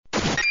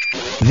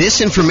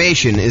This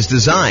information is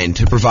designed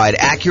to provide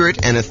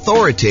accurate and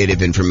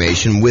authoritative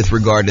information with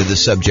regard to the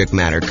subject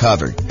matter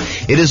covered.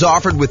 It is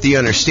offered with the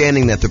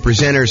understanding that the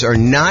presenters are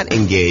not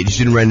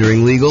engaged in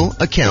rendering legal,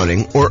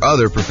 accounting, or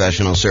other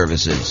professional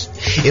services.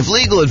 If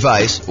legal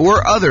advice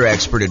or other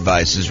expert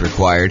advice is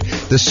required,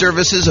 the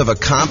services of a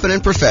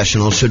competent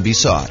professional should be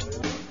sought.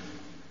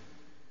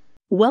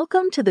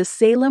 Welcome to the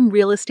Salem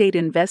Real Estate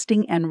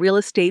Investing and Real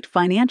Estate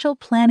Financial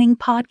Planning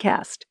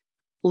Podcast.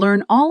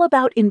 Learn all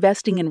about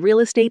investing in real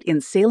estate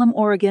in Salem,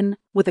 Oregon,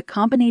 with a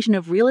combination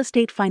of real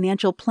estate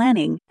financial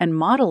planning and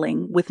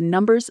modeling with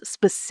numbers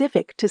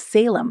specific to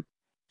Salem,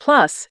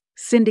 plus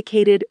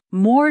syndicated,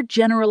 more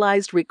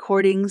generalized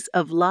recordings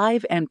of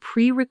live and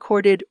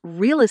pre-recorded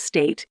real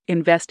estate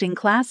investing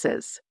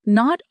classes,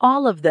 not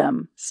all of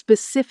them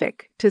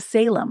specific to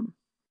Salem.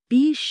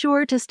 Be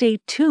sure to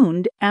stay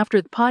tuned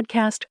after the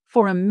podcast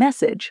for a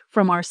message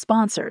from our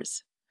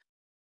sponsors.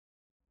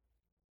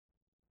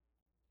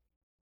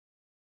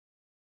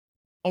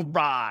 All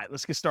right,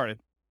 let's get started.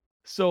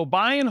 So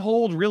buy and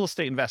hold real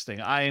estate investing.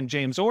 I am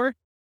James Orr.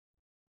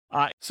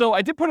 So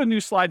I did put a new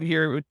slide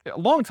here. A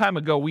long time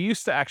ago, we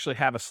used to actually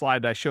have a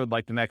slide that I showed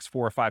like the next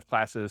 4 or 5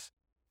 classes.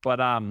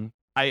 But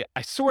I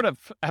sort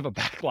of have a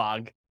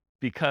backlog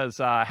because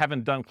I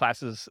haven't done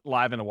classes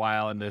live in a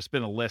while, and there's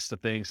been a list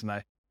of things, and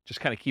I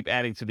just kind of keep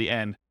adding to the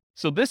end.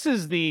 So this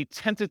is the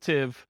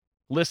tentative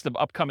list of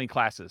upcoming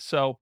classes.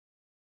 So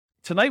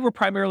tonight we're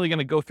primarily going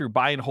to go through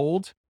buy and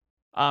hold.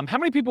 How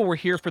many people were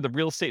here for the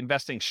real estate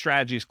investing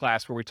strategies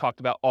class where we talked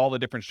about all the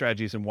different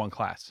strategies in one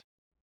class?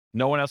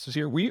 No one else was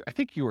here? I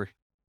think you were.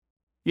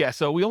 Yeah,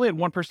 so we only had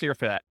one person here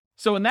for that.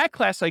 So in that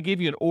class, I gave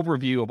you an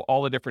overview of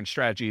all the different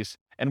strategies.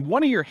 And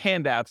one of your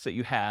handouts that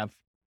you have,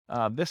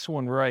 this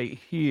one right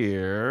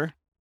here.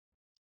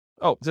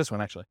 Oh, this one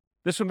actually.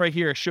 This one right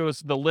here shows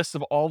the list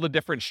of all the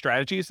different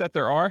strategies that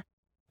there are.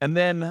 And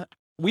then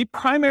we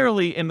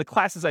primarily, in the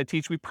classes I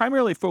teach, we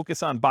primarily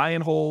focus on buy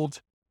and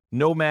hold,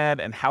 nomad,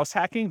 and house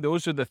hacking.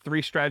 Those are the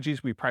 3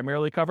 strategies we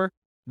primarily cover.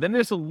 Then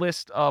there's a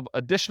list of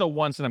additional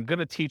ones that I'm going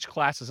to teach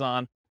classes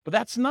on, but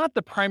that's not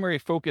the primary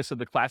focus of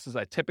the classes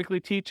I typically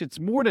teach. It's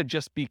more to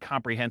just be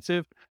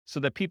comprehensive so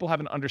that people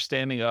have an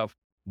understanding of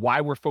why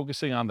we're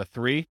focusing on the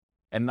 3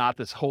 and not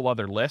this whole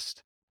other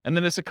list. And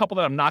then there's a couple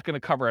that I'm not going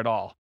to cover at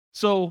all.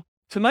 So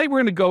tonight we're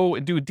going to go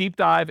and do a deep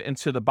dive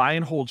into the buy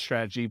and hold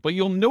strategy, but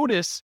you'll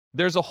notice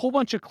there's a whole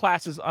bunch of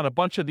classes on a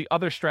bunch of the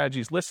other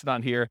strategies listed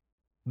on here.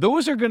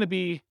 Those are going to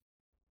be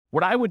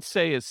what I would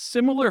say is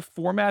similar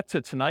format to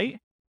tonight,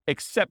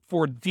 except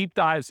for deep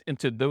dives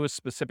into those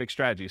specific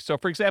strategies. So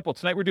for example,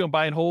 tonight we're doing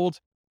buy and hold.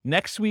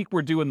 Next week,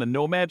 we're doing the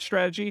nomad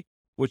strategy,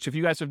 which if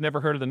you guys have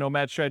never heard of the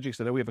nomad strategy, because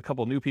I know we have a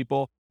couple new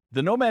people,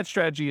 the nomad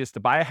strategy is to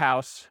buy a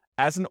house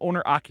as an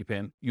owner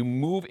occupant. You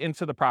move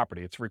into the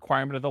property. It's a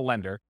requirement of the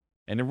lender.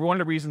 And one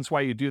of the reasons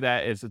why you do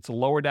that is it's a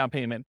lower down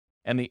payment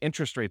and the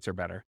interest rates are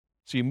better.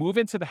 So you move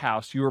into the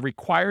house, you are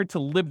required to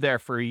live there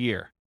for a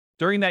year.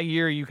 During that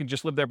year, you can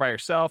just live there by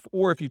yourself,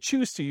 or if you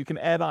choose to, you can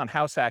add on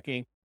house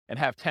hacking and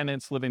have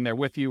tenants living there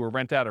with you or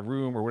rent out a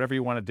room or whatever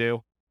you want to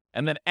do.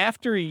 And then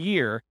after a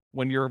year,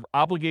 when your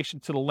obligation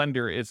to the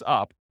lender is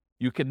up,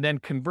 you can then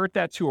convert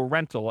that to a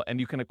rental and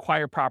you can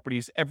acquire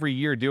properties every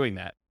year doing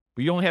that.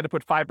 But you only had to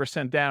put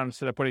 5% down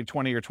instead of putting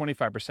 20 or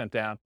 25%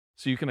 down.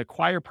 So you can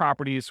acquire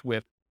properties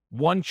with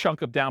one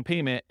chunk of down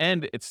payment,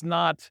 and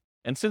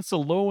since the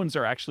loans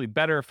are actually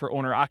better for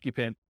owner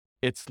occupant,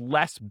 it's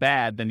less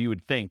bad than you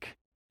would think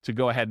to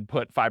go ahead and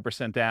put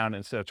 5% down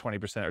instead of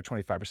 20% or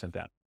 25%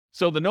 down.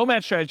 So the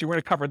nomad strategy, we're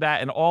going to cover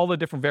that and all the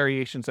different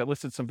variations. I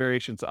listed some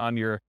variations on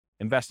your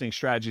investing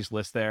strategies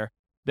list there.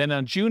 Then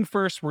on June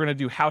 1st, we're going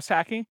to do house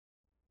hacking.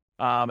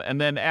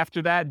 And then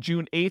after that,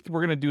 June 8th,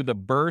 we're going to do the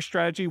BRRRR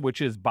strategy, which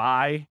is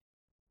buy,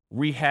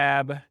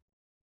 rehab,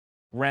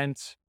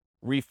 rent,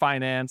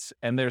 refinance.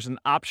 And there's an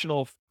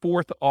optional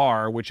 4th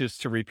R, which is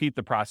to repeat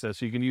the process.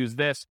 So you can use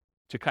this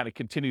to kind of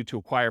continue to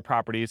acquire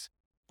properties.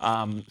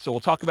 So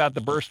we'll talk about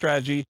the BRRRR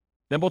strategy.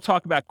 Then we'll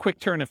talk about quick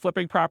turn and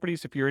flipping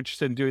properties if you're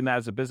interested in doing that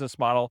as a business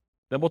model.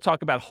 Then we'll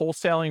talk about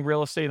wholesaling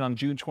real estate on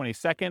June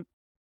 22nd.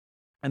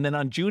 And then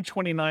on June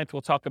 29th,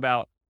 we'll talk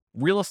about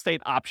real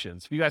estate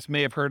options. You guys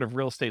may have heard of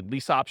real estate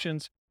lease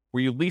options,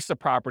 where you lease a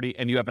property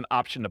and you have an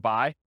option to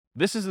buy.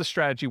 This is the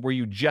strategy where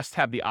you just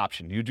have the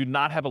option. You do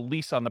not have a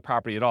lease on the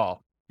property at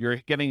all. You're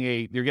getting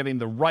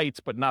the rights,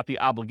 but not the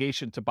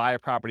obligation to buy a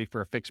property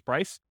for a fixed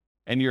price.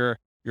 And you're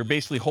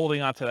basically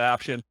holding on to that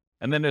option.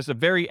 And then there's a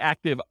very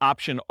active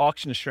option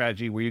auction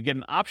strategy where you get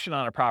an option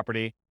on a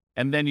property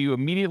and then you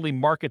immediately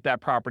market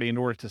that property in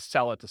order to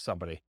sell it to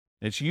somebody.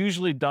 And it's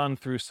usually done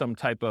through some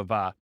type of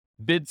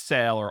bid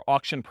sale or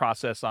auction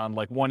process on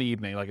like one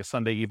evening, like a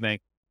Sunday evening,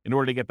 in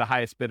order to get the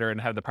highest bidder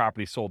and have the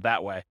property sold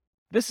that way.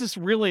 This is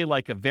really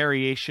like a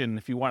variation,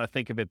 if you want to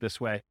think of it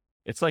this way.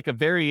 It's like a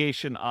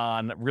variation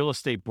on real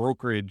estate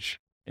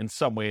brokerage in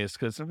some ways,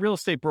 because in real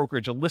estate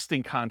brokerage, a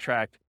listing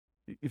contract,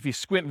 if you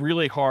squint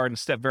really hard and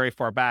step very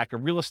far back, a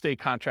real estate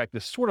contract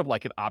is sort of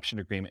like an option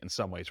agreement in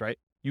some ways, right?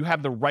 You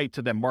have the right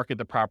to then market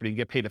the property and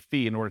get paid a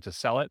fee in order to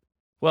sell it.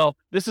 Well,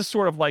 this is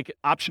sort of like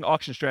option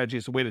auction strategy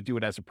is a way to do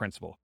it as a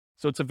principal.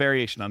 So it's a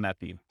variation on that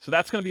theme. So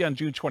that's going to be on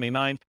June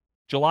 29th.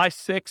 July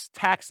 6th,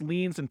 tax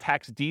liens and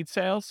tax deed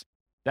sales.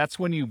 That's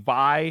when you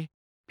buy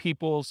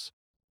people's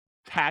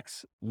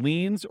tax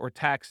liens or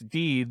tax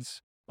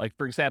deeds. Like,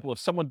 for example, if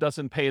someone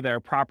doesn't pay their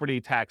property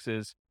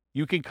taxes,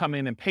 you can come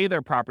in and pay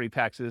their property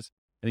taxes,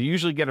 and you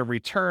usually get a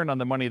return on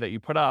the money that you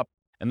put up.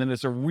 And then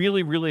there's a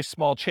really, really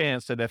small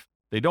chance that if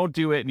they don't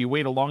do it and you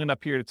wait a long enough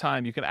period of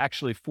time, you can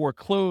actually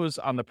foreclose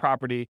on the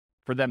property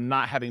for them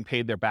not having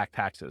paid their back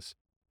taxes.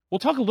 We'll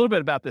talk a little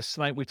bit about this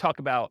tonight. We talk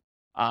about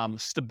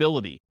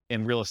stability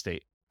in real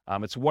estate.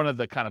 It's one of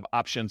the kind of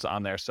options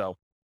on there. So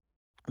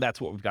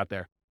that's what we've got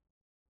there.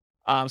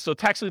 So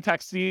tax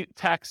lien,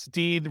 tax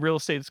deed, real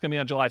estate is going to be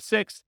on July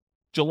 6th.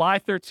 July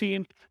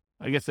 13th,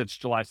 I guess it's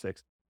July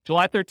 6th.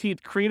 July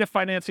 13th, creative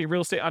financing,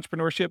 real estate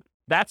entrepreneurship.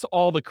 That's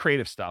all the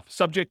creative stuff.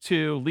 Subject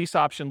to lease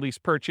option, lease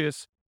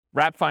purchase,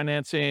 wrap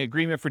financing,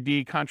 agreement for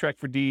deed, contract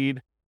for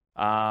deed.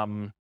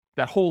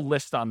 That whole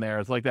list on there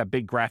is like that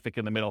big graphic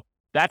in the middle.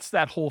 That's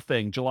that whole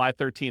thing. July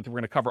 13th, we're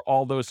going to cover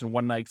all those in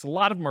one night. 'Cause a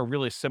lot of them are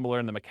really similar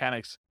in the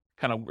mechanics.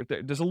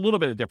 There's a little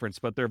bit of difference,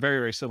 but they're very,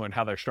 very similar in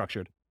how they're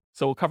structured.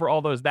 So we'll cover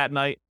all those that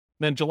night.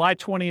 Then July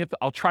 20th,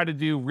 I'll try to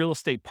do real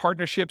estate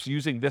partnerships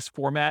using this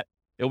format.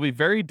 It'll be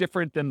very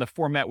different than the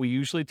format we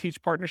usually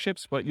teach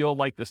partnerships, but you'll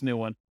like this new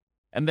one.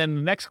 And then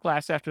the next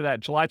class after that,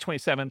 July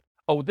 27th.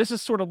 Oh, this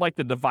is sort of like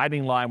the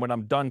dividing line when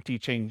I'm done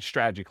teaching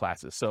strategy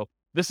classes. So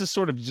this is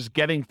sort of just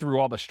getting through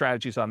all the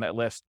strategies on that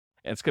list.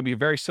 And it's going to be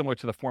very similar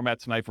to the format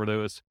tonight for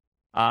those.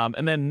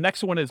 And then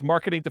next one is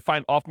marketing to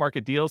find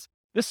off-market deals.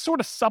 This sort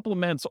of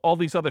supplements all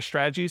these other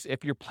strategies.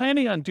 If you're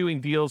planning on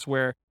doing deals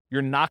where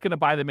you're not going to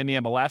buy them in the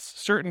MLS,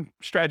 certain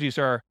strategies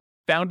are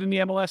found in the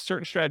MLS.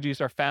 Certain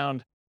strategies are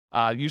found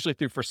usually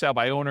through for sale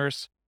by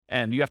owners,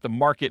 and you have to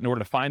market in order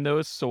to find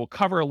those. So we'll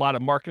cover a lot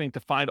of marketing to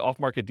find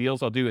off-market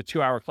deals. I'll do a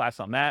 2-hour class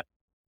on that.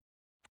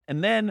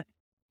 And then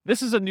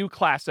this is a new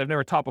class I've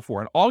never taught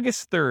before on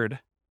August 3rd.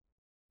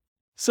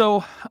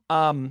 So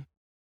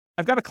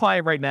I've got a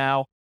client right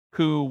now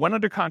who went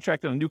under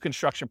contract on a new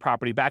construction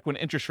property back when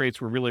interest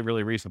rates were really,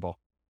 really reasonable.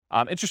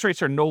 Interest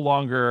rates are no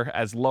longer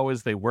as low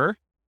as they were.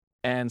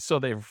 And so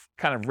they've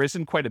kind of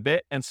risen quite a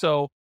bit. And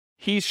so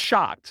he's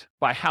shocked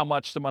by how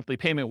much the monthly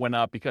payment went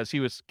up because he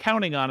was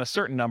counting on a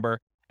certain number.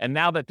 And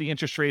now that the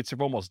interest rates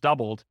have almost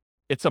doubled,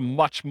 it's a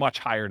much, much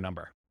higher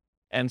number.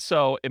 And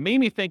so it made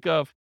me think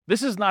of,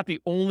 this is not the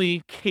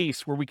only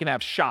case where we can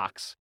have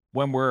shocks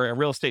when we're a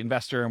real estate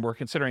investor and we're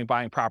considering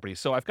buying properties.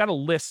 So I've got a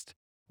list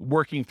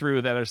working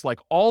through that is like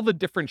all the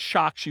different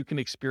shocks you can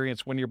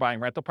experience when you're buying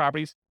rental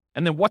properties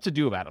and then what to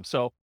do about them.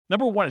 So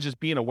number one is just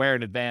being aware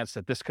in advance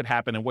that this could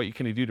happen and what you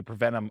can do to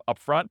prevent them up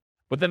front.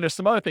 But then there's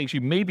some other things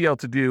you may be able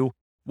to do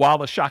while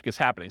the shock is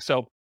happening.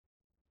 So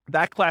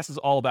that class is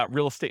all about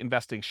real estate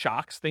investing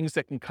shocks, things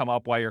that can come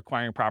up while you're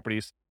acquiring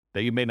properties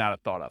that you may not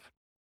have thought of.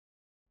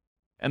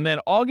 And then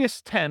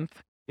August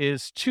 10th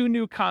is 2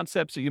 new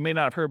concepts that you may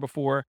not have heard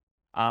before,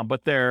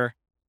 but there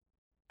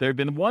have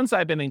been ones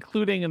I've been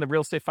including in the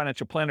Real Estate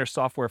Financial Planner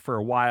software for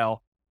a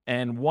while,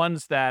 and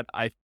ones that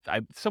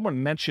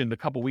someone mentioned a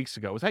couple weeks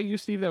ago. Was that you,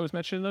 Steve, that was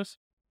mentioning those?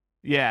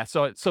 Yeah.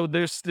 So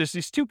there's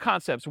these 2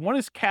 concepts. One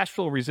is cash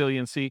flow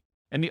resiliency,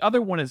 and the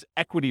other one is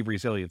equity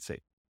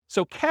resiliency.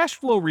 So cash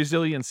flow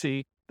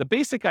resiliency, the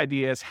basic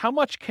idea is how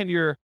much can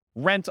your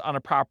rent on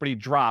a property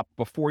drop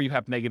before you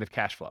have negative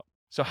cash flow?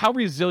 So how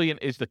resilient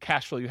is the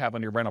cash flow you have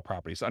on your rental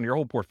properties, on your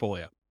whole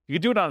portfolio? You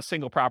can do it on a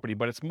single property,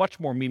 but it's much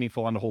more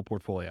meaningful on the whole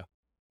portfolio.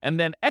 And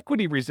then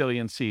equity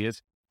resiliency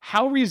is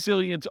how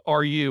resilient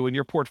are you in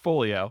your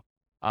portfolio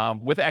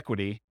with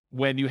equity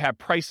when you have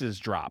prices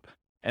drop?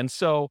 And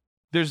so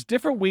there's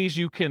different ways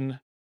you can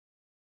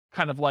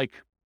kind of like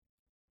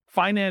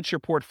finance your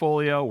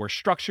portfolio or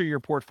structure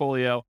your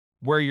portfolio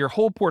where your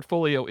whole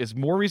portfolio is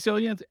more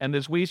resilient, and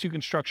there's ways you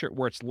can structure it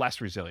where it's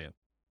less resilient.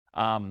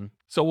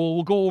 So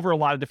we'll go over a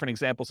lot of different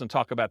examples and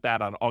talk about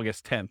that on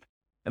August 10th.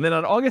 And then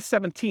on August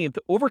 17th,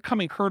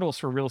 overcoming hurdles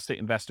for real estate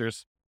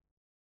investors.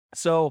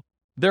 So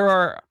there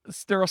are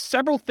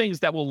several things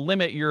that will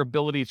limit your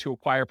ability to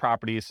acquire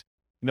properties.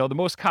 You know, the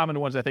most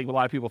common ones I think a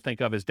lot of people think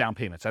of is down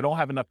payments. I don't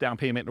have enough down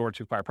payment in order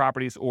to acquire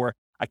properties, or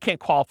I can't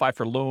qualify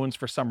for loans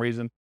for some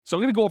reason. So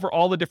I'm going to go over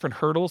all the different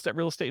hurdles that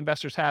real estate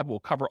investors have.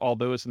 We'll cover all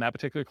those in that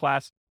particular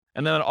class.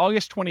 And then on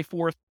August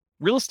 24th,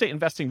 real estate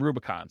investing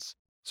Rubicons.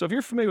 So if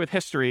you're familiar with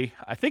history,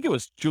 I think it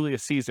was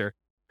Julius Caesar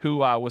who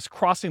was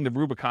crossing the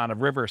Rubicon, a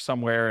river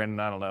somewhere in,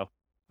 I don't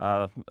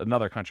know,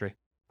 another country.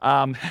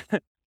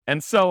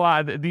 And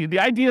so the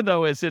idea,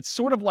 though, is it's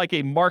sort of like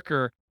a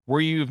marker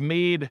where you've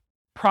made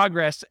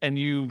progress and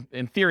you,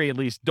 in theory at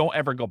least, don't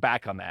ever go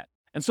back on that.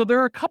 And so there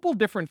are a couple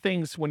different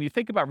things when you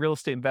think about real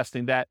estate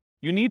investing that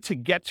you need to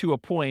get to a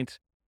point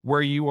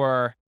where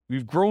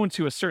you've grown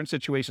to a certain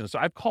situation. So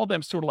I've called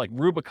them sort of like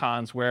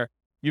Rubicons, where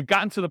you've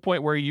gotten to the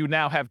point where you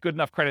now have good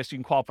enough credit so you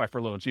can qualify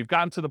for loans. You've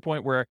gotten to the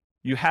point where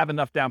you have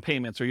enough down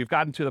payments, or you've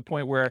gotten to the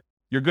point where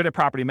you're good at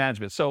property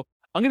management. So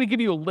I'm going to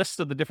give you a list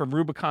of the different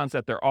Rubicons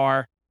that there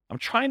are. I'm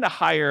trying to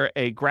hire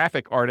a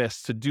graphic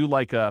artist to do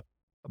like a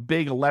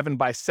big 11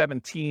 by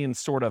 17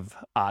 sort of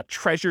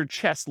treasure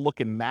chest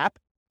looking map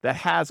that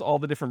has all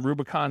the different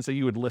Rubicons that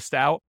you would list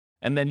out.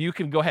 And then you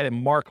can go ahead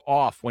and mark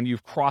off when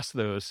you've crossed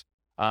those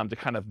to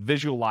kind of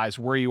visualize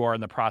where you are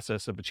in the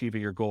process of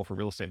achieving your goal for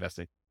real estate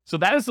investing. So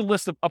that is the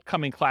list of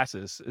upcoming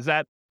classes. Is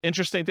that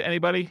interesting to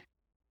anybody?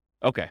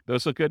 Okay,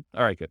 those look good.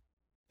 All right, good.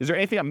 Is there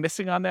anything I'm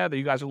missing on there that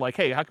you guys are like,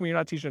 hey, how come you're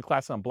not teaching a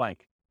class on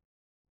blank?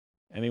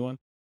 Anyone?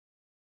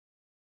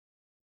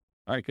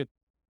 All right, good.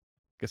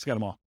 Guess I got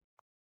them all.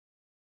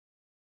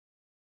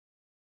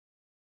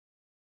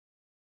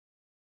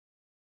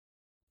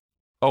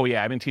 Oh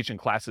yeah, I've been teaching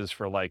classes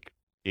for like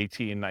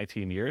 18,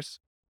 19 years.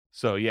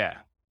 So yeah.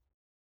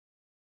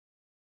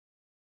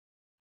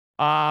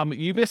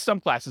 You missed some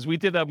classes. We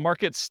did a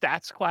market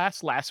stats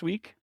class last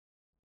week.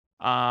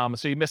 So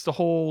you missed the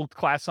whole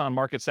class on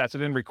market stats. I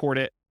didn't record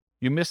it.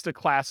 You missed a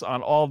class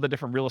on all the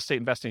different real estate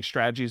investing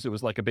strategies. It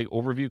was like a big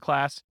overview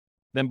class.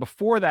 Then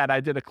before that,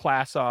 I did a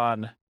class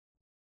on,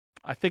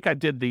 I think I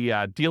did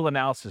the deal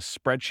analysis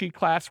spreadsheet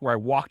class where I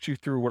walked you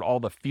through what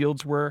all the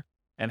fields were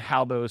and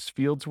how those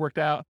fields worked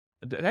out.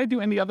 Did I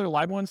do any other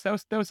live ones?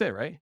 That was it,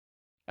 right?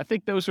 I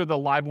think those are the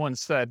live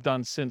ones that I've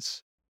done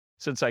since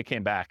I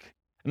came back.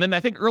 And then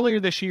I think earlier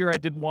this year, I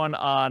did one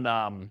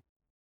on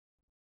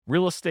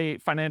real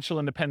estate, financial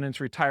independence,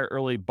 retire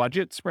early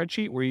budget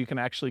spreadsheet, where you can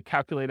actually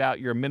calculate out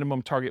your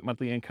minimum target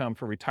monthly income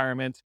for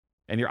retirement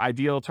and your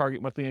ideal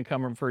target monthly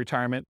income for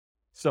retirement.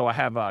 So I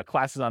have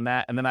classes on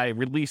that. And then I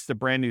released a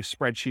brand new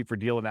spreadsheet for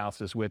deal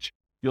analysis, which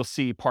you'll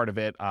see part of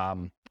it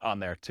on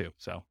there too.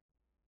 So,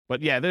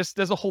 but yeah, there's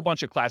a whole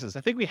bunch of classes.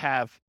 I think we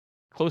have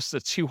close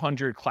to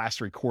 200 class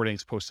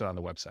recordings posted on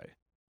the website.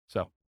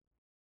 So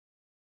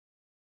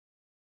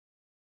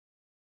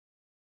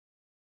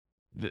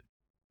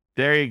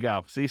there you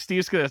go. See,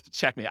 Steve's going to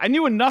check me. I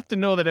knew enough to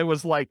know that it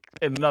was like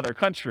in another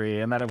country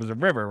and that it was a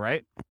river,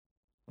 right?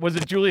 Was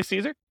it Julius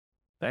Caesar?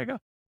 There you go.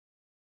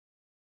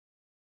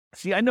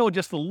 See, I know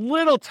just a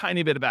little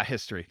tiny bit about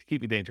history to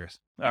keep you dangerous.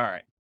 All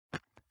right.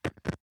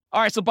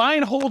 All right, so buy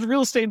and hold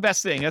real estate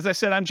investing. As I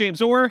said, I'm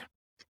James Orr.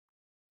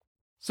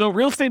 So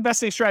real estate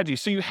investing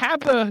strategies. So you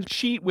have the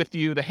sheet with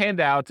you, the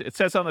handout. It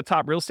says on the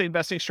top, real estate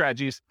investing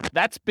strategies.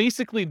 That's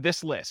basically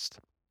this list.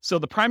 So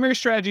the primary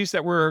strategies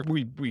that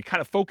we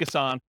kind of focus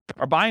on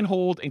are buy and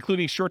hold,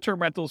 including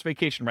short-term rentals,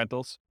 vacation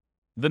rentals,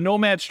 the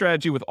nomad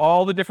strategy with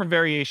all the different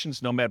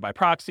variations, nomad by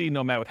proxy,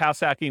 nomad with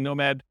house hacking,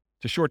 nomad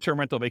to short-term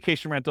rental,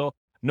 vacation rental,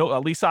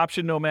 lease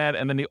option nomad,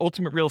 and then the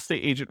ultimate real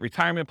estate agent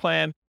retirement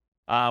plan,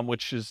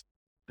 which is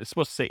it's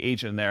supposed to say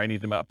agent in there. I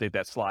need to update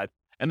that slide.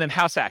 And then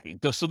house hacking.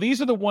 So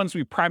these are the ones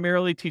we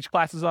primarily teach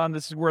classes on.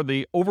 This is where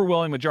the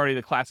overwhelming majority of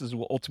the classes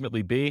will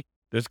ultimately be.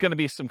 There's going to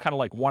be some kind of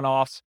like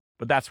one-offs,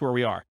 but that's where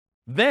we are.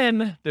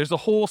 Then there's a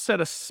whole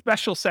set of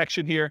special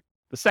section here,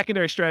 the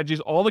secondary strategies,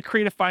 all the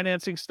creative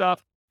financing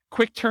stuff,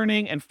 quick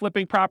turning and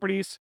flipping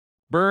properties,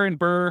 BRRRR and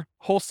BRRRR,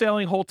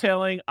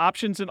 wholesaling,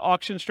 options and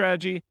auction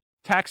strategy,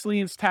 tax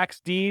liens, tax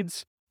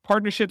deeds,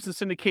 partnerships and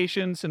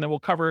syndications, and then we'll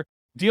cover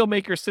deal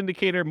maker,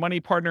 syndicator, money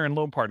partner, and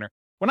loan partner.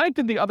 When I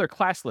did the other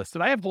class list,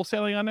 did I have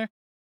wholesaling on there?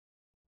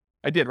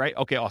 I did, right?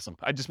 Okay, awesome.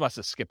 I just must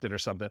have skipped it or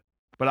something.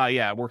 But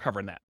yeah, we're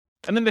covering that.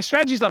 And then the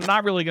strategies I'm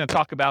not really going to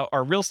talk about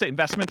are real estate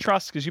investment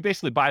trusts, because you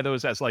basically buy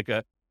those as like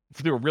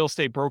through a real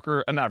estate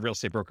broker, not a real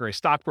estate broker, a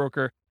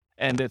stockbroker.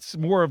 And it's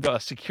more of a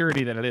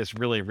security than it is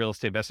really a real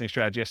estate investing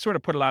strategy. I sort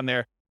of put it on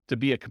there to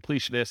be a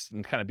completionist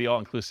and kind of be all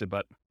inclusive,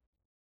 but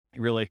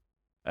really,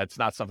 that's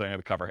not something I'm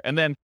going to cover. And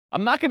then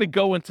I'm not going to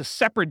go into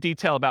separate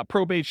detail about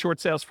probate, short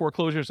sales,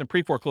 foreclosures, and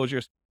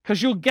pre-foreclosures,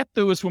 because you'll get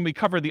those when we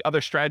cover the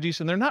other strategies,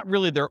 and they're not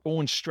really their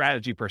own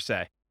strategy per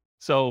se.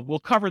 So we'll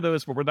cover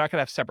those, but we're not going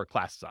to have separate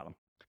classes on them.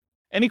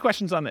 Any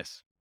questions on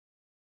this?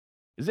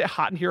 Is it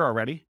hot in here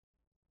already?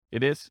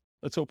 It is?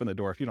 Let's open the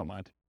door if you don't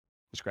mind.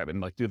 Just grab it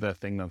and do the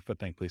thing, the foot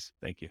thing, please.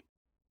 Thank you.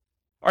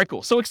 All right,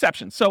 cool. So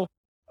exceptions. So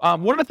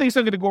one of the things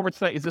I'm going to go over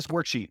tonight is this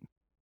worksheet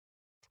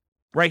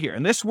right here.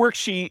 And this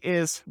worksheet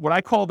is what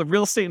I call the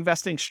real estate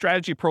investing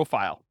strategy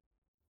profile.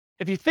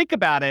 If you think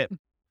about it,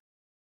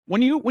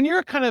 when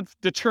you're kind of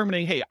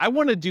determining, hey, I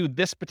want to do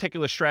this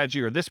particular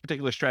strategy or this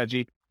particular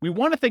strategy, we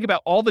want to think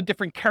about all the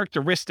different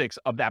characteristics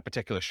of that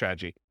particular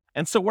strategy.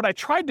 And so what I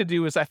tried to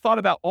do is I thought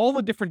about all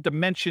the different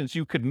dimensions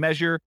you could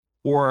measure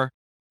or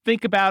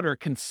think about or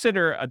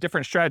consider a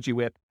different strategy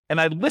with.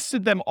 And I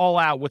listed them all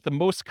out with the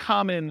most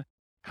common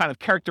kind of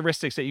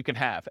characteristics that you can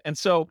have. And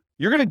so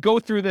you're going to go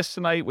through this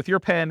tonight with your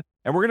pen,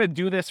 and we're going to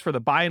do this for the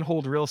buy and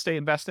hold real estate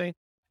investing.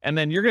 And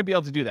then you're going to be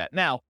able to do that.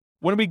 Now,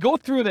 when we go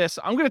through this,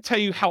 I'm going to tell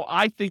you how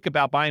I think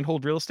about buy and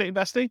hold real estate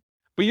investing,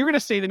 but you're going to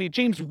say to me,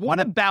 James, what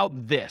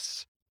about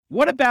this?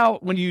 What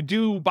about when you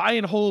do buy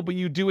and hold, but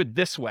you do it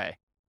this way?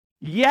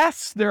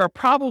 Yes, there are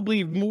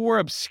probably more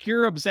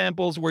obscure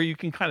examples where you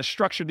can kind of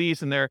structure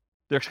these, and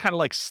there's kind of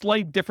like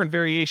slight different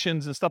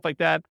variations and stuff like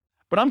that.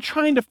 But I'm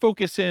trying to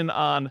focus in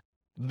on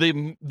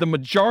the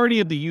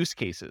majority of the use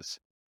cases.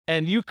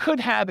 And you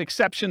could have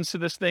exceptions to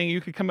this thing.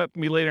 You could come up to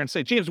me later and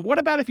say, James, what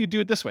about if you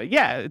do it this way?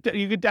 Yeah,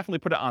 you could definitely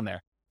put it on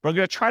there. But I'm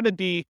going to try to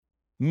be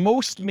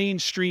most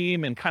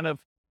mainstream and kind of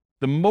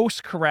the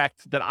most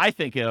correct that I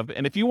think of.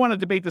 And if you want to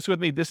debate this with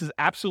me, this is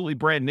absolutely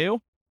brand new.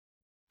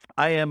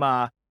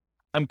 I'm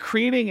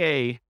creating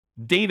a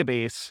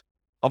database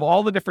of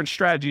all the different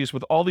strategies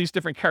with all these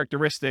different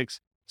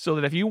characteristics, so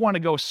that if you want to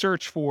go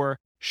search for,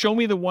 show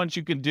me the ones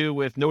you can do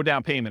with no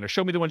down payment, or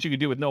show me the ones you can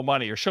do with no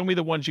money, or show me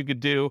the ones you could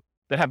do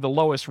that have the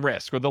lowest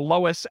risk or the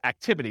lowest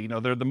activity,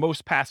 they're the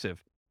most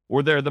passive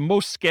or they're the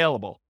most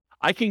scalable.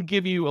 I can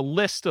give you a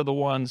list of the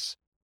ones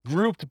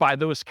grouped by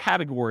those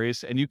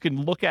categories, and you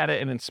can look at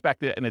it and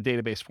inspect it in a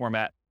database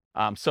format.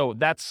 So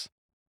that's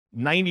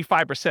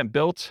 95%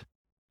 built,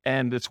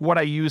 and it's what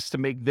I use to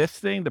make this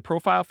thing, the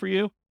profile for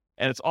you.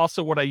 And it's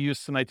also what I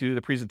use tonight to do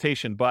the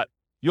presentation. But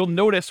you'll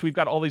notice we've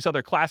got all these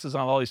other classes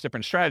on all these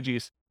different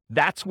strategies.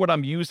 That's what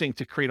I'm using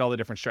to create all the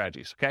different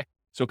strategies, okay?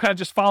 So kind of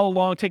just follow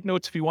along, take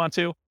notes if you want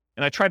to.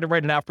 And I tried to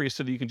write it out for you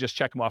so that you can just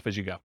check them off as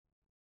you go.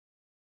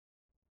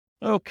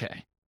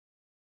 Okay.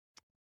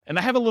 And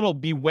I have a little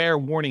beware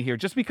warning here.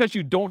 Just because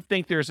you don't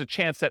think there's a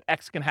chance that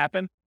X can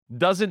happen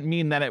doesn't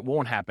mean that it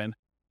won't happen.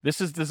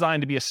 This is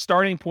designed to be a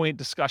starting point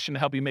discussion to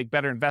help you make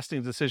better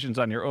investing decisions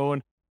on your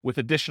own with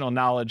additional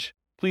knowledge.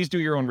 Please do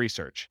your own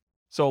research.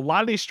 So a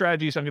lot of these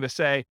strategies, I'm going to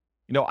say,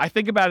 I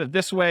think about it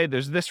this way.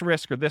 There's this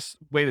risk or this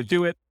way to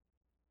do it.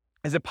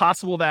 Is it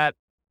possible that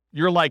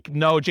you're like,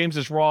 no, James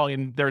is wrong,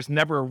 and there's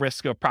never a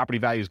risk of property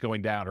values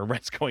going down or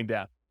rents going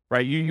down,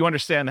 right? You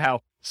understand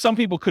how some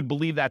people could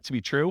believe that to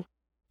be true.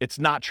 It's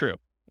not true,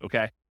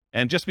 okay?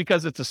 And just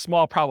because it's a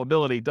small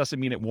probability doesn't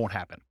mean it won't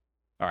happen.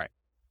 All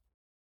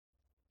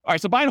right,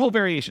 so buy and hold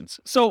variations.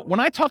 So when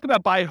I talk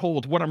about buy and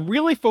hold, what I'm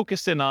really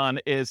focusing on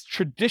is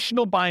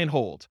traditional buy and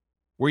hold,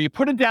 where you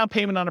put a down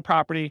payment on a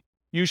property,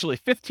 usually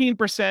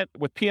 15%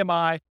 with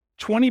PMI,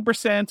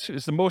 20%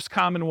 is the most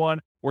common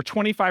one, or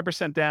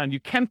 25% down. You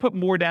can put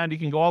more down. You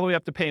can go all the way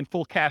up to paying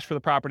full cash for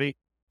the property.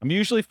 I'm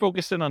usually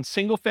focusing on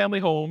single family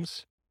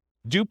homes,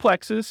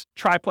 duplexes,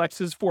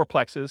 triplexes,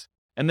 fourplexes,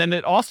 and then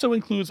it also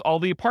includes all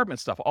the apartment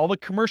stuff, all the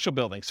commercial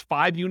buildings,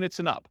 5 units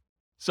and up.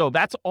 So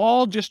that's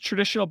all just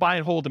traditional buy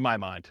and hold in my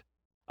mind.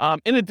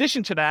 In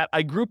addition to that,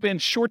 I group in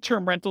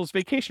short-term rentals,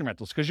 vacation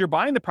rentals, because you're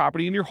buying the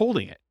property and you're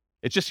holding it.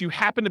 It's just you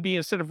happen to be,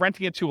 instead of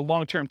renting it to a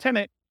long-term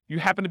tenant, you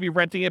happen to be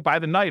renting it by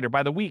the night or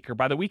by the week or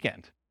by the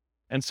weekend.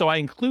 And so I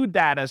include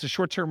that as a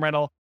short-term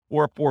rental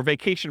or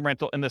vacation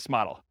rental in this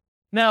model.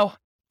 Now,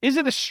 is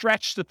it a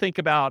stretch to think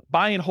about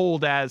buy and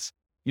hold as,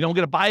 I'm going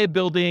to buy a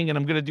building and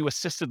I'm going to do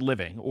assisted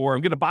living, or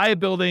I'm going to buy a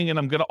building and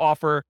I'm going to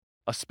offer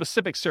a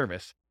specific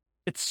service?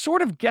 It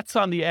sort of gets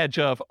on the edge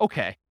of,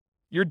 okay,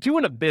 you're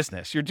doing a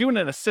business, you're doing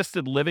an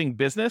assisted living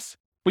business,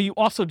 but you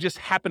also just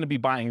happen to be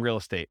buying real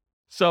estate.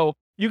 So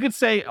you could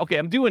say, okay,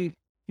 I'm doing,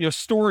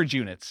 storage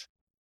units.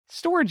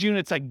 Storage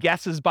units, I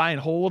guess, is buy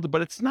and hold,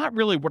 but it's not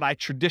really what I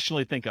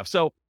traditionally think of.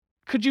 So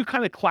could you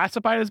kind of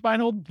classify it as buy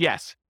and hold?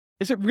 Yes.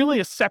 Is it really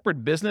a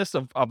separate business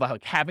of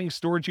like having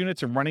storage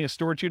units and running a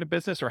storage unit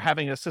business, or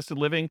having assisted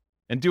living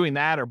and doing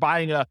that, or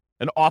buying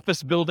an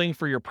office building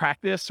for your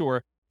practice,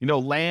 or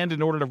land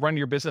in order to run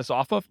your business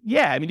off of?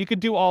 Yeah, I mean, you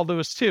could do all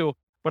those too,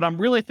 but I'm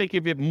really thinking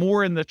of it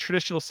more in the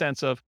traditional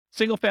sense of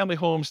single family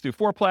homes through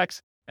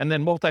fourplex, and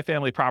then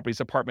multifamily properties,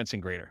 apartments,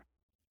 and greater.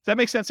 Does that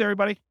make sense to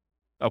everybody?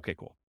 Okay,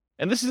 cool.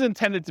 And this is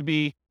intended to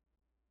be,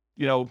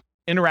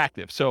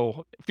 interactive.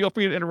 So feel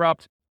free to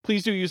interrupt.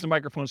 Please do use the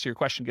microphone so your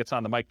question gets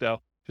on the mic,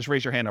 though. Just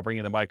raise your hand. I'll bring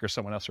you the mic, or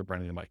someone else will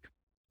bring you the mic.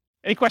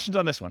 Any questions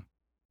on this one?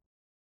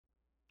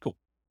 Cool.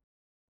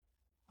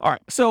 All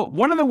right. So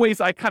one of the ways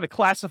I kind of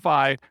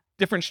classify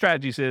different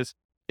strategies is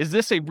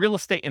this a real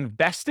estate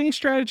investing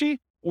strategy,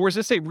 or is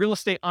this a real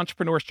estate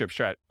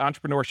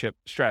entrepreneurship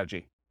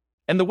strategy?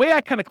 And the way I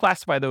kind of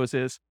classify those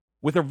is,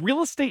 with a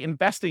real estate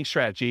investing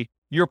strategy,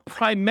 you're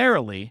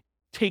primarily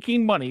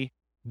taking money,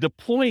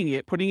 deploying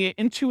it, putting it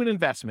into an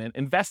investment,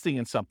 investing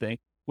in something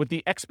with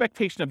the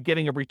expectation of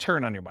getting a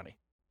return on your money.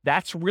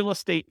 That's real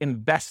estate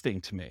investing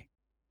to me.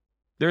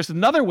 There's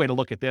another way to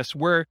look at this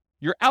where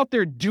you're out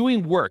there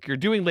doing work, you're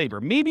doing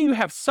labor. Maybe you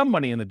have some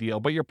money in the deal,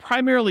 but you're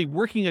primarily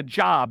working a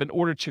job in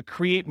order to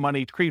create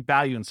money, to create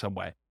value in some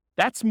way.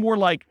 That's more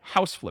like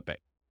house flipping,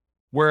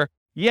 where,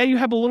 yeah, you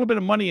have a little bit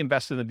of money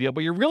invested in the deal,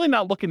 but you're really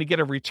not looking to get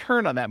a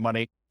return on that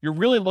money. You're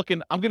really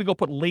looking, I'm going to go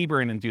put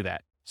labor in and do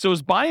that. So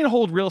is buy and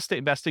hold real estate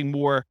investing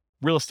more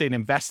real estate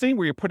investing,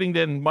 where you're putting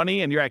in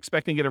money and you're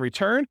expecting to get a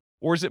return?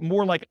 Or is it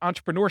more like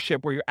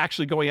entrepreneurship, where you're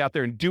actually going out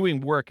there and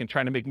doing work and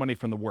trying to make money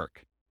from the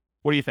work?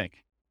 What do you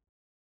think?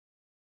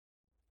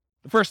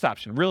 The first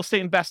option, real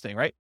estate investing,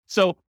 right?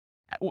 So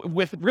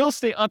with real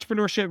estate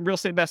entrepreneurship, real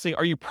estate investing,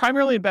 are you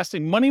primarily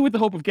investing money with the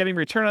hope of getting a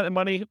return on that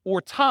money,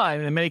 or time,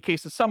 and in many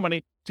cases, some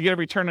money to get a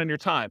return on your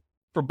time?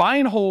 For buy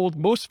and hold,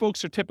 most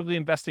folks are typically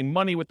investing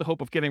money with the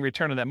hope of getting a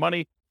return on that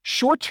money.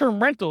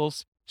 Short-term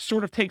rentals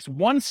sort of takes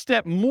one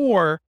step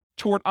more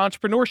toward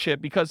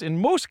entrepreneurship, because in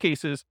most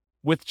cases,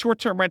 with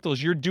short-term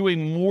rentals, you're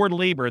doing more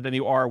labor than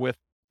you are with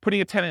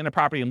putting a tenant in a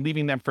property and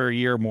leaving them for a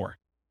year or more.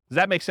 Does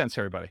that make sense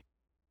to everybody?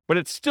 But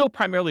it's still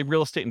primarily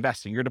real estate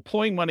investing. You're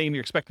deploying money and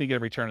you're expecting to get a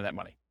return on that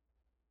money.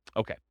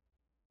 Okay.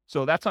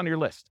 So that's on your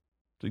list.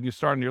 So you can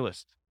start on your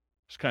list.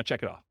 Just kind of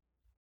check it off.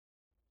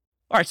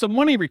 All right, so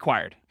money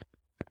required.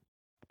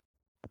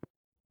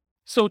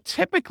 So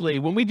typically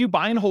when we do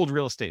buy and hold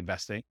real estate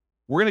investing,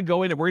 we're going to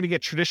go in and we're going to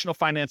get traditional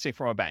financing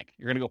from a bank.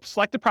 You're going to go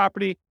select a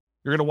property.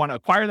 You're going to want to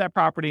acquire that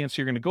property. And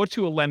so you're going to go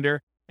to a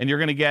lender and you're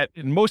going to get,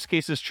 in most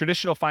cases,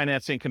 traditional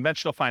financing,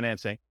 conventional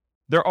financing.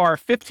 There are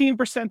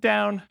 15%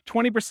 down,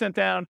 20%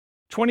 down,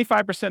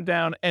 25%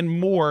 down, and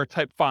more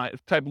type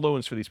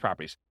loans for these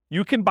properties.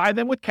 You can buy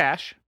them with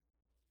cash,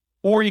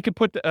 or you can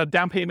put a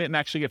down payment and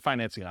actually get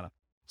financing on them.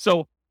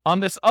 So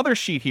on this other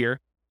sheet here,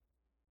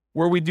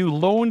 where we do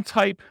loan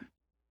type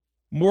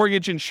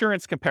mortgage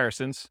insurance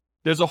comparisons,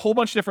 there's a whole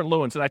bunch of different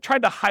loans. And I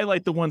tried to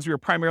highlight the ones we were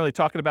primarily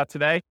talking about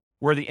today,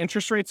 where the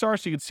interest rates are.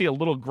 So you can see a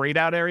little grayed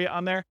out area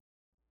on there.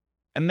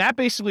 And that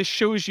basically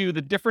shows you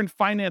the different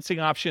financing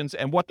options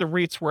and what the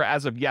rates were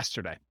as of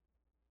yesterday.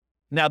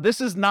 Now,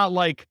 this is not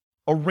like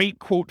a rate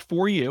quote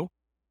for you.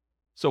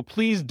 So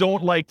please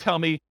don't tell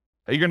me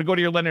you're going to go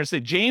to your lender and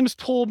say, James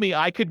told me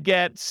I could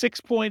get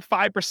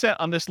 6.5%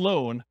 on this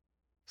loan,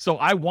 so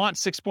I want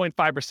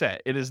 6.5%.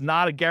 It is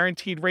not a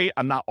guaranteed rate.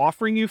 I'm not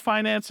offering you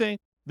financing.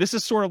 This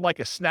is sort of like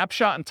a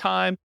snapshot in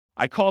time.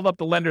 I called up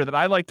the lender that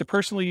I like to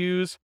personally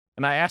use,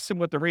 and I asked him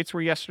what the rates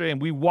were yesterday,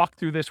 and we walked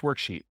through this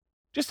worksheet.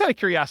 Just out of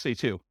curiosity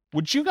too,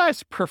 would you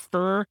guys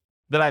prefer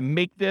that I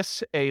make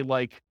this a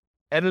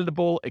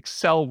editable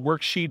Excel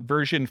worksheet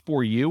version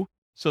for you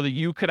so that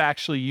you could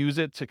actually use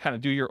it to kind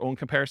of do your own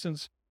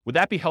comparisons? Would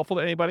that be helpful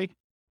to anybody?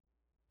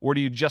 Or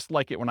do you just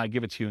like it when I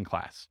give it to you in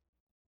class?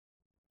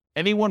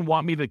 Anyone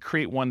want me to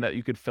create one that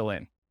you could fill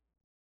in?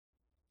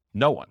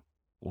 No one.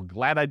 Well,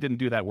 glad I didn't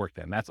do that work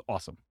then. That's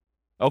awesome.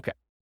 Okay.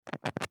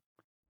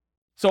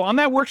 So on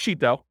that worksheet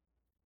though,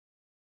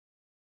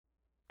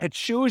 it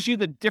shows you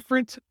the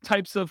different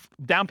types of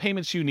down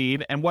payments you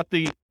need and what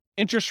the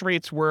interest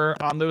rates were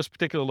on those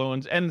particular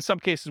loans, and in some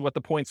cases what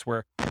the points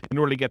were in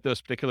order to get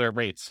those particular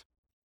rates.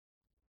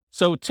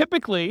 So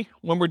typically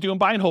when we're doing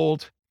buy and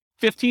hold,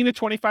 15 to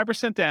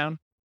 25% down,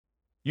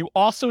 you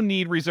also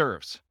need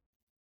reserves.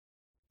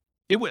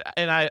 It would,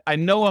 and I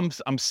know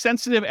I'm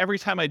sensitive every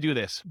time I do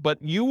this,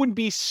 but you would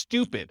be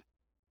stupid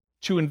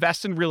to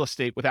invest in real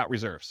estate without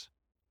reserves.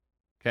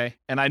 Okay?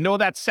 And I know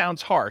that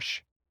sounds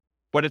harsh,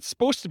 but it's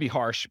supposed to be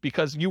harsh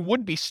because you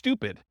would be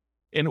stupid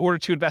in order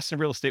to invest in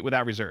real estate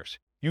without reserves.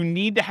 You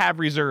need to have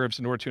reserves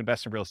in order to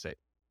invest in real estate.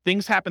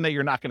 Things happen that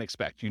you're not going to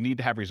expect. You need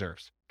to have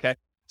reserves. Okay?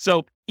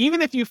 So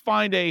even if you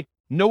find a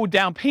no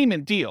down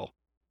payment deal,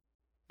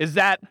 is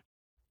that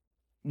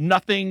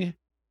nothing,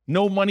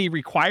 no money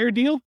required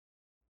deal?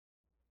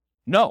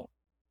 No.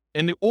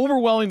 In the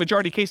overwhelming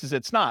majority of cases,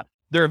 it's not.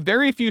 There are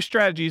very few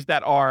strategies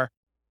that are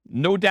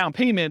no down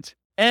payment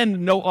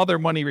and no other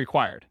money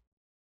required.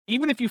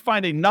 Even if you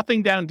find a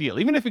nothing down deal,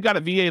 even if you got a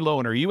VA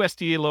loan or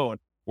USDA loan,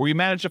 or you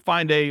manage to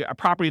find a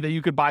property that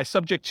you could buy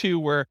subject to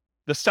where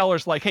the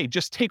seller's like, hey,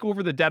 just take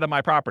over the debt of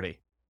my property.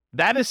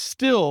 That is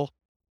still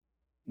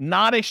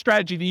not a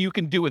strategy that you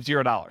can do with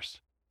 $0.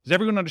 Does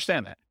everyone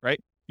understand that, right?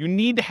 You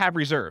need to have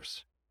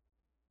reserves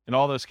in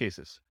all those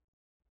cases.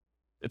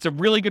 It's a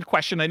really good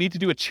question. I need to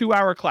do a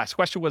 2-hour class.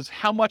 Question was,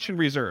 how much in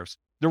reserves?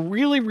 The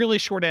really, really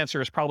short answer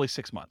is probably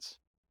 6 months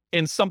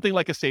in something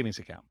like a savings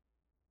account.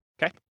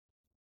 Okay?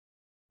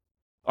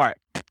 All right.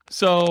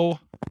 So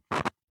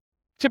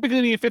typically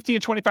you need 15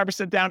 to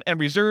 25% down and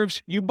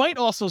reserves. You might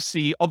also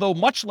see, although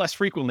much less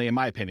frequently, in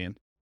my opinion,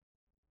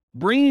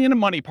 bringing in a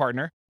money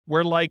partner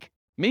where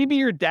maybe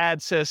your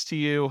dad says to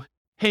you,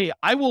 hey,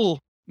 I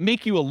will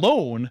make you a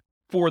loan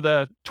for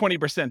the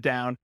 20%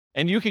 down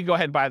and you can go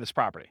ahead and buy this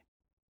property.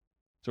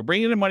 So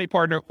bring in a money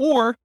partner,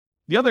 or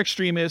the other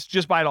extreme is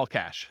just buy it all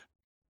cash.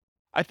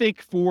 I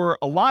think for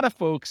a lot of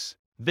folks,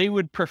 they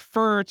would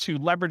prefer to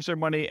leverage their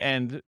money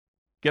and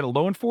get a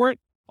loan for it.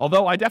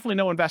 Although I definitely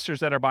know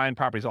investors that are buying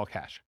properties all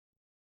cash.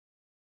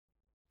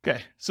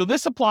 Okay, so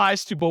this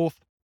applies to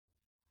both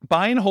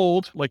buy and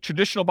hold, like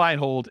traditional buy and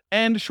hold,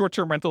 and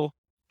short-term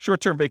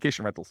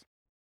vacation rentals.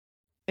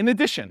 In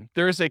addition,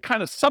 there is a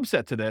kind of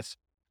subset to this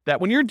that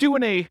when you're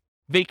doing a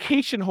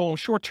vacation home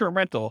short-term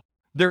rental,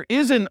 there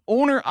is an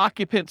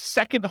owner-occupant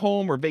second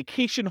home or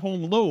vacation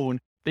home loan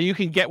that you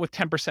can get with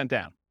 10%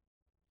 down.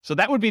 So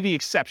that would be the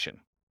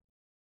exception.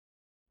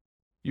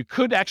 You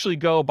could actually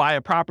go buy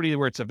a property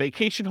where it's a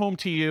vacation home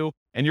to you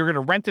and you're going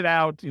to rent it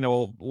out,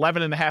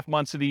 11 and a half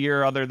months of the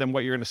year other than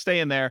what you're going to stay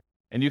in there,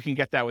 and you can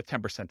get that with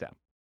 10% down.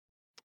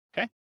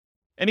 Okay?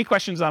 Any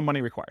questions on money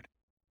required?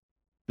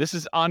 This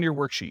is on your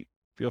worksheet.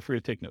 Feel free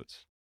to take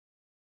notes.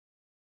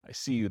 I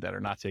see you that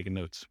are not taking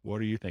notes. What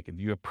are you thinking?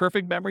 Do you have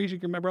perfect memories? You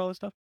can remember all this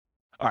stuff?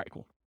 All right,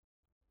 cool.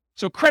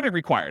 So credit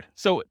required.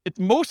 So it's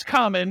most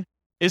common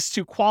is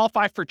to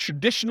qualify for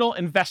traditional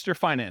investor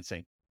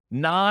financing,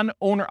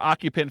 non-owner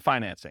occupant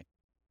financing.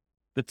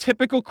 The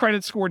typical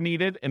credit score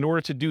needed in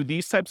order to do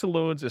these types of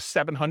loans is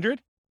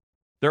 700.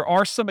 There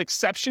are some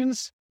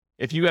exceptions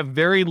if you have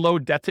very low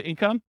debt to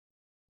income.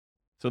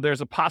 So there's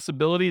a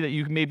possibility that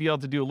you may be able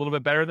to do a little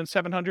bit better than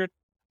 700,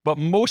 but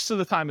most of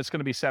the time it's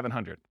going to be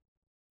 700.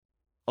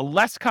 A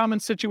less common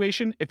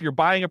situation, if you're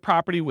buying a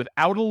property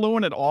without a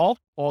loan at all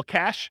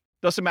cash,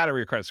 doesn't matter what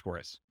your credit score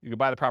is. You can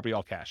buy the property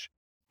all cash.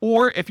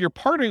 Or if you're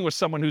partnering with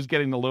someone who's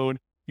getting the loan,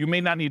 you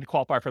may not need to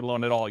qualify for the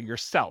loan at all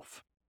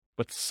yourself,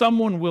 but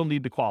someone will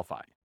need to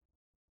qualify.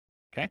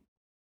 Okay.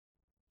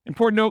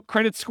 Important note,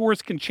 credit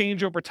scores can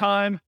change over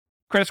time.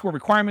 Credit score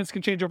requirements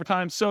can change over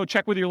time. So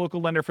check with your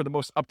local lender for the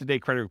most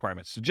up-to-date credit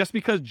requirements. So just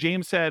because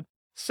James said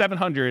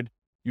 700,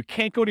 you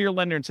can't go to your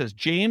lender and says,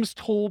 James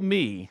told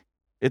me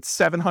it's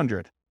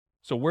 700.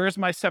 So where's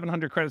my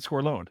 700 credit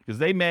score loan? Because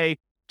they may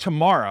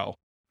tomorrow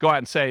go out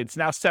and say it's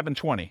now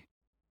 720.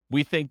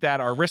 We think that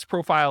our risk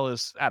profile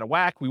is out of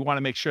whack. We want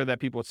to make sure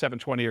that people at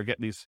 720 are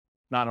getting these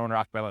non-owner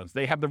occupied loans.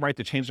 They have the right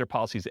to change their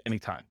policies at any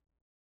time.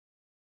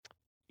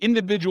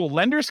 Individual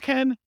lenders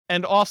can,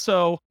 and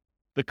also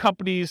the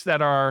companies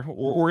that are,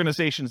 or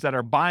organizations that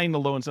are buying the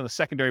loans in the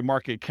secondary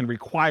market can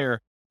require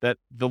that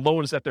the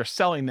loans that they're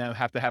selling them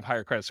have to have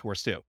higher credit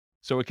scores too.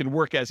 So it can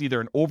work as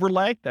either an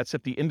overlay, that's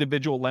if the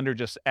individual lender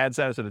just adds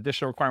that as an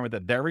additional requirement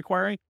that they're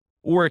requiring,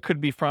 or it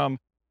could be from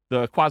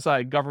the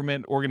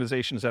quasi-government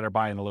organizations that are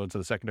buying the loans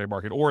in the secondary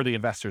market, or the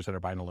investors that are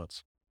buying the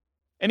loans.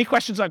 Any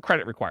questions on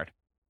credit required?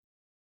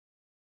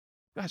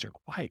 You guys are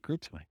a quiet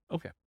group tonight.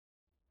 Okay.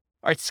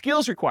 All right,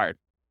 skills required.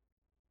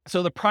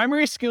 So the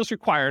primary skills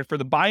required for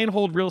the buy and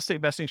hold real estate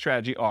investing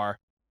strategy are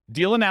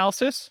deal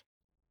analysis.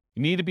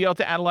 You need to be able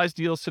to analyze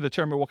deals to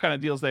determine what kind of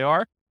deals they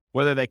are,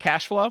 whether they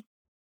cash flow,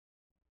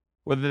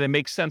 whether they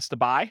make sense to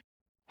buy,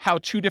 how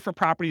 2 different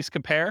properties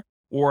compare,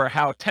 or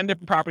how 10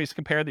 different properties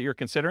compare that you're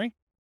considering.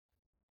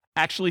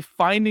 Actually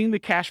finding the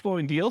cash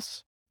flowing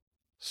deals,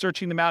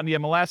 searching them out in the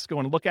MLS,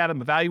 going to look at them,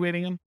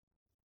 evaluating them.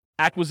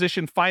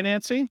 Acquisition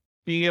financing,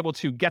 being able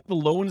to get the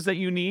loans that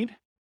you need,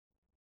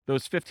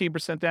 those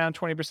 15% down,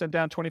 20%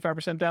 down,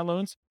 25% down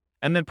loans,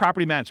 and then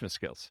property management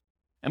skills.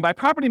 And by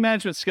property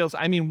management skills,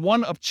 I mean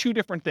one of 2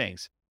 different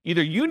things.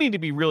 Either you need to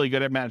be really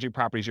good at managing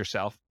properties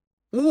yourself,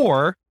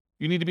 or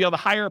you need to be able to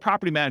hire a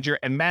property manager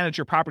and manage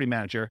your property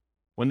manager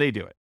when they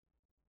do it.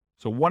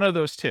 So one of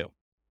those 2.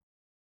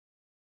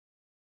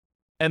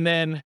 And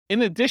then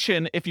in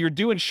addition, if you're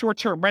doing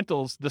short-term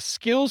rentals, the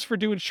skills for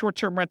doing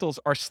short-term rentals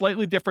are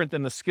slightly different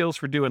than the skills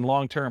for doing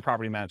long-term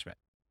property management.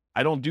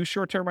 I don't do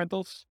short-term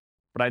rentals,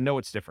 but I know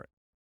it's different.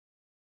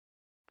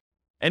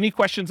 Any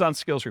questions on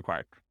skills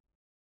required?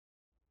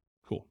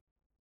 Cool.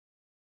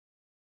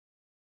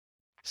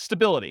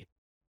 Stability.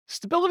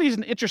 Stability is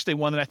an interesting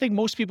one that I think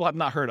most people have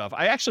not heard of.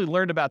 I actually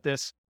learned about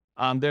this.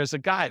 There's a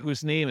guy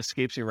whose name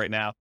escapes me right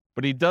now,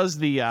 but he does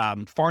the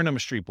Farnham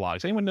Street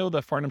blogs. Anyone know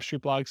the Farnham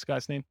Street blogs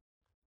guy's name?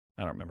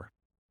 I don't remember.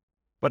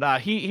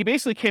 But he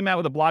basically came out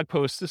with a blog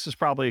post. This is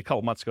probably a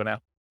couple months ago now.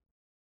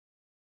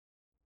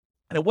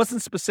 And it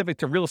wasn't specific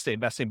to real estate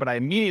investing, but I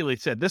immediately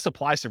said, this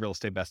applies to real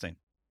estate investing.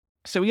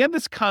 So we have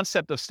this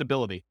concept of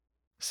stability.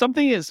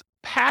 Something is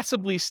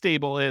passively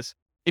stable is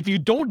if you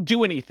don't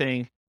do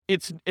anything,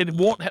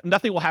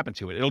 nothing will happen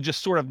to it. It'll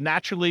just sort of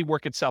naturally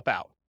work itself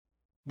out.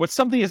 But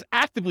something is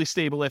actively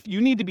stable if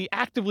you need to be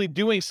actively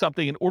doing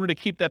something in order to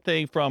keep that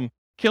thing from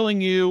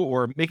killing you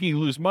or making you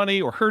lose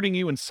money or hurting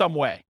you in some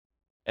way.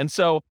 And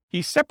so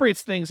he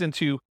separates things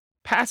into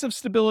passive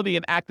stability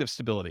and active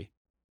stability.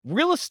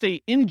 Real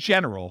estate in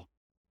general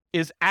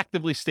is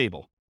actively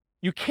stable.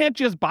 You can't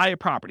just buy a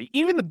property,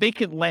 even the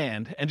vacant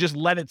land, and just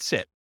let it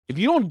sit. If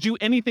you don't do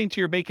anything to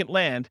your vacant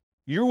land,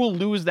 you will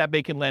lose that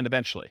vacant land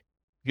eventually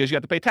because you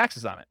have to pay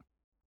taxes on it.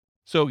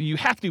 So you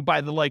have to, by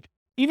the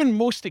even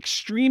most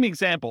extreme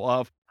example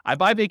of, I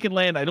buy vacant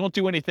land, I don't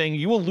do anything,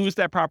 you will lose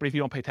that property if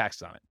you don't pay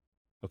taxes on it.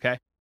 Okay?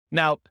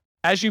 Now,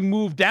 as you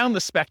move down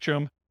the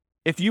spectrum,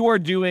 if you are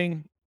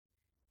doing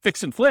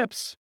fix and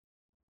flips,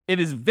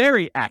 it is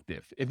very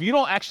active. If you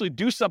don't actually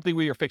do something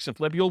with your fix and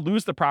flip, you'll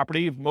lose the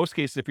property. In most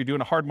cases, if you're doing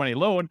a hard money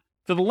loan,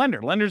 to the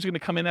lender. Lender's going to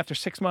come in after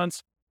 6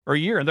 months or a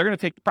year, and they're going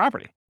to take the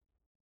property.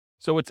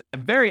 So it's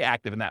very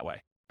active in that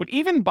way. But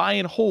even buy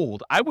and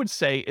hold, I would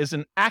say, is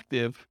an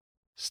active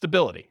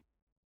stability.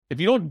 If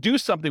you don't do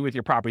something with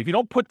your property, if you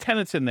don't put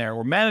tenants in there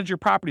or manage your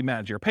property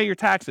manager, pay your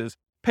taxes,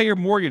 pay your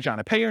mortgage on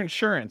it, pay your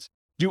insurance,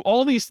 do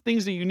all these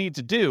things that you need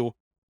to do,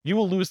 you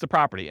will lose the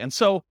property. And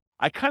so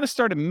I kind of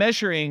started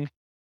measuring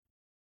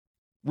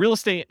real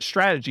estate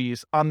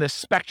strategies on this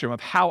spectrum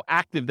of how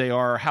active they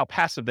are or how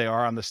passive they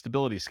are on the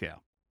stability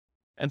scale.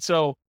 And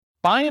so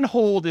buy and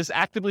hold is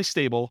actively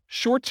stable.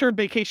 Short-term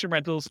vacation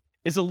rentals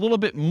is a little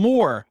bit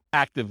more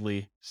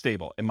actively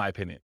stable, in my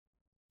opinion.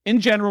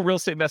 In general, real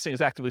estate investing is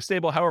actively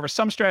stable. However,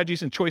 some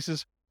strategies and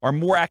choices are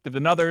more active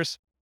than others.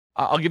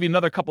 I'll give you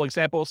another couple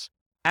examples.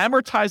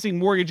 Amortizing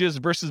mortgages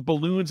versus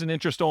balloons and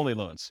interest-only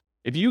loans.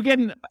 If you get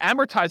an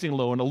amortizing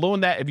loan, a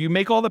loan that if you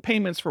make all the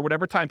payments for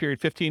whatever time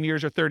period, 15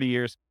 years or 30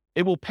 years,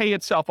 it will pay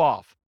itself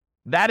off.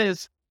 That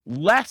is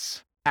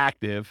less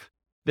active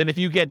than if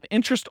you get an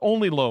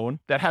interest-only loan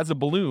that has a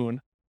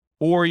balloon,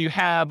 or you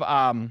have,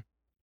 well,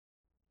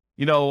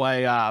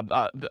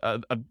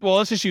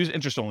 let's just use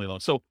interest-only loan.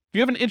 So if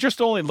you have an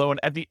interest-only loan,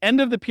 at the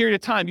end of the period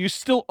of time, you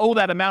still owe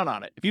that amount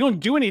on it. If you don't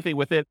do anything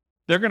with it,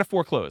 they're going to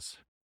foreclose.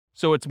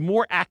 So it's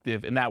more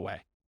active in that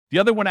way. The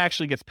other one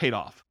actually gets paid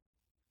off.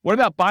 What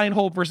about buy and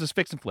hold versus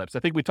fix and flips? I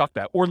think we talked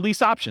about, or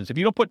lease options. If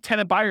you don't put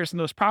tenant buyers in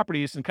those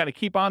properties and kind of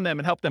keep on them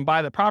and help them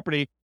buy the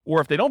property,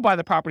 Or if they don't buy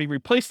the property,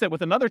 replace it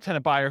with another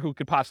tenant buyer who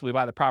could possibly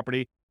buy the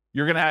property.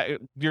 You're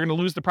gonna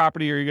lose the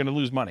property, or you're gonna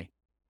lose money.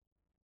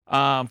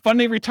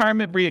 Funding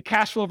retirement via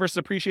cash flow versus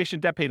appreciation,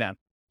 debt pay down.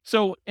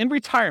 So in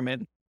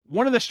retirement,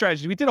 one of the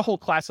strategies, we did a whole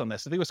class on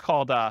this. I think it was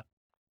called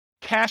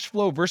cash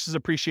flow versus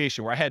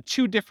appreciation, where I had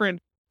two different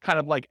kind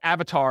of like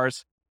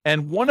avatars,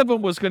 and one of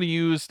them was going to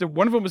use,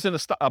 one of them was in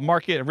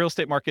a real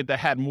estate market that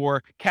had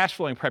more cash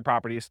flowing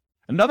properties.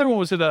 Another one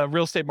was in a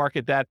real estate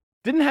market that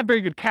didn't have very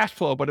good cash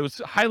flow, but it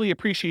was highly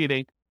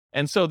appreciating.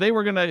 And so they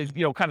were going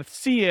to, kind of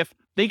see if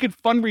they could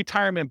fund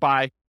retirement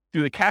by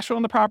through the cash flow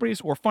on the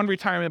properties, or fund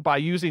retirement by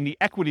using the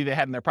equity they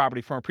had in their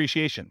property from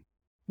appreciation.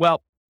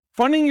 Well,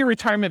 funding your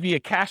retirement via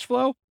cash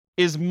flow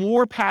is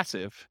more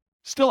passive,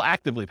 still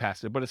actively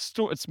passive, but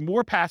it's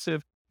more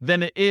passive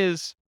than it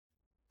is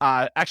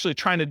actually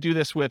trying to do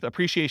this with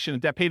appreciation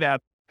and debt pay down.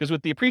 Because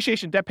with the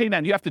appreciation debt pay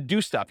down, you have to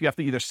do stuff. You have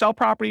to either sell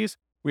properties,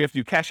 we have to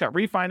do cash out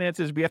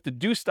refinances, we have to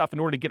do stuff in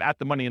order to get at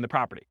the money in the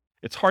property.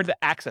 It's hard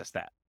to access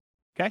that.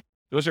 Okay,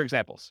 those are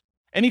examples.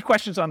 Any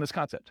questions on this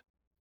concept?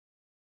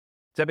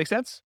 Does that make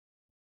sense?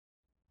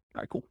 All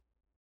right, cool.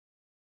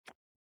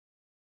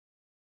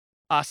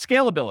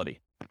 Scalability.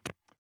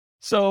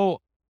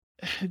 So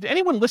did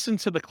anyone listen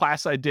to the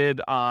class I did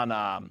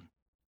on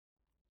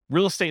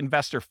Real Estate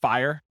Investor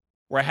Fire,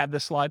 where I had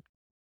this slide?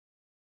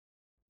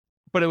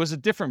 But it was a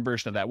different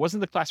version of that. It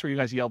wasn't the class where you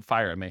guys yelled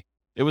fire at me.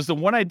 It was the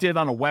one I did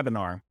on a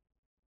webinar.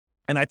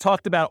 And I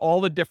talked about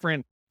all the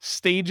different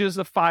stages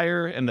of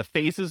fire and the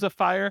phases of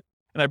fire,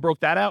 and I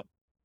broke that out.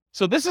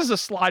 So this is a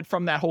slide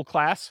from that whole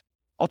class.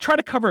 I'll try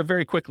to cover it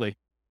very quickly.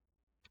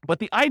 But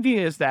the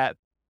idea is that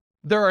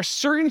there are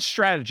certain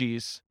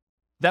strategies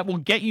that will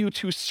get you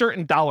to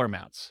certain dollar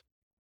amounts.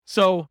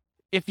 So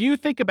if you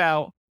think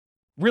about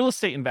real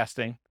estate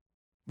investing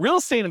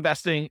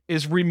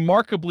is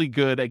remarkably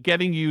good at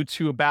getting you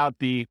to about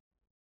this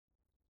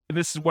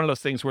is one of those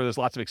things where there's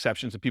lots of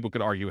exceptions and people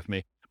could argue with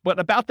me, but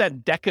about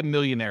that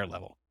decamillionaire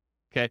level.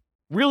 Okay.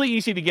 Really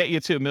easy to get you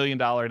to $1 million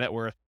net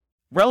worth,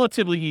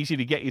 relatively easy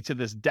to get you to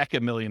this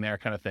decamillionaire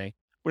kind of thing.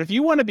 But if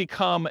you want to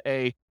become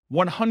a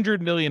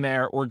 100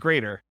 millionaire or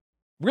greater,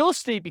 real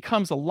estate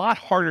becomes a lot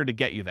harder to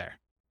get you there.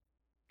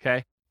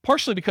 Okay.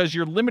 Partially because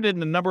you're limited in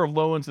the number of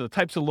loans and the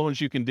types of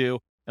loans you can do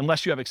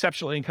unless you have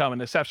exceptional income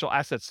and exceptional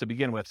assets to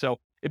begin with. So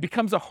it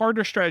becomes a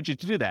harder strategy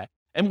to do that.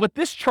 And what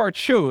this chart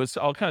shows,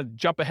 I'll kind of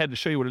jump ahead to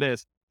show you what it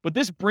is, but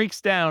this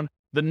breaks down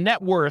the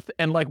net worth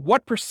and like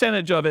what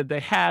percentage of it they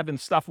have in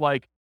stuff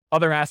like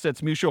other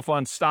assets, mutual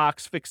funds,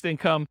 stocks, fixed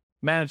income,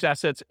 managed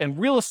assets, and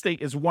real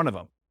estate is one of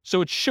them.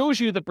 So it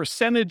shows you the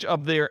percentage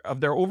of their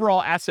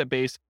overall asset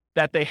base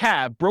that they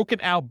have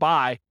broken out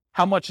by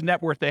how much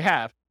net worth they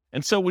have.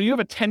 And so when you have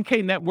a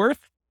 10K net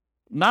worth,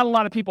 not a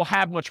lot of people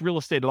have much real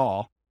estate at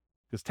all,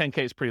 because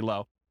 10K is pretty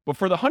low. But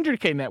for the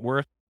 100K net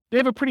worth, they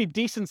have a pretty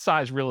decent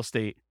sized real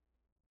estate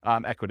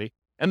equity.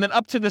 And then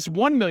up to this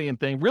 1 million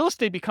thing, real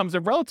estate becomes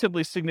a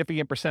relatively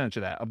significant percentage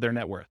of that, of their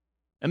net worth.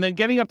 And then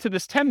getting up to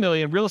this 10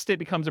 million, real estate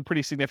becomes a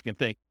pretty significant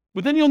thing.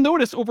 But then you'll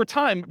notice over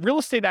time, real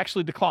estate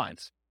actually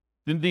declines.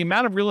 The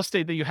amount of real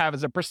estate that you have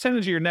as a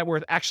percentage of your net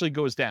worth actually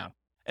goes down.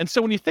 And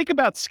so when you think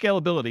about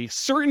scalability,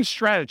 certain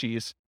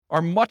strategies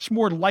are much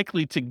more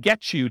likely to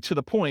get you to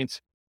the point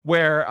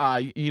where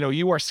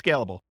you are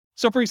scalable.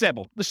 So for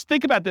example, let's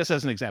think about this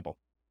as an example.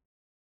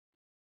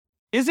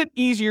 Is it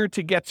easier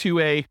to get to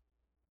a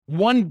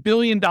 $1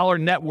 billion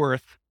net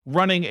worth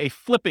running a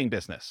flipping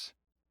business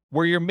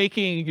where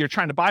you're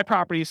trying to buy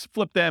properties,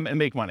 flip them, and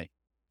make money?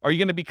 Are you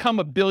going to become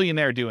a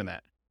billionaire doing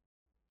that?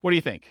 What do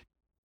you think?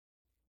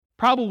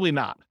 Probably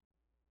not.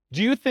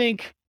 Do you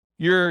think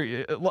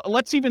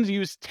let's even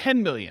use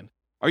 10 million.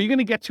 Are you going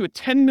to get to a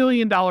 $10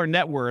 million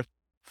net worth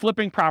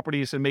flipping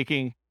properties and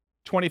making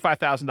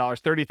 $25,000,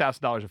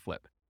 $30,000 a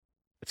flip?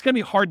 It's going to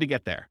be hard to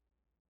get there.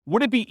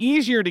 Would it be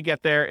easier to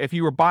get there if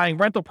you were buying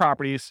rental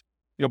properties,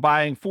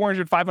 buying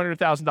 $400,000,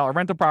 $500,000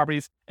 rental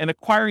properties and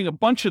acquiring a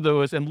bunch of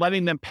those and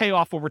letting them pay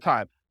off over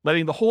time,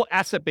 letting the whole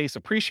asset base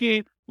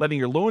appreciate, letting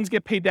your loans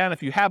get paid down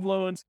if you have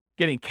loans,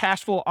 getting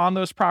cash flow on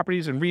those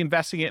properties and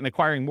reinvesting it and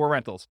acquiring more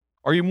rentals?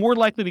 Are you more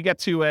likely to get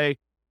to a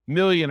 $1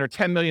 million or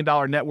 $10 million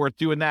net worth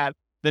doing that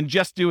than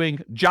just doing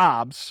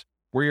jobs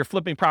where you're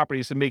flipping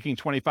properties and making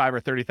 $25,000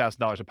 or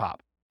 $30,000 a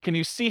pop? Can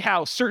you see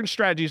how certain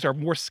strategies are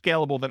more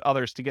scalable than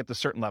others to get to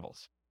certain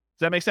levels?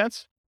 Does that make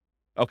sense?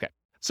 Okay.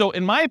 So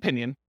in my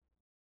opinion,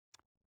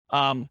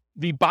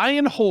 the buy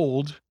and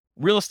hold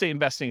real estate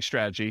investing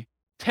strategy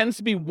tends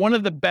to be one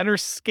of the better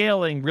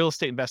scaling real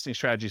estate investing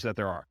strategies that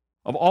there are.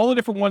 Of all the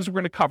different ones we're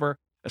going to cover,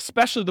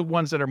 especially the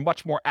ones that are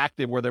much more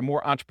active, where they're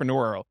more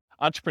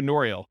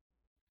entrepreneurial,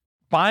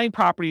 buying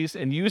properties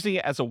and using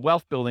it as a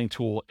wealth building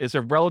tool is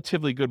a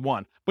relatively good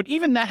one. But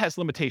even that has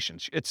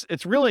limitations.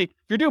 It's really,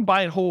 if you're doing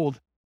buy and hold,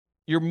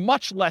 you're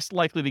much less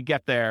likely to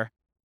get there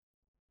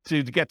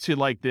to get to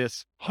like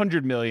this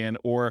 100 million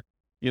or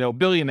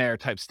billionaire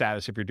type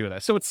status if you're doing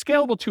that. So it's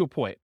scalable to a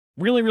point.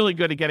 Really, really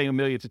good at getting 1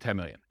 million to 10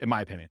 million, in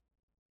my opinion.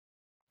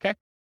 Okay.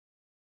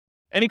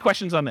 Any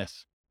questions on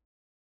this?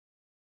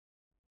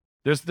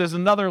 There's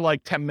another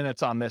like 10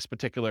 minutes on this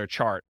particular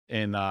chart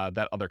in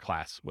that other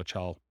class, which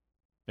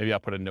maybe I'll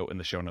put a note in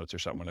the show notes or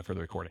something for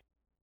the recording.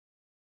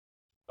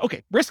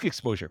 Okay, risk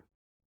exposure.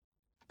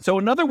 So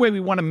another way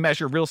we want to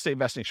measure real estate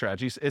investing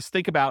strategies is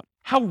think about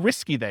how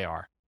risky they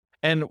are.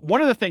 And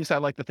one of the things I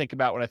like to think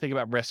about when I think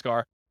about risk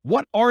are,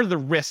 what are the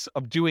risks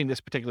of doing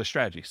this particular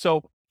strategy?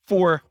 So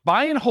for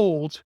buy and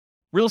hold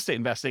real estate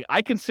investing,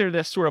 I consider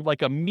this sort of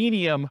like a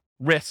medium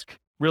risk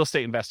real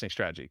estate investing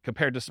strategy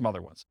compared to some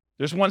other ones.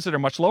 There's ones that are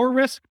much lower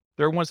risk.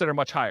 There are ones that are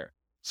much higher.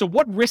 So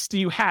what risks do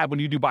you have when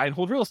you do buy and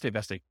hold real estate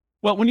investing?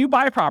 Well, when you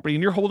buy a property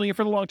and you're holding it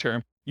for the long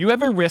term, you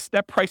have a risk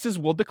that prices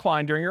will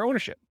decline during your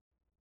ownership,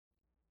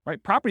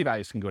 right? Property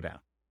values can go down.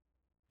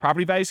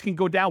 Property values can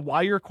go down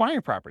while you're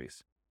acquiring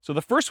properties. So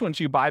the first ones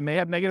you buy may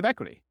have negative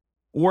equity,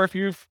 or if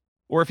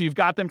you've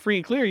got them free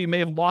and clear, you may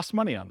have lost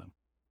money on them.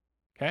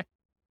 Okay.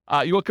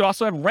 You could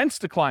also have rents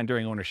decline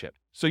during ownership.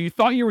 So you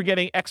thought you were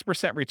getting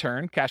X%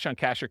 return, cash on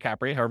cash or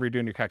cap rate, however you're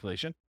doing your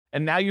calculation.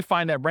 And now you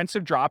find that rents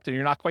have dropped and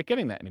you're not quite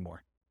getting that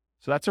anymore.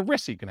 So that's a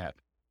risk you can have.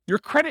 Your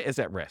credit is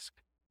at risk.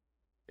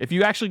 If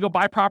you actually go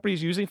buy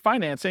properties using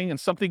financing and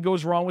something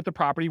goes wrong with the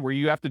property where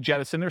you have to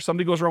jettison, or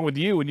something goes wrong with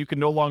you and you can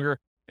no longer,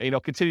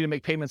 continue to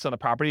make payments on the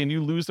property and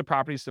you lose the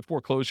properties to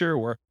foreclosure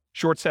or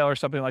short sale or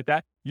something like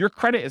that, your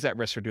credit is at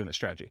risk for doing this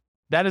strategy.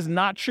 That is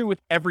not true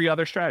with every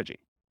other strategy.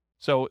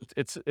 So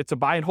it's a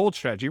buy and hold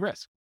strategy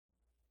risk.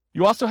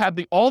 You also have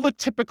all the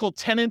typical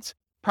tenant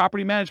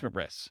property management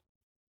risks.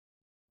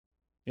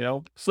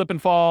 Slip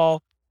and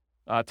fall,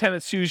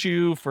 tenant sues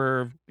you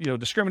for,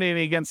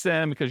 discriminating against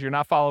them because you're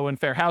not following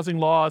fair housing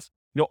laws.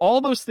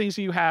 All those things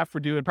that you have for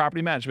doing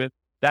property management,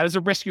 that is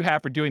a risk you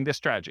have for doing this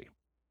strategy.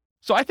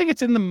 So I think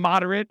it's in the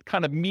moderate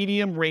kind of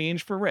medium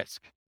range for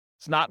risk.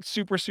 It's not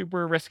super,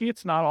 super risky.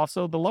 It's not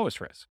also the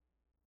lowest risk.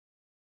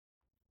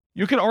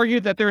 You can argue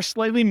that there's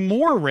slightly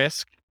more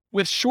risk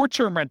with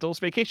short-term rentals,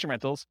 vacation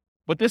rentals,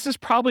 but this is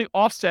probably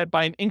offset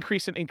by an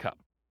increase in income.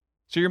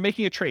 So you're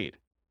making a trade.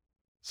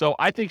 So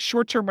I think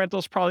short-term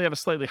rentals probably have a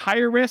slightly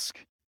higher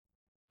risk.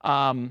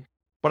 But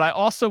I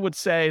also would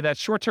say that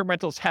short-term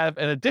rentals have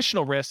an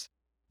additional risk,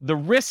 the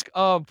risk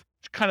of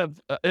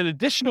an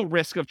additional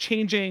risk of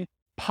changing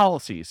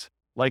policies.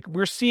 Like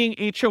we're seeing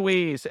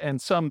HOAs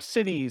and some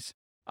cities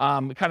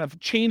kind of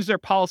change their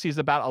policies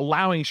about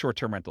allowing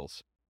short-term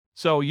rentals.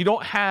 So you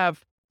don't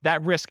have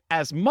that risk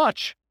as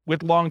much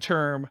with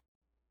long-term,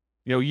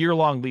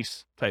 year-long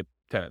lease type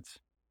tenants.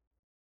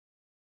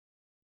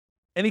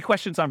 Any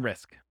questions on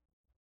risk?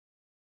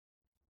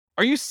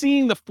 Are you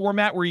seeing the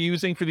format we're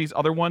using for these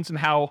other ones and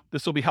how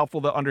this will be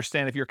helpful to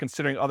understand if you're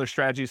considering other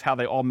strategies, how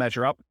they all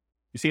measure up?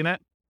 You seeing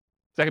that?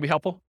 Is that gonna be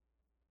helpful?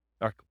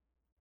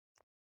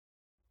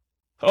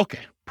 Okay,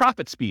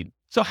 profit speed.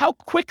 So how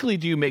quickly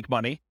do you make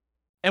money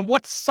and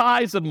what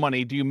size of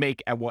money do you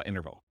make at what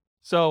interval?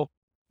 So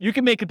you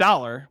can make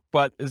 $1,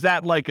 but is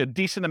that like a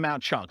decent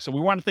amount chunk? So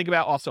we want to think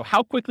about also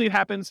how quickly it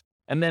happens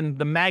and then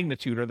the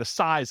magnitude or the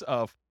size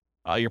of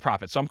your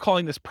profit. So I'm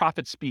calling this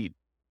profit speed.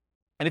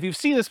 And if you've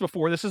seen this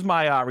before, this is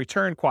my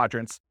return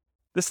quadrants.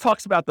 This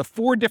talks about the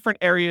 4 different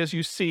areas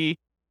you see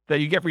that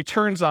you get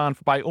returns on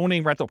by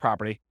owning rental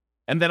property.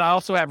 And then I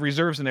also have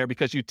reserves in there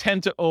because you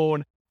tend to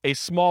own a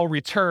small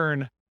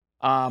return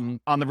on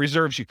the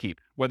reserves you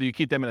keep. Whether you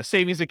keep them in a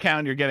savings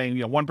account, you're getting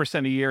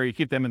 1% a year. You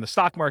keep them in the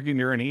stock market,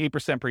 you're earning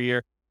 8% per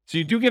year. So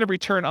you do get a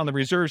return on the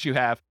reserves you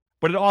have,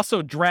 but it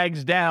also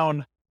drags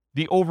down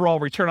the overall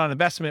return on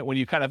investment when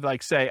you kind of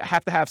like say, I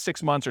have to have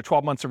 6 months or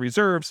 12 months of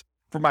reserves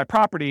for my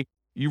property.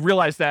 You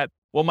realize that,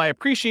 well, my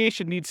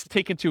appreciation needs to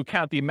take into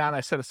account the amount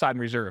I set aside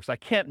in reserves. I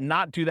can't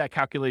not do that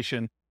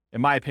calculation,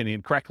 in my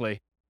opinion, correctly,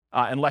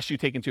 unless you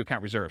take into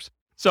account reserves.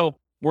 So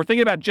we're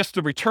thinking about just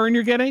the return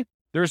you're getting.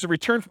 There's a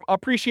return from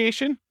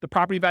appreciation, the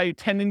property value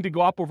tending to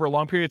go up over a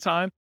long period of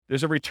time.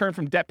 There's a return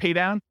from debt pay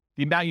down,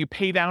 the amount you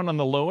pay down on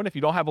the loan. If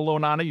you don't have a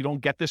loan on it, you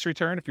don't get this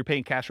return. If you're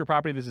paying cash for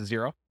property, this is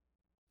 0.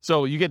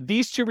 So you get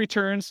these 2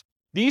 returns.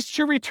 These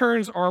 2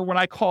 returns are what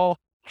I call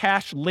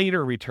cash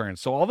later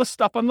returns. So all the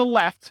stuff on the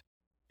left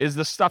is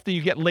the stuff that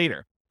you get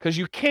later, because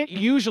you can't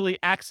usually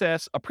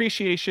access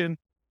appreciation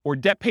or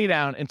debt pay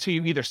down until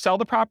you either sell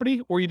the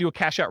property or you do a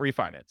cash out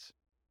refinance.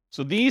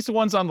 So these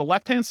ones on the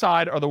left-hand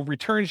side are the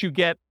returns you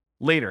get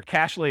later,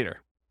 cash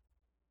later.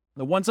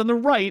 The ones on the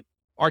right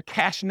are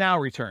cash now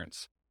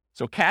returns.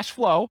 So cash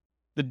flow,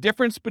 the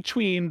difference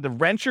between the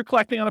rent you're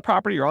collecting on the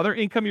property or other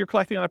income you're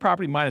collecting on the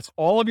property minus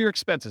all of your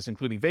expenses,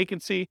 including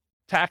vacancy,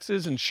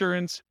 taxes,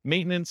 insurance,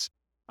 maintenance,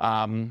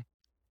 your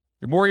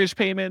mortgage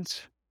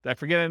payments. Did I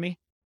forget any?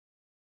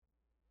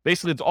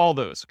 Basically, it's all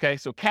those, okay?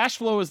 So cash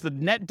flow is the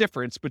net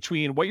difference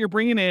between what you're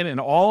bringing in and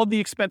all of the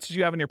expenses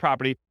you have in your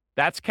property.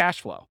 That's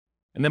cash flow.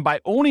 And then by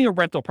owning a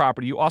rental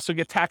property, you also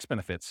get tax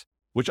benefits,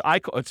 which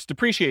it's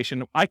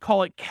depreciation. I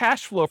call it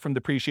cash flow from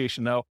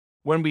depreciation, though,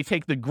 when we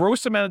take the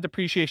gross amount of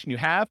depreciation you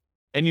have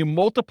and you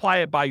multiply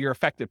it by your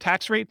effective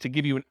tax rate to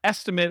give you an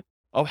estimate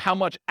of how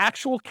much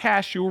actual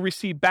cash you will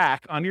receive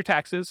back on your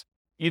taxes,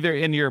 either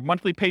in your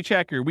monthly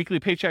paycheck or your weekly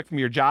paycheck from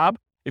your job,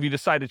 if you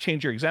decide to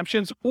change your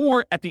exemptions,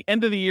 or at the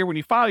end of the year when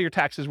you file your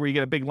taxes where you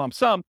get a big lump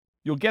sum,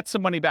 you'll get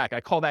some money back.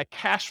 I call that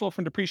cash flow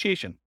from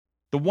depreciation.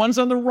 The ones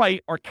on the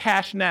right are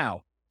cash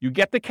now. You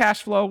get the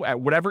cash flow at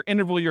whatever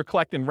interval you're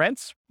collecting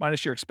rents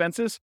minus your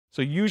expenses.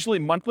 So usually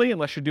monthly,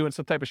 unless you're doing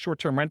some type of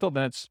short-term rental,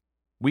 then it's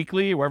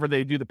weekly, wherever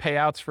they do the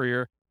payouts for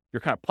your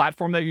kind of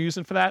platform that you're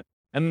using for that.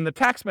 And then the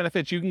tax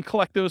benefits, you can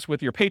collect those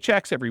with your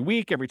paychecks every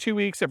week, every 2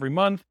 weeks, every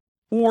month,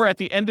 or at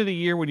the end of the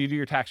year when you do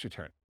your tax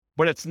return.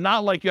 But it's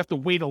not like you have to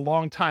wait a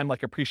long time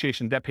like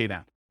appreciation debt pay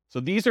down. So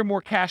these are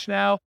more cash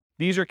now.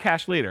 These are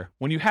cash later.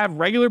 When you have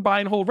regular buy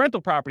and hold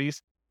rental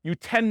properties, you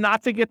tend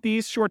not to get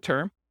these short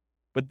term,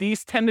 but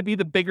these tend to be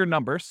the bigger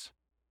numbers.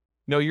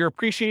 You know, your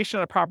appreciation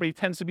on a property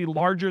tends to be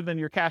larger than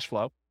your cash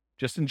flow,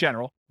 just in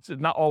general. It's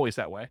not always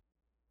that way.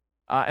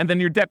 And then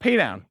your debt pay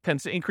down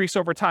tends to increase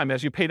over time.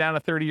 As you pay down a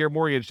 30-year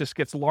mortgage, just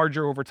gets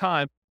larger over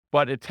time,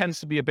 but it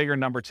tends to be a bigger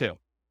number too.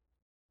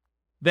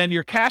 Then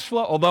your cash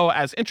flow, although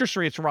as interest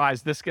rates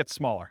rise, this gets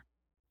smaller.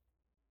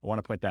 I want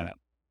to point that out.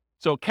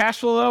 So cash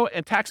flow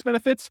and tax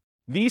benefits,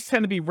 these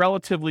tend to be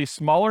relatively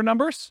smaller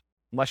numbers,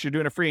 unless you're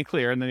doing a free and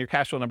clear, and then your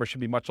cash flow number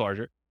should be much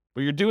larger.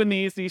 But you're doing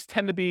these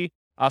tend to be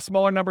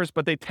smaller numbers,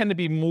 but they tend to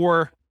be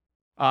more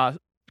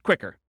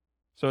quicker.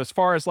 So as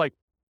far as like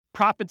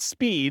profit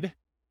speed,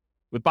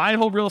 with buy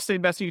and hold real estate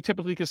investing, you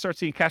typically can start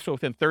seeing cash flow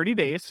within 30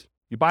 days.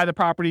 You buy the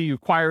property, you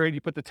acquire it, you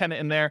put the tenant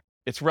in there.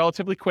 It's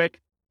relatively quick.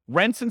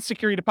 Rents and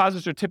security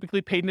deposits are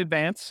typically paid in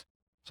advance.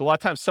 So a lot of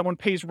times someone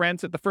pays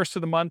rent at the first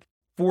of the month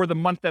for the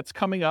month that's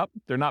coming up.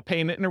 They're not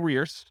paying it in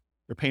arrears.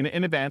 They're paying it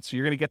in advance. So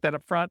you're going to get that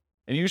up front.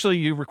 And usually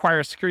you require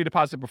a security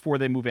deposit before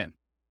they move in.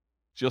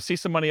 So you'll see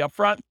some money up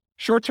front.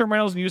 Short-term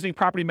rentals and using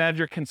property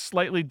manager can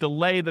slightly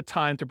delay the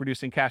time to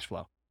producing cash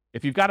flow.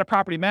 If you've got a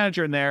property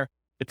manager in there,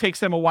 it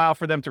takes them a while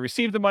for them to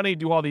receive the money,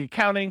 do all the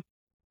accounting,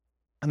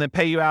 and then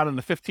pay you out on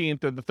the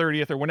 15th or the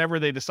 30th or whenever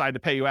they decide to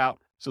pay you out.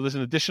 So there's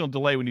an additional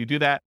delay when you do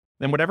that.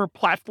 Then whatever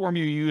platform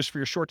you use for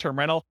your short-term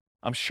rental,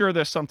 I'm sure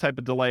there's some type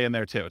of delay in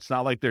there too. It's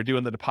not like they're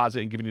doing the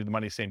deposit and giving you the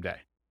money same day.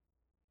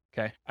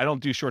 Okay. I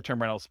don't do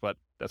short-term rentals, but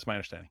that's my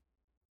understanding.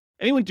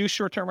 Anyone do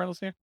short-term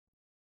rentals here?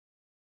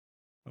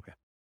 Okay.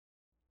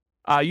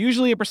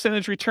 Usually a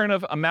percentage return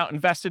of amount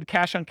invested,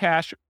 cash on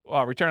cash,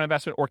 return on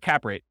investment, or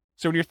cap rate.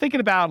 So when you're thinking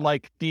about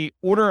like the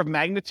order of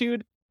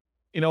magnitude,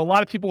 you know, a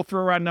lot of people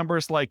throw around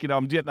numbers like, you know,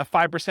 I'm getting a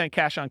 5%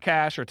 cash on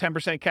cash or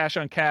 10% cash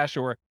on cash,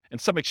 or in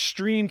some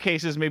extreme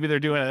cases, maybe they're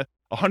doing a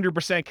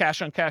 100%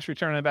 cash on cash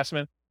return on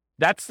investment.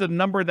 That's the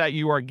number that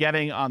you are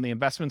getting on the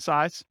investment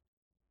size,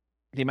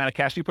 the amount of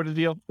cash you put in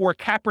the deal. Or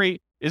cap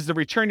rate is the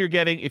return you're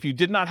getting if you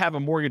did not have a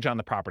mortgage on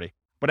the property,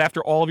 but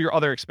after all of your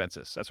other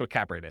expenses. That's what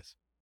cap rate is.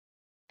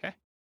 Okay.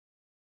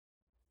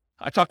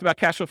 I talked about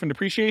cash flow from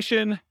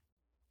depreciation.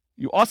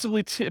 You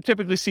also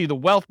typically see the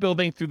wealth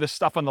building through the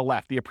stuff on the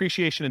left. The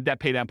appreciation and debt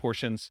pay down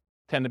portions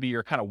tend to be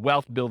your kind of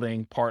wealth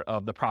building part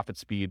of the profit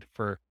speed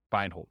for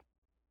buy and hold.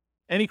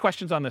 Any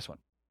questions on this one?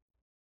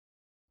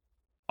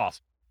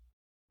 Awesome.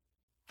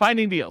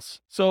 Finding deals.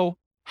 So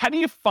how do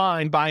you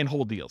find buy and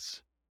hold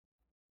deals?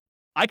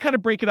 I kind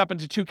of break it up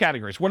into two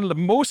categories. One of the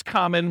most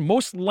common,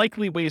 most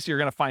likely ways you're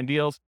going to find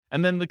deals,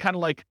 and then the kind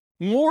of like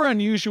more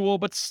unusual,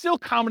 but still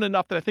common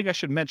enough that I think I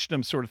should mention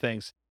them sort of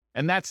things.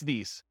 And that's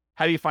these.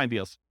 How do you find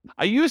deals?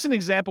 I used an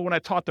example when I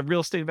taught the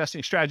real estate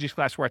investing strategies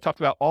class where I talked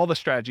about all the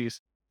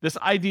strategies, this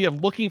idea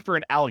of looking for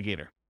an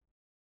alligator.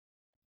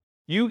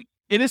 It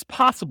is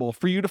possible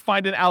for you to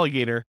find an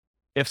alligator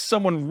if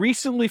someone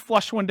recently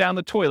flushed one down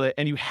the toilet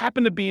and you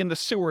happen to be in the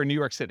sewer in New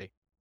York City.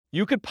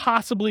 You could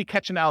possibly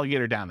catch an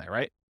alligator down there,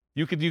 right?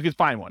 You could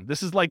find one.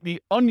 This is like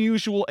the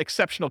unusual,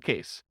 exceptional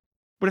case.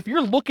 But if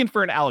you're looking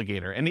for an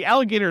alligator, and the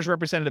alligator is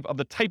representative of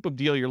the type of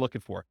deal you're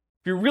looking for,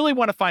 if you really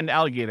want to find an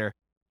alligator,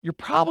 you're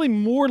probably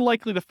more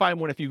likely to find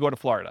one if you go to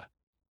Florida.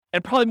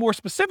 And probably more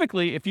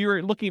specifically, if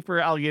you're looking for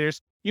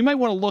alligators, you might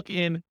want to look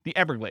in the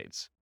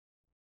Everglades.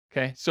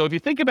 Okay, so if you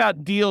think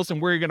about deals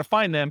and where you're going to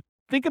find them,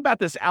 think about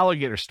this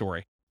alligator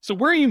story. So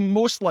where are you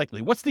most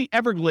likely? What's the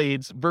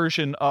Everglades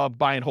version of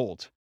buy and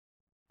hold?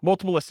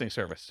 Multiple listing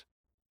service.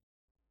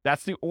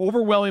 That's the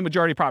overwhelming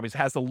majority of properties. It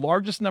has the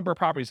largest number of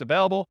properties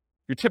available.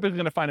 You're typically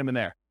going to find them in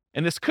there.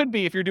 And this could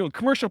be, if you're doing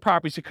commercial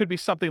properties, it could be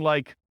something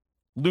like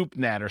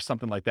LoopNet or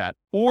something like that.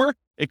 Or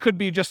it could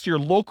be just your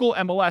local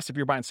MLS if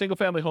you're buying single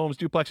family homes,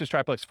 duplexes,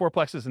 triplexes,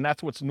 fourplexes, and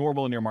that's what's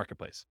normal in your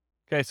marketplace.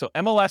 Okay, so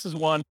MLS is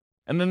one.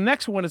 And the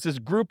next one is this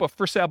group of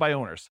for sale by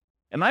owners.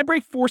 And I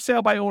break for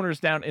sale by owners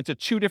down into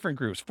two different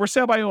groups. For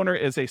sale by owner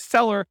is a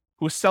seller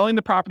who's selling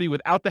the property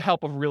without the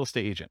help of a real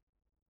estate agent.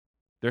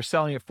 They're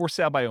selling it for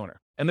sale by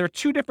owner. And there are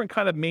two different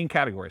kind of main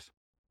categories.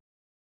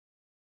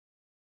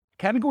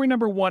 Category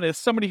number one is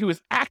somebody who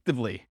is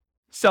actively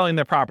selling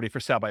their property for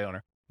sale by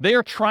owner. They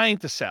are trying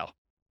to sell.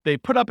 They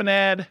put up an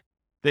ad.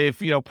 They've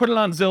put it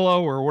on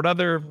Zillow or what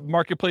other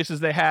marketplaces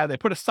they have. They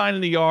put a sign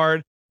in the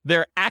yard.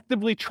 They're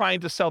actively trying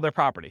to sell their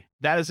property.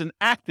 That is an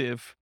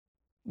actively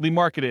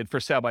marketed for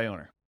sale by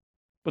owner.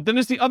 But then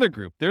there's the other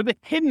group. They're the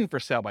hidden for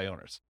sale by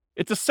owners.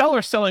 It's a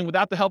seller selling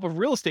without the help of a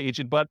real estate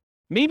agent, but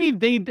maybe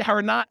they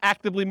are not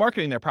actively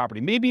marketing their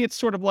property. Maybe it's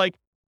sort of like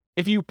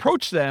if you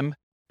approach them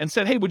and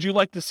said, hey, would you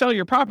like to sell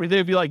your property?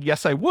 They'd be like,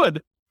 yes, I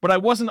would, but I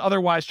wasn't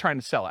otherwise trying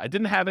to sell it. I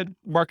didn't have it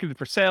marketed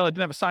for sale. I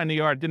didn't have a sign in the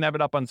yard. Didn't have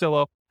it up on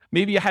Zillow.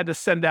 Maybe you had to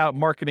send out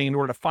marketing in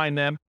order to find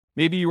them.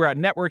 Maybe you were out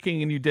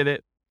networking and you did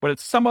it, but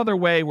it's some other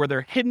way where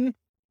they're hidden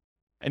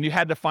and you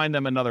had to find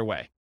them another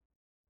way.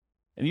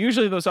 And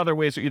usually those other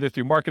ways are either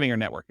through marketing or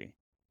networking.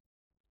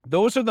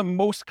 Those are the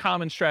most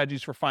common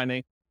strategies for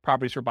finding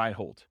properties for buy and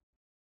hold.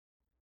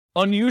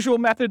 Unusual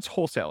methods,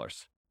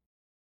 wholesalers.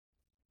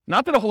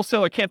 Not that a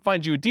wholesaler can't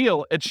find you a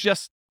deal. It's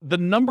just the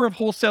number of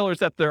wholesalers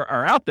that there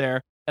are out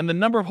there and the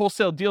number of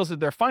wholesale deals that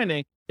they're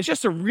finding is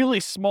just a really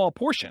small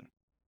portion,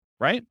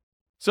 right?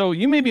 So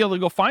you may be able to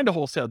go find a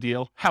wholesale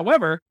deal.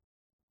 However,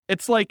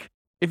 it's like,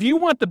 if you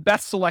want the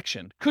best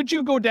selection, could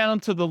you go down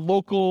to the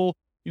local,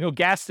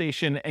 gas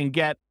station and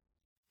get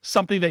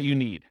something that you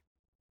need?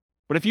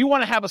 But if you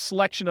want to have a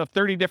selection of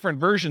 30 different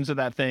versions of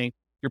that thing,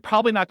 you're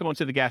probably not going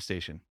to the gas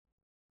station.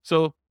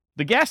 So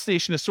the gas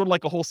station is sort of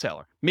like a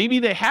wholesaler. Maybe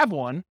they have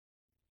one,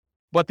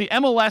 but the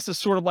MLS is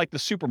sort of like the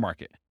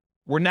supermarket,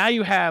 where now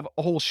you have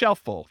a whole shelf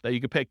full that you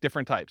can pick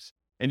different types,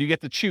 and you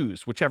get to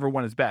choose whichever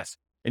one is best,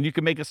 and you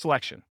can make a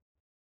selection.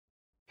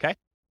 Okay?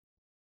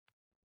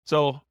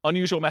 So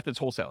unusual methods,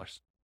 wholesalers.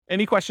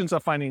 Any questions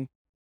on finding?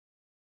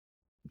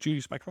 Did you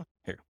use microphone?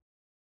 Here.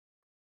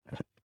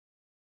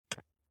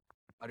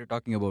 Are you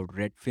talking about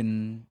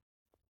Redfin,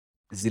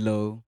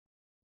 Zillow?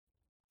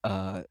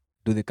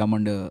 Do they come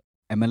under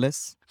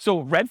MLS?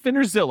 So Redfin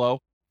or Zillow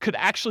could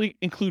actually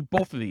include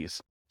both of these.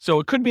 So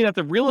it could be that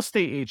the real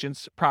estate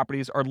agents'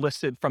 properties are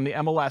listed from the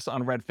MLS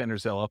on Redfin or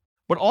Zillow,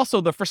 but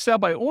also the for sale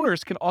by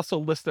owners can also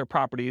list their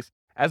properties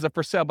as a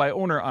for sale by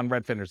owner on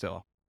Redfin or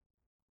Zillow.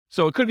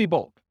 So it could be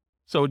both.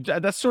 So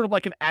that's sort of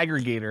like an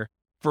aggregator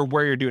for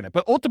where you're doing it.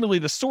 But ultimately,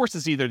 the source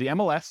is either the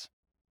MLS,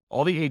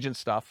 all the agent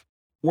stuff,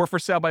 or for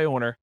sale by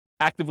owner,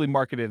 actively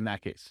marketed in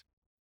that case.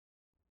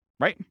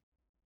 Right?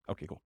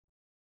 Okay, cool.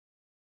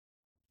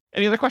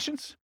 Any other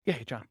questions? Yeah,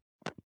 hey, John.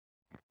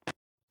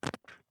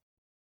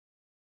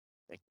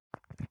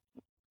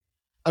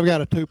 I've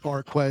got a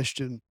two-part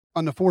question.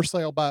 On the for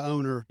sale by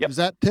owner, Yep. Is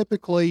that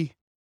typically,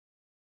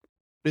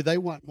 do they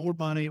want more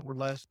money or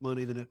less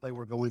money than if they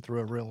were going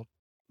through a realtor?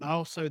 And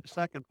also, the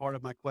second part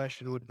of my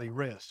question would be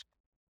risk.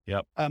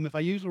 Yep. If I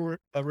use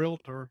a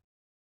realtor,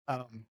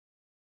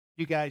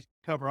 you guys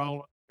cover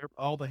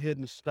all the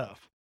hidden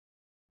stuff.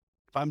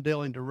 If I'm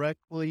dealing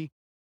directly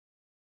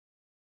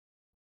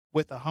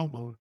with a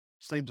homeowner,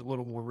 seems a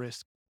little more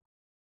risky.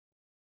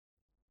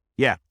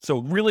 Yeah. So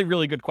really,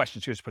 really good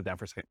questions. Just put it down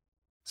for a second.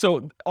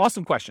 So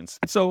awesome questions.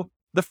 So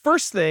the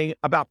first thing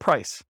about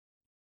price,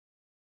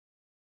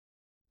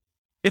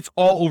 it's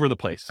all over the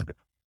place.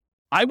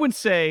 I would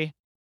say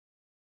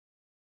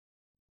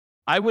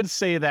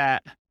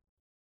that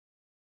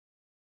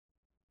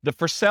the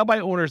for sale by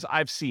owners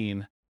I've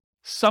seen,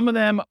 some of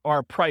them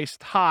are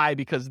priced high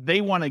because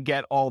they want to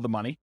get all the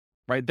money,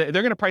 right? They're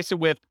going to price it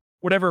with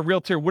whatever a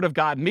realtor would have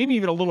gotten, maybe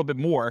even a little bit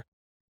more,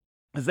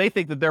 because they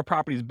think that their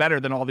property is better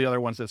than all the other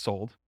ones that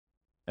sold.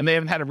 And they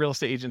haven't had a real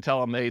estate agent tell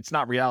them, hey, it's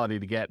not reality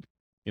to get,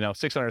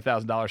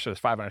 $600,000 for this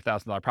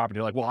 $500,000 property.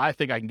 You're like, well, I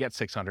think I can get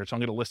 600, so I'm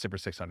going to list it for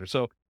 600.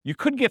 So you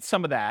could get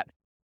some of that.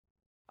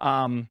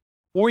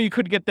 Or you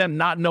could get them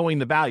not knowing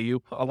the value.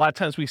 A lot of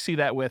times we see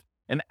that with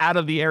an out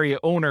of the area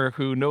owner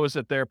who knows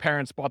that their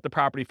parents bought the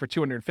property for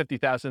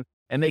 $250,000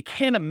 and they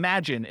can't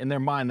imagine in their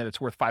mind that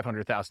it's worth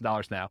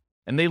 $500,000 now.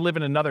 And they live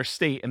in another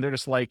state and they're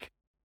just like,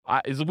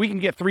 if we can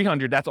get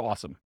 300, that's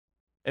awesome.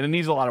 And it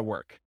needs a lot of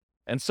work.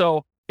 And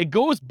so it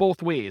goes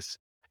both ways.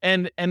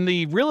 And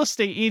the real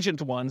estate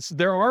agent ones,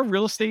 there are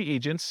real estate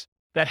agents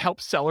that help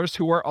sellers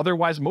who are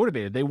otherwise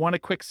motivated. They want a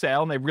quick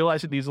sale and they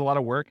realize it needs a lot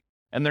of work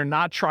and they're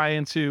not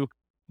trying to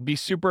be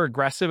super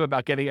aggressive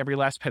about getting every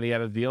last penny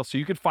out of the deal. So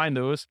you could find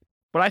those.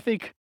 But I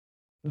think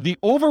the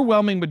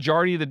overwhelming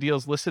majority of the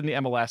deals listed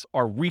in the MLS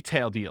are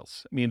retail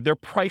deals. I mean, they're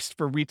priced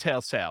for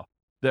retail sale.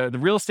 The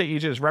real estate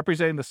agent is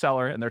representing the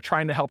seller and they're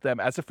trying to help them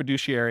as a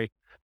fiduciary,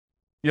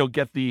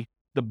 get the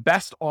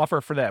best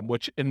offer for them,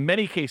 which in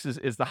many cases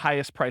is the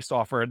highest priced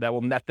offer that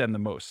will net them the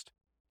most.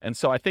 And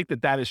so I think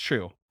that is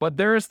true. But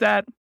there's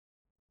that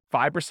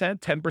 5%,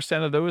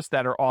 10% of those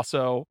that are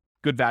also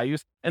good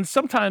values. And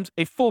sometimes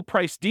a full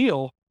price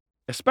deal,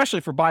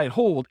 especially for buy and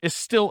hold, is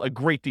still a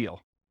great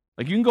deal.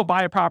 Like you can go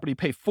buy a property,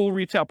 pay full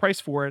retail price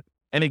for it,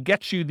 and it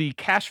gets you the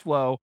cash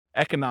flow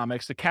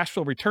economics, the cash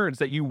flow returns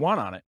that you want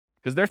on it,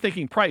 because they're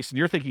thinking price and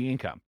you're thinking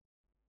income,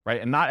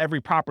 right? And not every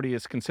property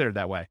is considered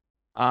that way.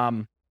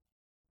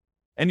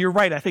 And you're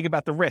right, I think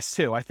about the risk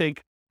too. I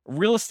think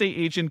real estate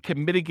agent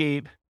can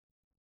mitigate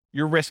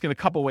your risk in a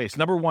couple ways.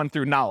 Number one,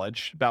 through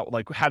knowledge about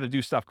like how to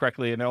do stuff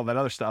correctly and all that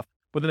other stuff.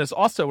 But then there's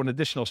also an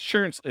additional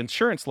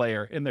insurance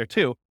layer in there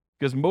too,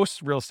 because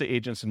most real estate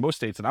agents in most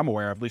states that I'm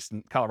aware of, at least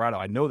in Colorado,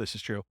 I know this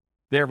is true,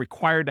 they're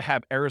required to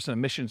have errors and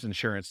omissions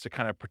insurance to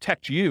kind of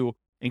protect you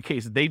in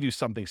case they do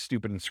something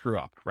stupid and screw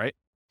up, right?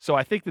 So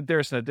I think that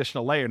there's an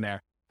additional layer in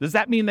there. Does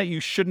that mean that you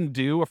shouldn't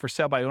do a for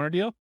sale by owner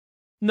deal?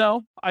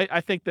 No,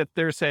 I think that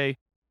there's a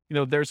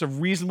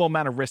reasonable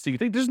amount of risk that you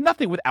think. There's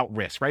nothing without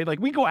risk, right? Like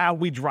we go out,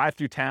 we drive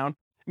through town,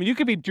 I mean, you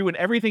could be doing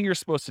everything you're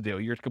supposed to do.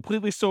 You're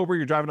completely sober.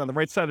 You're driving on the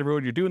right side of the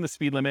road. You're doing the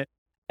speed limit,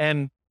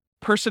 and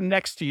person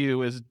next to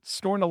you is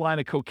snorting a line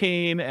of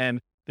cocaine,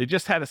 and they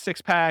just had a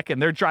 6-pack,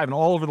 and they're driving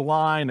all over the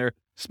line. They're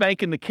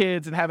spanking the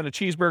kids and having a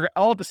cheeseburger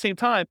all at the same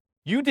time.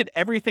 You did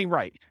everything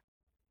right,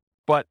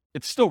 but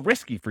it's still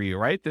risky for you,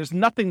 right? There's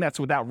nothing that's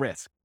without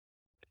risk.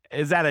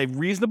 Is that a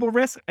reasonable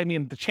risk? I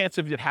mean, the chance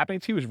of it happening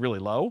to you is really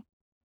low,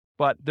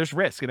 but there's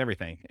risk in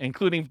everything,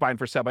 including buying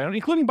for sale by owner,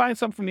 including buying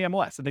some from the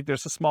MLS. I think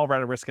there's a small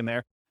amount of risk in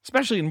there,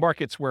 especially in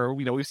markets where,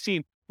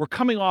 we're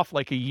coming off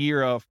like a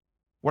year of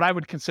what I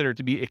would consider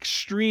to be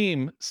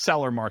extreme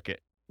seller market,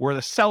 where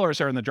the sellers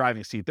are in the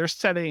driving seat. They're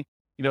setting,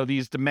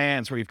 these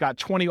demands where you've got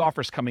 20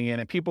 offers coming in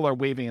and people are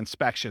waiving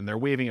inspection, they're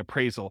waiving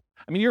appraisal.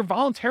 I mean, you're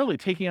voluntarily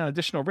taking on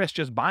additional risk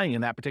just buying in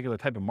that particular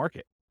type of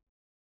market.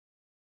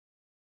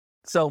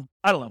 So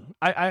I don't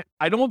know.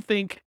 I don't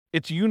think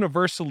it's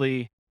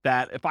universally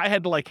that if I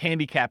had to like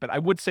handicap it, I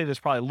would say there's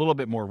probably a little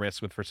bit more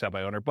risk with for sale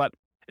by owner, but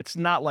it's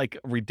not like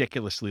a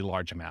ridiculously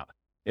large amount,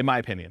 in my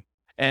opinion.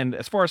 And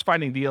as far as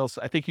finding deals,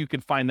 I think you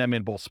can find them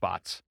in both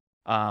spots.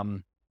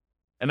 And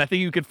I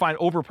think you can find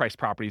overpriced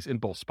properties in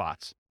both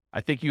spots. I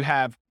think you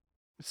have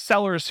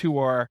sellers who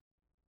are,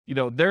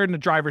 they're in the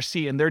driver's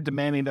seat and they're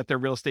demanding that their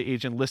real estate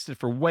agent list it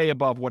for way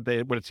above what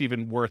it's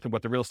even worth and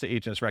what the real estate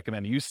agent is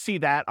recommending. You see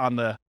that on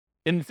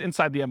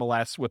inside the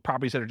MLS with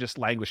properties that are just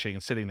languishing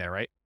and sitting there,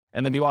 right?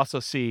 And then you also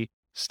see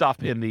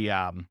stuff in the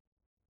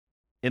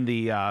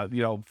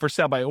for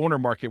sale by owner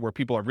market where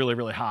people are really,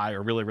 really high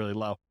or really, really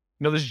low.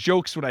 There's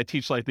jokes when I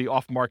teach like the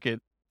off-market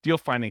deal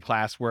finding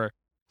class where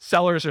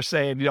sellers are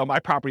saying, my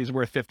property is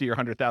worth $50,000 or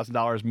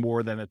 $100,000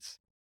 more than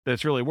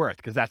it's really worth,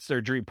 because that's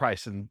their dream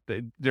price and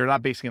they're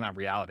not basing it on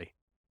reality.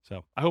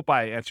 So I hope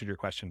I answered your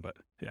question, but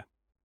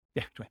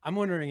yeah. I'm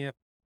wondering if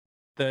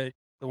the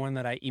one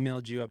that I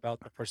emailed you about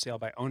the for sale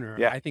by owner,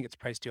 Yeah. I think it's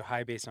priced too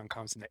high based on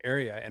comps in the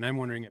area. And I'm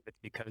wondering if it's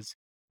because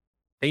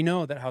they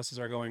know that houses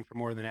are going for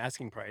more than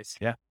asking price.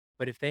 Yeah.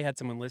 But if they had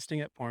someone listing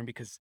it for them,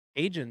 because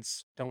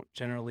agents don't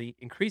generally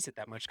increase it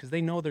that much because they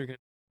know they're going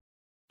to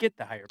get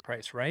the higher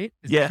price, right?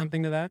 Is there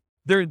something to that?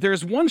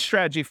 There's one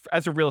strategy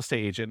as a real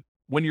estate agent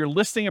when you're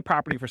listing a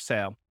property for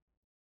sale.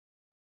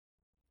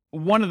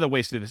 One of the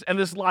ways to do this, and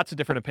there's lots of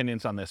different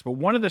opinions on this, but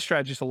one of the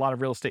strategies a lot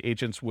of real estate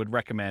agents would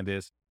recommend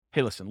is,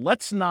 hey, listen,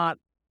 let's not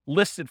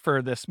list it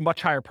for this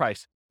much higher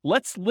price.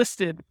 Let's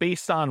list it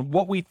based on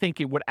what we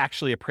think it would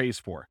actually appraise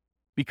for.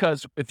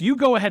 Because if you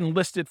go ahead and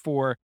list it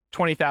for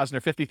 $20,000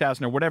 or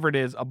 $50,000 or whatever it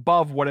is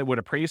above what it would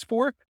appraise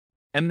for,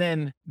 and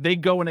then they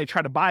go and they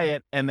try to buy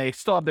it and they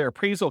still have their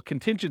appraisal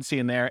contingency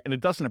in there and it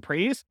doesn't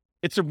appraise,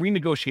 it's a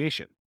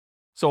renegotiation.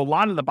 So a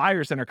lot of the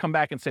buyers then are come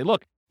back and say,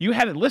 look, you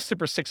had it listed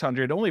for $600,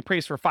 it only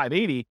appraised for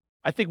 $580.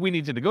 I think we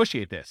need to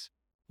negotiate this.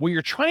 What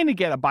you're trying to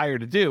get a buyer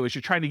to do is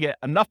you're trying to get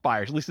enough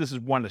buyers, at least this is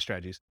one of the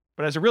strategies,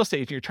 but as a real estate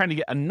agent, you're trying to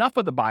get enough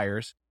of the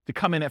buyers to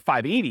come in at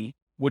 $580,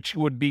 which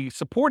would be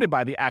supported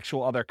by the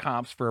actual other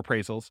comps for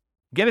appraisals,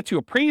 get it to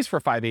appraise for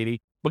 $580,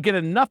 but get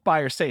enough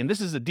buyers saying this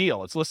is a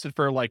deal. It's listed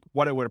for like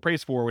what it would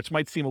appraise for, which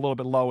might seem a little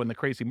bit low in the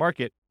crazy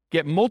market.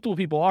 Get multiple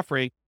people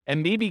offering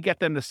and maybe get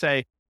them to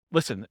say,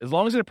 listen, as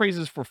long as it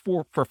appraises for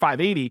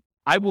 $580,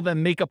 I will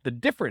then make up the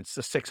difference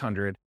to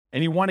 $600.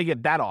 And you want to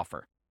get that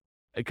offer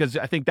because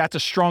I think that's a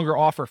stronger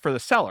offer for the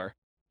seller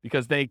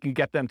because they can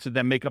get them to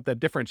then make up that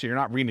difference. So you're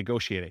not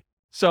renegotiating.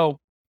 So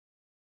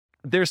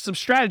there's some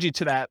strategy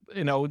to that.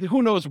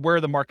 Who knows where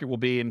the market will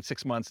be in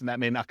 6 months, and that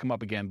may not come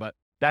up again, but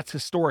that's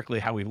historically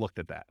how we've looked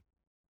at that.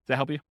 Does that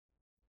help you?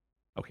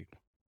 Okay.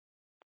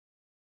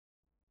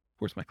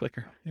 Where's my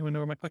clicker? Anyone know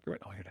where my clicker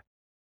went? Oh, here it is.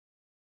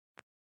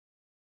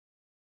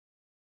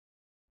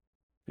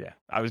 Yeah,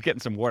 I was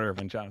getting some water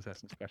when John was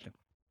asking this question.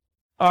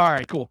 All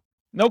right, cool.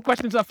 No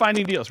questions on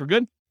finding deals. We're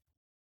good?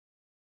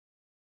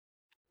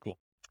 Cool.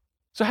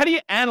 So how do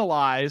you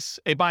analyze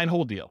a buy and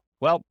hold deal?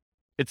 Well,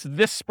 it's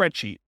this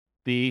spreadsheet,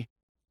 the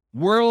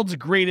world's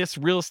greatest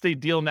real estate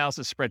deal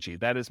analysis spreadsheet.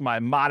 That is my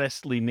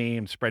modestly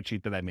named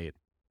spreadsheet that I made.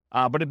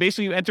 But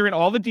basically you enter in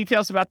all the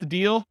details about the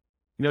deal,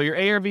 your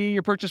ARV,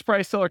 your purchase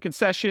price, seller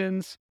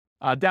concessions,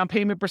 down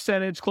payment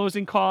percentage,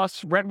 closing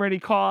costs, rent ready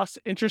costs,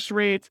 interest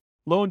rate,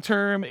 loan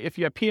term, if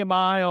you have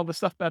PMI, all the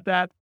stuff about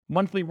that,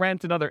 monthly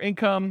rent and other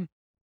income,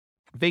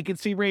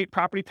 vacancy rate,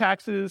 property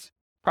taxes,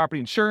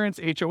 property insurance,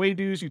 HOA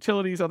dues,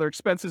 utilities, other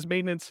expenses,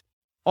 maintenance,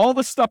 all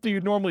the stuff that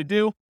you normally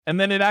do. And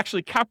then it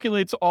actually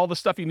calculates all the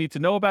stuff you need to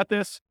know about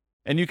this.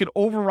 And you can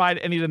override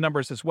any of the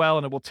numbers as well.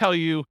 And it will tell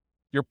you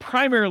you're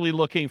primarily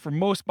looking for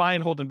most buy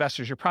and hold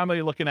investors. You're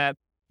primarily looking at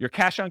your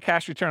cash on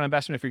cash return on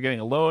investment if you're getting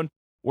a loan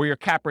or your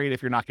cap rate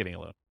if you're not getting a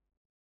loan.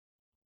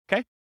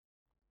 Okay.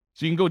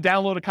 So you can go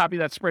download a copy of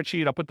that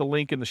spreadsheet. I'll put the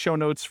link in the show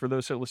notes for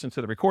those who listen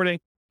to the recording,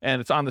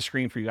 and it's on the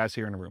screen for you guys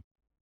here in the room.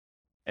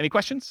 Any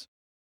questions?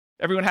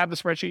 Everyone have the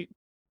spreadsheet?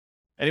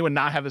 Anyone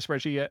not have the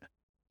spreadsheet yet?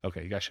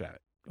 Okay, you guys should have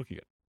it. Okay,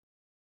 good.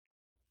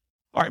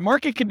 All right,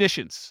 market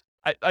conditions.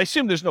 I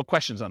assume there's no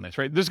questions on this,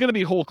 right? There's going to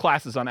be whole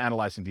classes on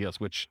analyzing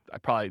deals, which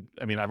I've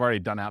already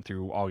done out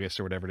through August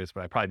or whatever it is,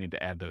 but I probably need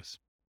to add those.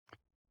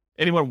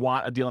 Anyone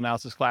want a deal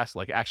analysis class,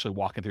 like actually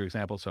walking through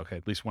examples? Okay,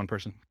 at least one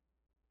person.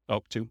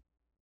 Oh, two.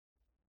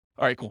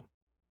 All right, cool.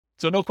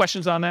 So no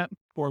questions on that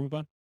before we move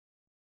on?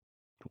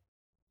 Cool.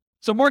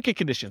 So market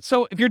conditions.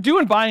 So if you're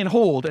doing buy and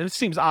hold, and it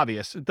seems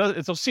obvious,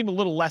 it'll seem a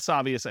little less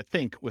obvious, I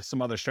think, with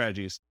some other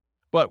strategies.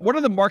 But what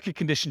are the market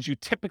conditions you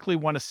typically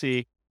want to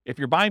see if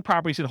you're buying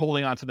properties and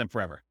holding on to them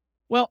forever?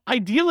 Well,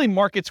 ideally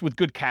markets with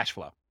good cash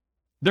flow.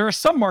 There are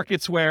some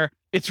markets where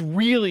it's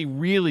really,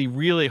 really,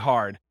 really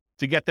hard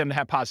to get them to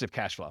have positive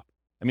cash flow.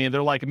 I mean,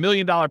 they're like $1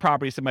 million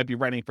properties that might be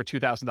renting for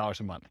 $2,000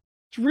 a month.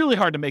 It's really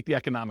hard to make the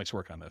economics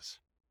work on this.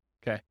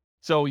 Okay.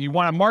 So you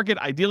want a market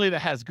ideally that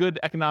has good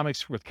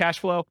economics with cash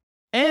flow,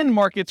 and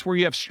markets where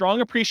you have strong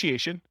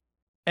appreciation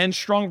and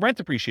strong rent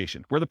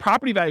appreciation, where the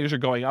property values are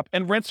going up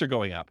and rents are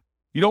going up.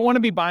 You don't want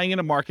to be buying in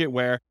a market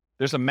where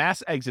there's a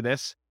mass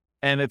exodus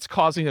and it's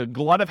causing a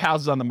glut of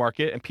houses on the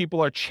market and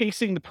people are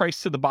chasing the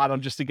price to the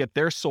bottom just to get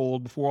theirs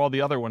sold before all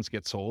the other ones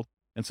get sold.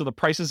 And so the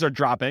prices are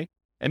dropping.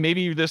 And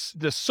maybe there's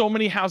so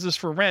many houses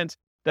for rent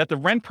that the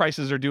rent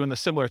prices are doing the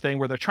similar thing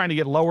where they're trying to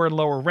get lower and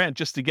lower rent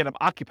just to get them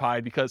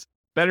occupied, because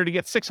better to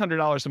get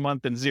 $600 a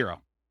month than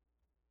zero.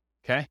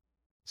 Okay.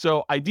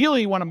 So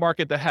ideally you want a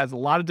market that has a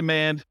lot of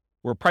demand,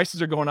 where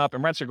prices are going up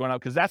and rents are going up,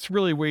 because that's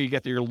really where you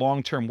get your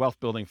long-term wealth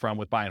building from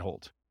with buy and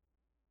hold.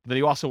 Then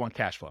you also want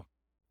cash flow.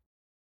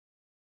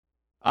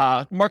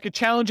 Market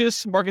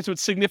challenges, markets with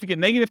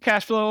significant negative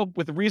cash flow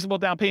with reasonable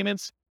down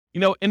payments.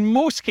 You know, in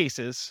most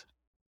cases,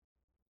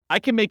 I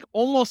can make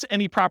almost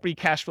any property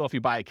cash flow if you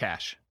buy it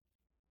cash,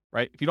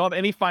 right? If you don't have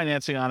any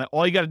financing on it,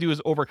 all you got to do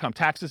is overcome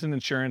taxes and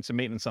insurance and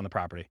maintenance on the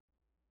property.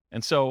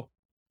 And so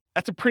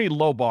that's a pretty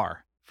low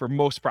bar for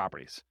most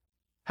properties.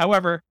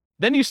 However,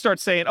 then you start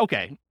saying,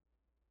 okay,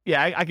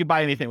 yeah, I could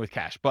buy anything with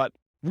cash, but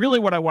really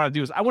what I want to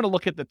do is I want to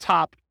look at the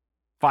top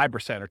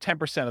 5% or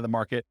 10% of the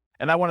market,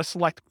 and I want to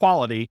select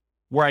quality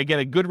where I get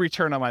a good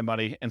return on my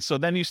money. And so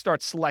then you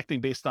start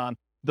selecting based on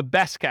the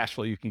best cash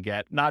flow you can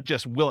get, not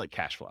just will it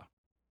cash flow.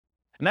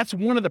 And that's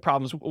one of the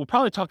problems. We'll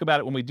probably talk about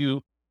it when we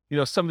do, you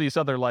know, some of these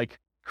other like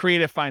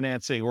creative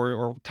financing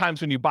or times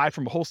when you buy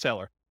from a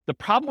wholesaler. The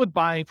problem with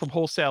buying from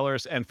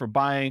wholesalers and for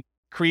buying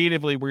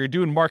creatively where you're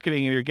doing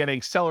marketing and you're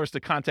getting sellers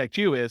to contact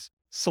you is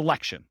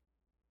selection.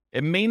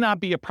 It may not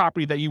be a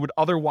property that you would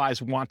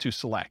otherwise want to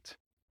select.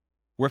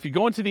 Where if you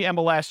go into the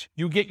MLS,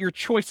 you get your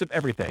choice of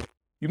everything.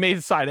 You may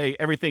decide, hey,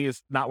 everything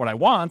is not what I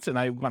want, and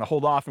I want to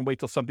hold off and wait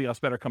till something else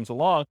better comes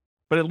along.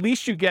 But at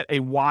least you get a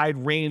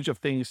wide range of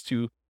things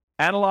to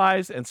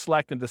analyze and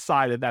select and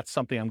decide if that's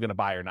something I'm going to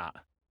buy or not.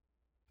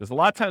 There's a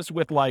lot of times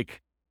with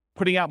like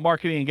putting out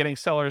marketing and getting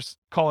sellers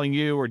calling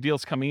you or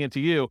deals coming into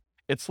you,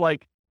 it's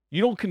like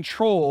you don't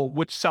control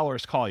which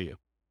sellers call you.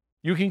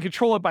 You can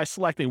control it by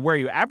selecting where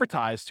you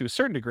advertise to a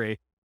certain degree,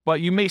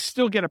 but you may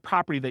still get a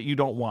property that you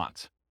don't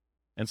want.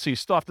 And so you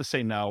still have to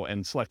say no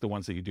and select the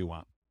ones that you do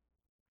want.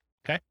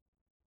 Okay.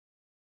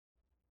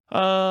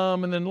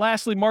 And then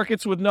lastly,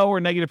 markets with no or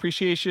negative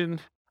appreciation.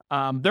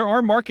 There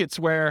are markets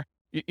where,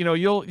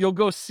 you'll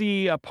go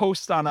see a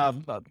post on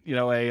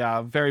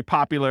a very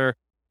popular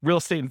real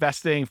estate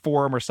investing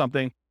forum or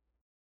something.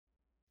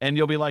 And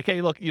you'll be like,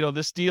 hey, look,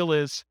 this deal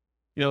is,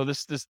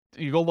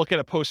 you go look at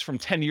a post from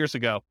 10 years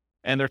ago.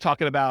 And they're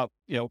talking about,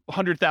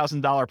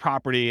 $100,000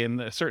 property in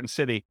a certain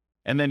city.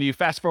 And then you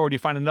fast forward, you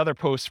find another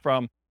post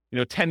from,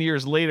 10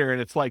 years later,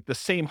 and it's like the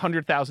same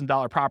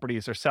 $100,000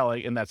 properties are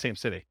selling in that same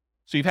city.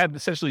 So you've had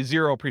essentially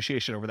zero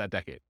appreciation over that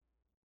decade.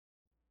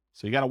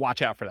 So you got to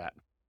watch out for that.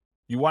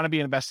 You want to be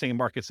investing in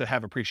markets that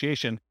have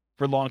appreciation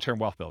for long-term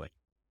wealth building.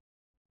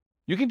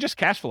 You can just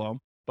cash flow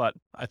them, but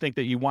I think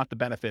that you want the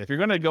benefit. If you're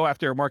going to go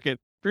after a market,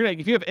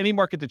 if you have any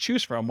market to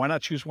choose from, why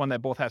not choose one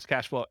that both has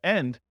cash flow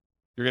and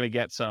you're going to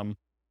get some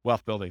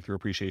wealth building through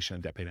appreciation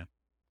and debt pay down,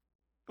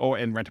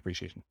 and rent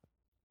appreciation.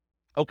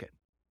 Okay.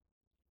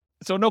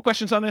 So no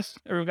questions on this?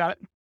 Everyone got it?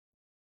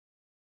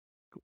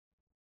 Cool.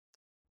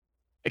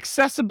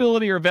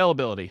 Accessibility or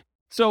availability.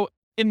 So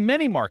in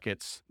many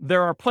markets,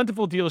 there are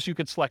plentiful deals you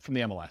could select from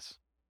the MLS.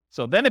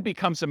 So then it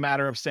becomes a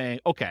matter of saying,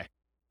 okay,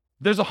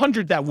 there's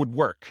 100 that would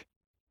work.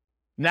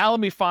 Now let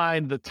me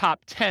find the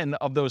top 10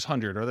 of those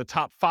 100 or the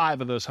top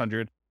 5 of those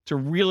 100 to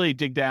really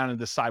dig down and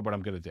decide what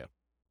I'm going to do.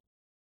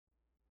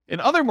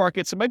 In other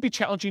markets, it might be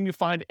challenging to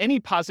find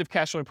any positive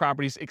cash flowing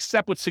properties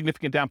except with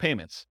significant down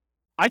payments.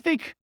 I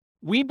think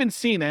we've been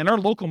seeing, in our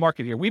local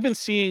market here, we've been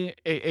seeing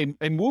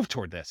a move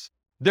toward this.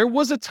 There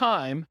was a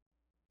time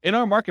in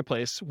our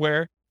marketplace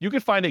where you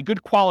could find a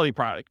good quality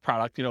product,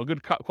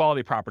 good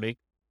quality property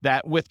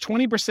that with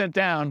 20%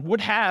 down would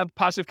have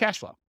positive cash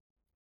flow.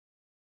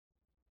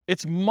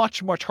 It's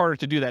much, much harder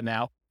to do that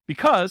now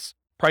because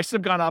prices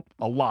have gone up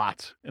a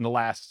lot in the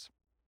last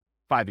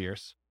 5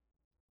 years.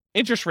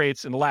 Interest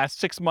rates in the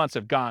last 6 months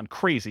have gone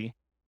crazy,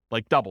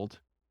 like doubled,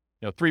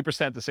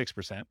 3% to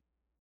 6%.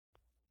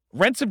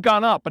 Rents have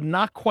gone up, but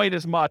not quite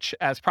as much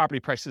as property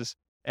prices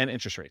and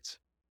interest rates.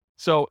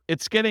 So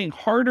it's getting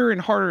harder and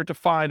harder to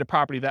find a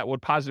property that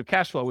would positive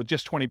cash flow with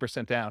just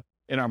 20% down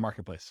in our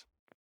marketplace.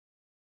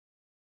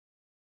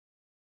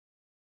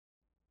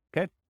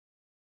 Okay.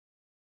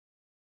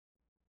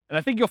 And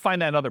I think you'll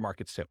find that in other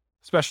markets too,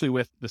 especially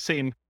with the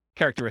same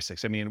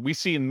characteristics. I mean, we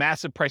see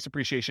massive price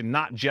appreciation,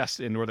 not just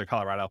in Northern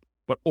Colorado,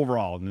 but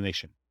overall in the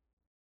nation.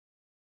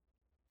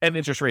 And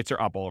interest rates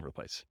are up all over the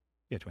place.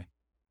 Yeah, Dwayne.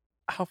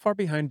 How far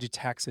behind do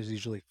taxes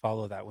usually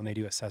follow that when they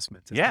do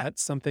assessments? Is Yeah. that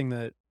something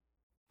that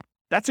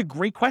That's a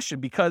great question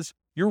because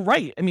you're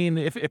right. I mean,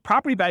 if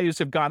property values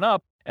have gone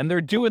up and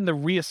they're doing the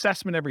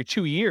reassessment every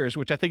 2 years,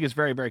 which I think is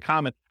very, very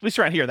common, at least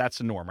around here, that's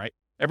the norm, right?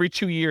 Every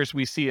 2 years,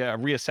 we see a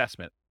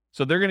reassessment.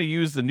 So they're going to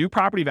use the new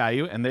property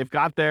value and they've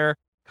got their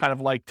kind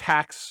of like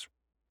tax,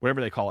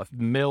 whatever they call it,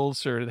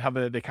 mills or how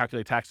they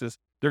calculate taxes.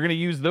 They're going to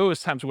use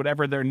those times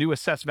whatever their new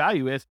assessed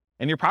value is,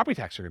 and your property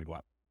taxes are going to go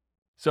up.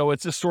 So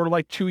it's just sort of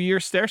like 2-year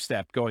stair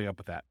step going up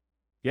with that.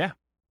 Yeah.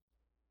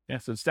 Yeah.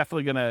 So it's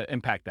definitely going to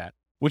impact that,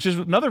 which is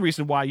another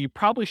reason why you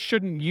probably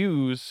shouldn't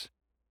use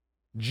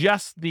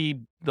just the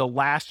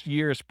last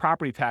year's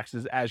property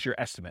taxes as your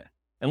estimate,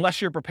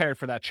 unless you're prepared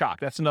for that shock.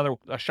 That's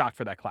a shock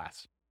for that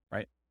class,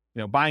 right?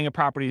 Buying a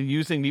property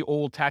using the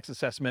old tax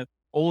assessment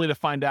only to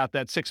find out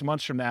that 6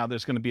 months from now,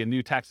 there's going to be a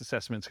new tax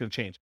assessment. It's going to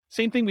change.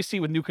 Same thing we see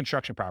with new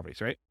construction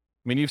properties, right?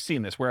 I mean, you've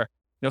seen this where,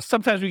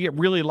 sometimes we get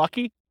really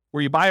lucky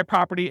where you buy a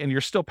property and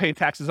you're still paying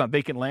taxes on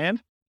vacant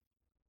land.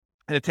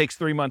 And it takes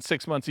 3 months,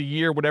 6 months, a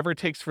year, whatever it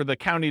takes for the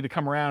county to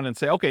come around and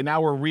say, okay,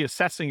 now we're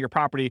reassessing your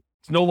property.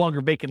 It's no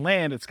longer vacant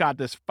land. It's got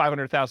this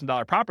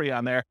 $500,000 property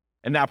on there.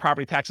 And now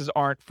property taxes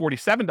aren't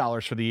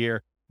 $47 for the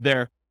year.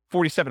 They're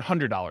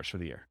 $4,700 for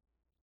the year.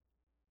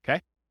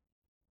 Okay.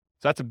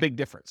 So that's a big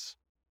difference.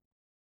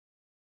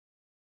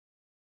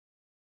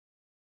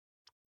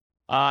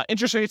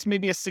 Interest rates may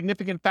be a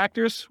significant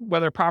factors,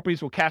 whether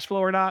properties will cash flow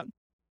or not.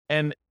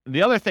 And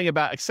the other thing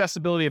about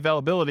accessibility,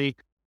 availability,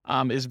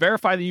 is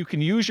verify that you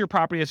can use your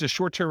property as a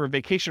short-term or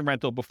vacation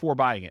rental before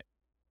buying it.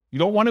 You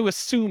don't want to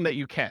assume that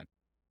you can.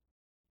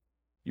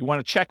 You want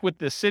to check with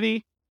the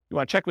city. You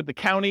want to check with the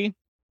county.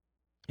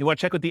 You want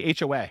to check with the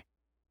HOA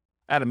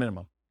at a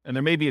minimum. And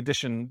there may be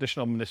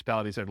additional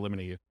municipalities that are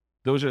limiting you.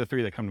 Those are the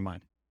 3 that come to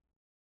mind.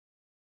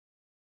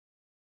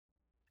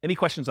 Any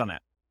questions on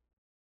that?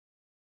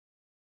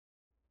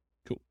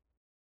 Cool.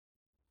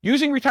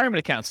 Using retirement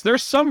accounts. There are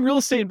some real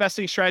estate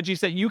investing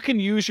strategies that you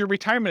can use your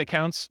retirement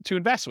accounts to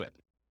invest with.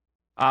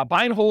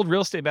 Buy and hold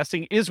real estate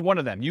investing is one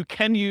of them. You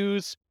can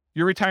use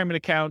your retirement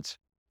account,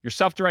 your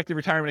self-directed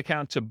retirement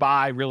account to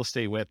buy real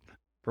estate with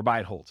for buy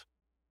and hold.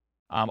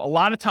 A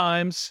lot of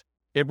times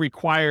it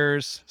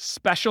requires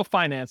special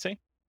financing.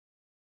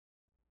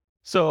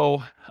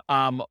 So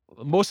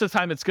most of the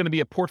time it's going to be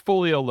a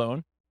portfolio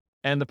loan,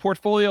 and the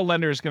portfolio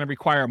lender is going to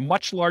require a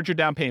much larger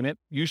down payment,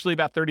 usually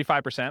about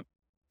 35%.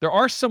 There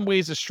are some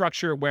ways to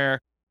structure where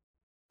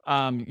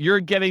you're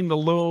getting the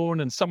loan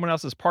and someone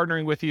else is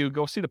partnering with you.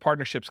 Go see the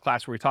partnerships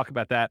class where we talk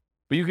about that.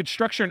 But you could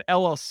structure an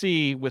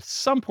LLC with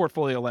some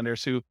portfolio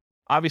lenders who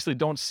obviously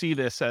don't see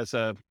this as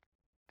a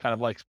kind of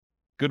like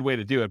good way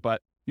to do it.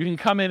 But you can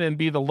come in and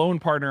be the loan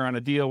partner on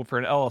a deal for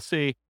an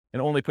LLC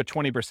and only put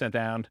 20%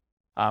 down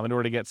in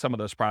order to get some of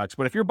those products.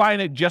 But if you're buying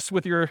it just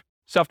with your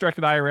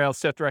self-directed IRA,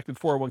 self-directed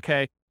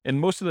 401k, in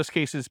most of those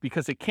cases,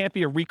 because it can't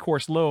be a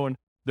recourse loan,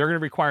 they're going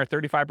to require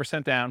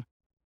 35% down.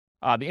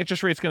 The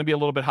interest rate is going to be a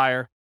little bit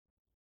higher.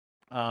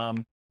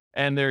 And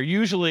they're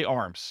usually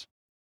ARMs.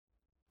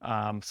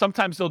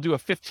 Sometimes they'll do a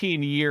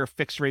 15-year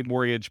fixed rate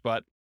mortgage,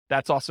 but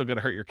that's also going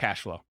to hurt your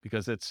cash flow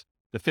because it's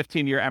the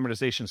 15-year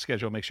amortization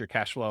schedule makes your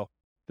cash flow,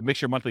 it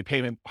makes your monthly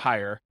payment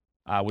higher,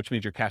 which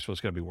means your cash flow is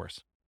going to be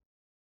worse.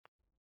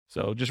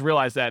 So just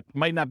realize that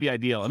might not be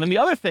ideal. And then the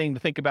other thing to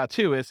think about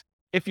too is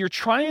if you're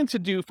trying to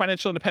do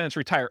financial independence,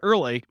 retire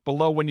early,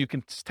 below when you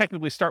can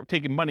technically start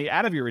taking money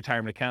out of your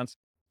retirement accounts,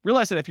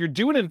 realize that if you're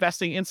doing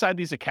investing inside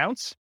these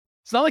accounts,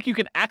 it's not like you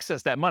can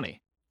access that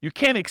money. You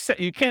can't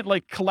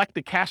like collect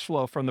the cash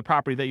flow from the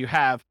property that you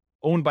have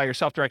owned by your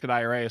self-directed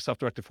IRA or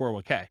self-directed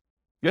 401k.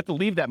 You have to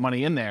leave that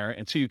money in there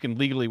until you can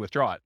legally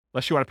withdraw it,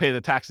 unless you want to pay the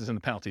taxes and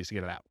the penalties to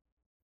get it out.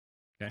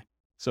 Okay.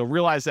 So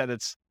realize that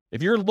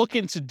if you're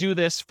looking to do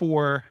this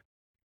for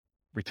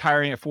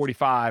retiring at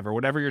 45 or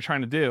whatever you're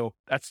trying to do,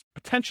 that's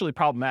potentially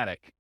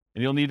problematic.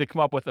 And you'll need to come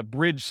up with a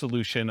bridge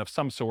solution of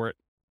some sort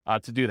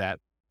to do that.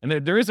 And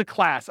there is a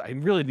class, I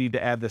really need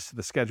to add this to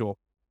the schedule.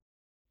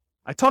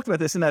 I talked about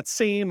this in that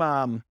same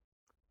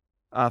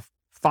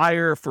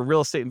Fire for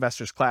Real Estate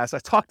Investors class. I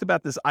talked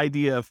about this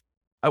idea of,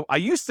 I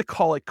used to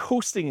call it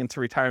coasting into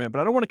retirement, but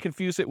I don't want to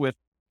confuse it with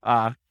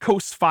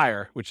Coast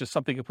Fire, which is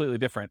something completely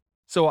different.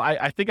 So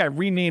I think I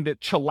renamed it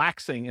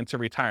chillaxing into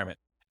retirement.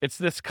 It's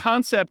this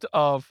concept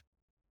of,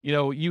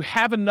 you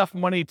have enough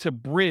money to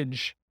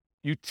bridge,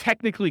 you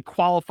technically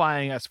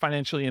qualifying as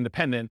financially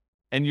independent,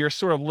 and you're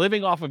sort of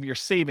living off of your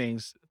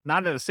savings,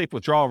 not at a safe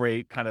withdrawal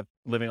rate, kind of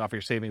living off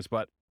your savings,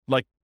 but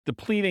like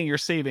depleting your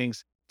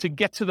savings to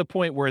get to the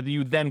point where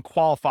you then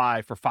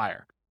qualify for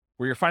FIRE,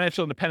 where your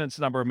financial independence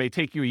number may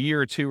take you a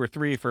year or 2 or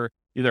 3 for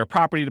either a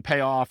property to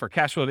pay off or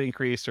cash flow to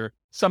increase or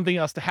something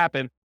else to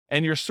happen.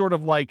 And you're sort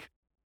of like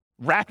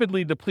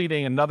rapidly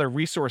depleting another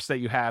resource that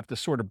you have to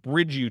sort of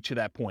bridge you to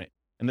that point.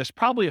 And there's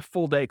probably a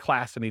full day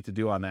class I need to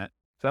do on that.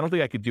 So I don't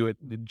think I could do it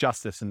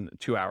justice in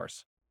 2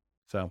 hours.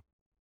 So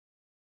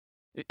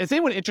is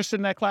anyone interested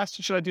in that class?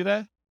 Should I do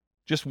that?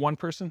 Just one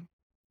person?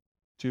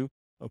 Two?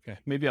 Okay.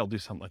 Maybe I'll do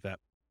something like that.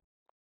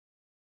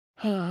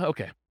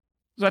 Okay.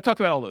 So I talked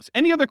about all those.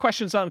 Any other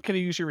questions on can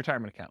you use your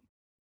retirement account?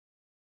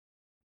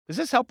 Is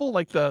this helpful?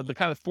 Like the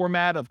kind of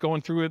format of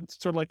going through it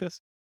sort of like this?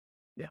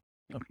 Yeah.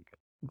 Okay, good.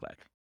 I'm glad.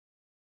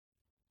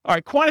 All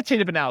right,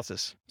 quantitative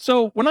analysis.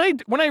 So when I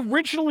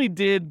originally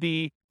did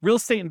the real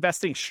estate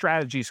investing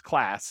strategies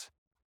class,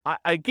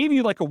 I gave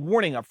you like a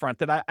warning up front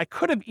that I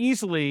could have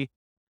easily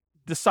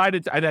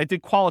decided, I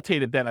did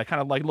qualitative then. I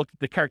kind of like looked at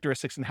the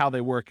characteristics and how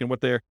they work and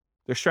what their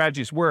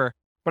strategies were.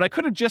 But I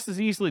could have just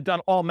as easily done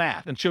all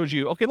math and showed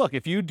you, okay, look,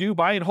 if you do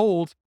buy and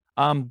hold,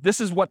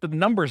 this is what the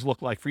numbers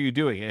look like for you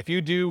doing it. If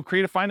you do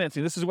creative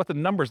financing, this is what the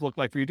numbers look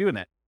like for you doing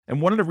that.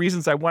 And one of the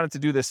reasons I wanted to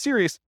do this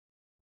series,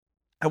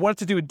 I wanted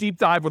to do a deep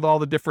dive with all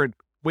the different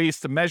ways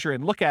to measure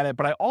and look at it,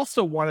 but I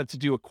also wanted to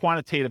do a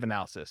quantitative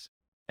analysis.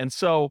 And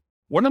so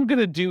what I'm going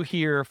to do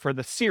here for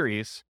the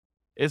series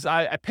is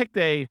I picked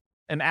an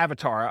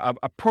avatar,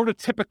 a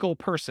prototypical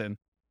person,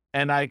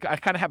 and I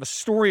kind of have a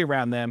story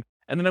around them.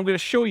 And then I'm going to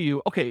show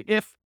you, okay,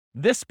 if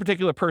this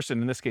particular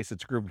person, in this case,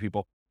 it's a group of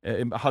people,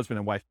 a husband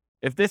and wife,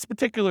 if this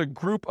particular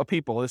group of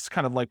people, this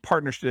kind of like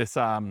partnership, this,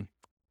 what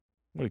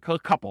do you call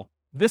it, couple,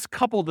 this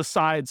couple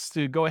decides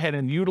to go ahead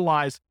and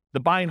utilize the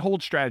buy and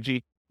hold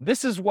strategy,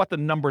 this is what the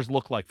numbers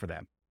look like for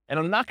them. And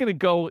I'm not going to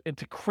go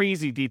into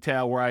crazy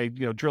detail where I,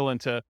 drill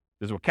into,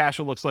 this is what cash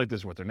flow looks like,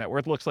 this is what their net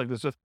worth looks like,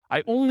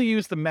 I only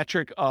use the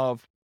metric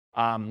of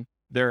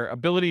their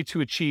ability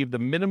to achieve the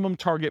minimum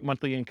target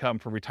monthly income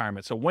for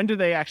retirement. So when do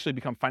they actually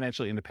become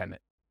financially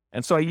independent?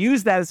 And so I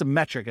use that as a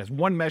metric, as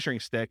one measuring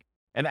stick.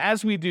 And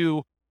as we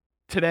do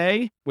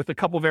today with a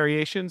couple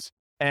variations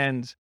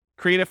and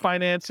creative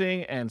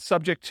financing and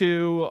subject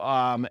to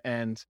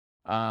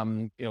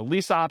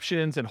lease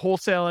options and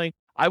wholesaling,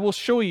 I will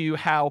show you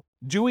how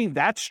doing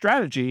that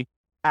strategy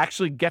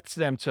actually gets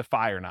them to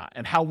FI or not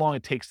and how long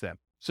it takes them.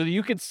 So that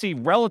you can see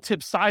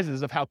relative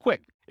sizes of how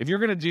quick. If you're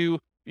going to do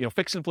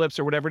fix and flips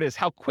or whatever it is,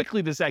 how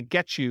quickly does that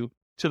get you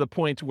to the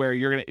point where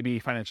you're going to be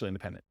financially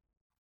independent?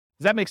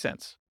 Does that make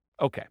sense?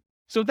 Okay.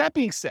 So that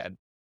being said,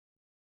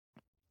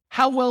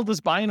 how well does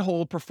buy and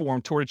hold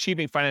perform toward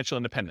achieving financial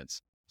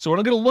independence? So what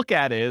I'm going to look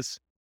at is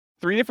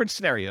 3 different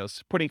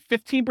scenarios, putting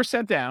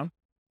 15% down,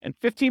 and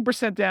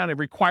 15% down, it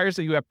requires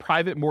that you have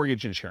private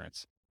mortgage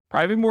insurance.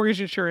 Private mortgage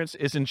insurance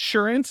is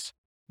insurance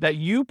that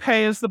you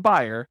pay as the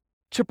buyer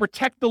to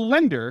protect the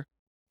lender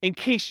in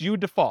case you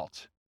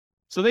default.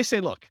 So they say,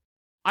 look,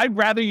 I'd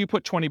rather you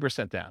put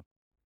 20% down.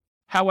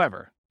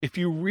 However, if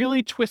you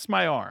really twist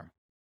my arm,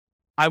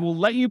 I will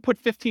let you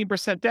put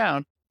 15%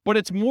 down, but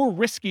it's more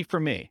risky for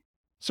me.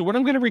 So what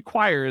I'm going to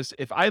require is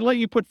if I let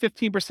you put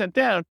 15%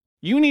 down,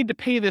 you need to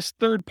pay this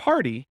third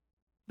party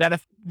that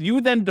if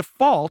you then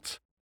default,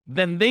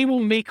 then they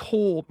will make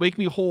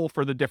me whole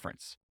for the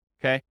difference.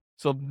 Okay.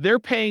 So you're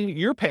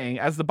paying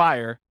as the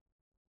buyer,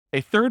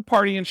 a third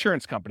party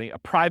insurance company, a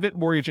private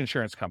mortgage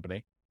insurance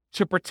company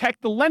to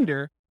protect the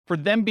lender for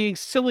them being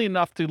silly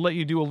enough to let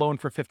you do a loan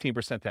for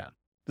 15% down.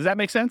 Does that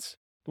make sense?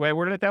 The way I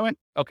worded it that way?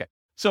 Okay.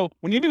 So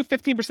when you do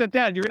 15%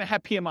 down, you're going to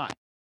have PMI.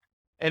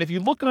 And if you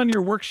look on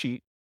your worksheet,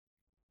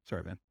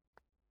 sorry, man,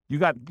 you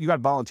got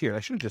volunteered. I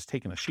should have just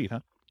taken a sheet,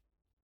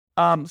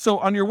 huh? So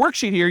on your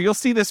worksheet here, you'll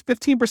see this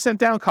 15%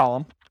 down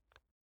column.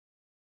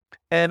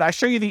 And I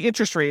show you the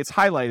interest rate, it's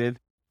highlighted.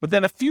 But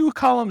then a few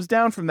columns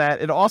down from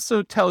that, it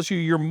also tells you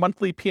your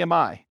monthly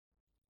PMI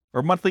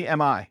or monthly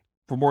MI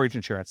for mortgage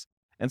insurance.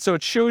 And so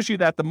it shows you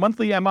that the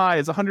monthly MI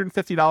is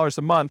 $150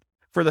 a month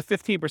for the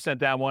 15%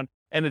 down one,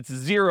 and it's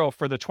 0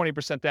 for the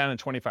 20% down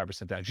and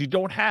 25% down. You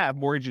don't have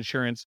mortgage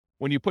insurance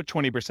when you put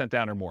 20%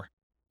 down or more.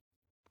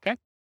 Okay?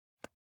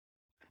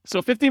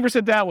 So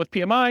 15% down with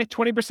PMI,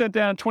 20%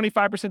 down,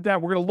 25%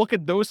 down. We're going to look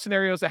at those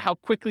scenarios at how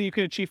quickly you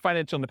can achieve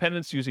financial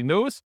independence using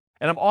those.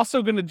 And I'm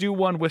also going to do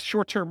one with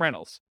short-term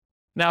rentals.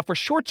 Now, for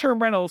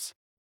short-term rentals,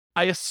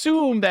 I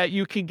assume that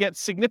you can get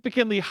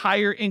significantly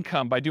higher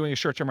income by doing a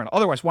short-term rental.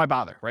 Otherwise, why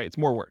bother, right? It's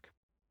more work.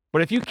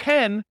 But if you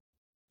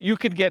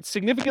could get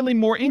significantly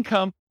more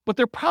income, but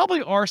there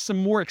probably are some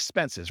more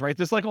expenses, right?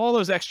 There's like all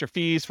those extra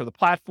fees for the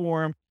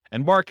platform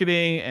and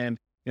marketing and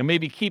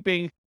maybe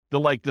keeping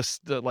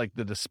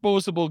the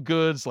disposable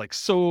goods like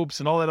soaps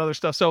and all that other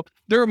stuff. So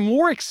there are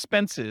more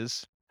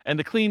expenses and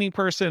the cleaning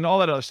person and all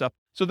that other stuff.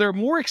 So there are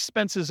more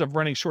expenses of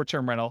running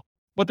short-term rental,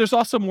 but there's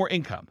also more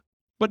income.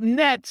 But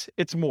net,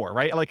 it's more,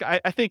 right? Like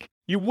I think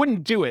you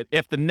wouldn't do it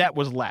if the net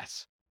was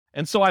less.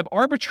 And so I've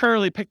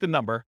arbitrarily picked a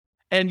number.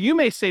 And you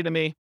may say to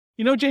me,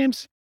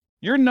 James,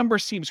 your number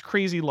seems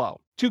crazy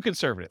low, too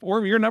conservative,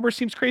 or your number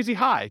seems crazy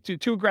high,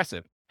 too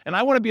aggressive. And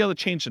I want to be able to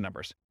change the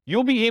numbers.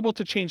 You'll be able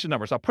to change the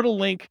numbers. I'll put a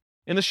link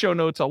in the show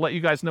notes. I'll let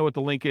you guys know what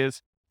the link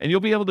is, and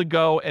you'll be able to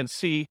go and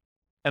see.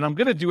 And I'm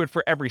going to do it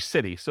for every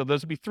city. So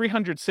there's will be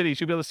 300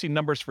 cities. You'll be able to see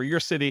numbers for your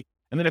city.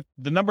 And then if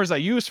the numbers I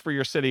use for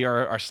your city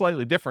are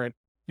slightly different,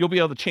 you'll be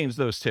able to change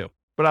those too.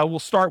 But I will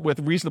start with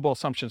reasonable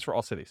assumptions for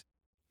all cities.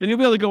 Then you'll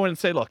be able to go in and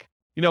say, look,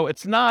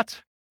 it's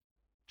not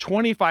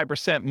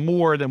 25%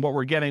 more than what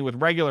we're getting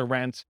with regular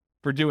rent.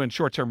 for doing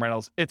short-term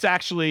rentals, it's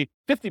actually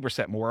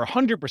 50% more,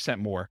 100%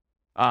 more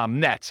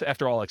net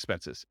after all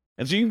expenses.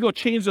 And so you can go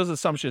change those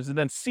assumptions and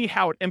then see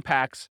how it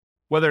impacts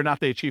whether or not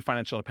they achieve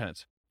financial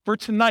independence. For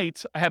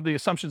tonight, I have the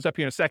assumptions up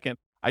here in a second.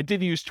 I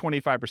did use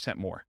 25%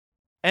 more.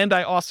 And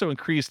I also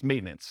increased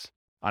maintenance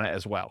on it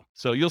as well.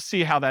 So you'll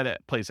see how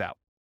that plays out.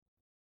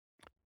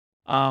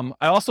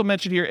 I also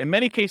mentioned here, in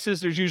many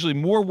cases, there's usually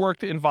more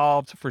work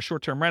involved for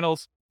short-term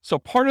rentals. So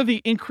part of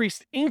the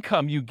increased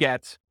income you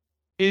get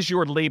is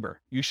your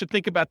labor. You should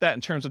think about that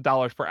in terms of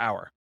dollars per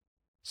hour.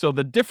 So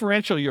the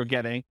differential you're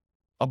getting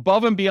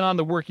above and beyond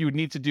the work you would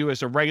need to do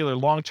as a regular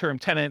long-term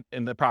tenant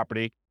in the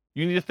property,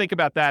 you need to think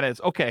about that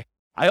as, okay,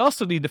 I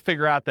also need to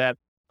figure out that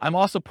I'm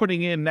also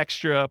putting in an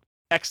extra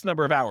X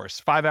number of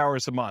hours, 5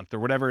 hours a month or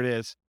whatever it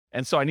is.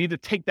 And so I need to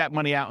take that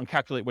money out and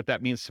calculate what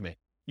that means to me.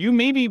 You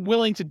may be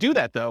willing to do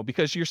that though,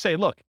 because you're saying,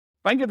 look,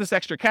 if I can get this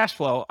extra cash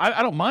flow,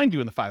 I don't mind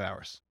doing the 5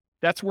 hours.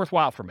 That's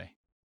worthwhile for me.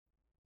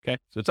 Okay.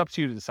 So it's up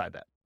to you to decide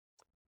that.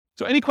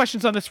 So any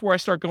questions on this before I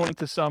start going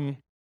into some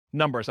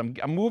numbers? I'm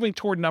moving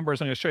toward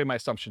numbers. I'm going to show you my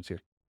assumptions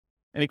here.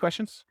 Any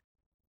questions?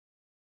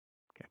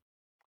 Okay.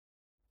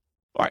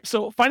 All right.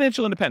 So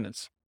financial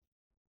independence.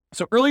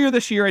 So earlier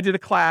this year, I did a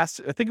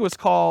class, I think it was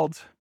called,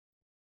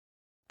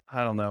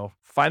 I don't know,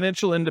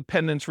 Financial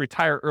Independence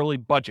Retire Early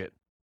Budget.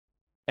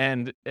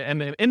 And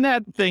in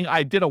that thing,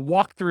 I did a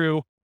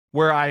walkthrough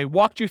where I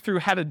walked you through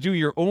how to do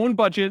your own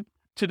budget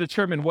to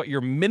determine what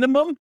your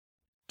minimum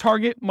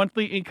target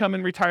monthly income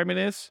in retirement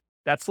is.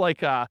 That's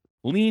like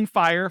lean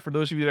fire, for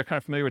those of you that are kind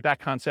of familiar with that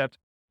concept,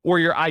 or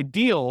your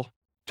ideal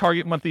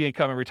target monthly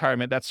income in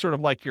retirement. That's sort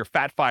of like your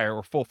fat fire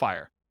or full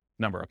fire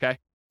number, okay?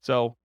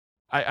 So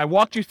I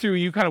walked you through,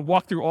 you kind of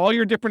walked through all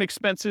your different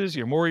expenses,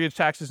 your mortgage,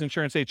 taxes,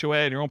 insurance, HOA,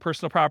 and your own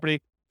personal property,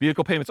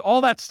 vehicle payments,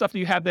 all that stuff that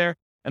you have there.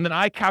 And then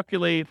I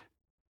calculate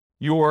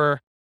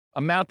your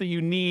amount that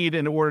you need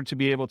in order to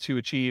be able to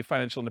achieve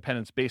financial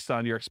independence based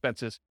on your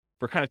expenses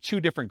for kind of two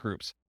different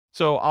groups.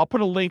 So I'll put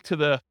a link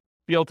to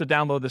be able to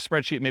download the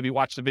spreadsheet, maybe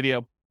watch the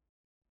video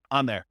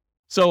on there.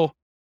 So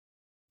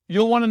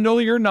you'll want to know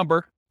your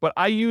number, but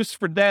I used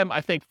for them,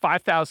 I think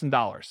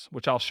 $5,000,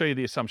 which I'll show you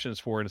the assumptions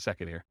for in a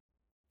second here.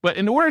 But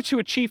in order to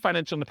achieve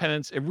financial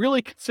independence, it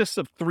really consists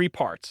of three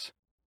parts.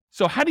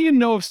 So how do you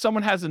know if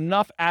someone has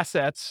enough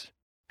assets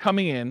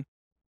coming in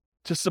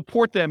to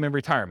support them in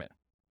retirement?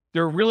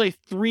 There are really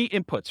three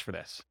inputs for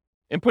this.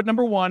 Input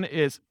number one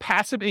is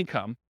passive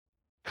income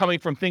coming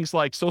from things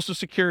like Social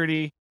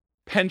Security,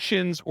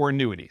 pensions, or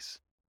annuities.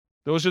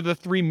 Those are the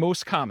three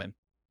most common,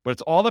 but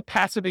it's all the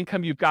passive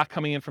income you've got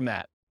coming in from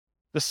that.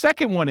 The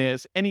second one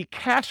is any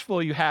cash flow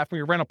you have from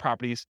your rental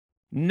properties,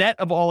 net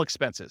of all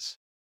expenses.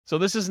 So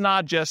this is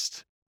not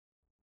just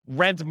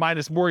rent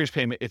minus mortgage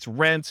payment. It's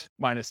rent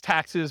minus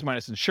taxes,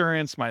 minus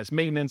insurance, minus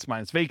maintenance,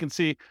 minus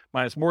vacancy,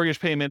 minus mortgage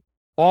payment.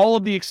 All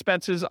of the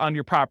expenses on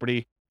your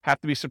property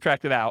have to be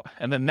subtracted out.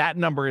 And then that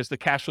number is the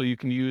cash flow you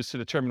can use to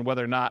determine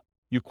whether or not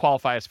you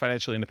qualify as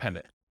financially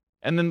independent.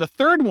 And then the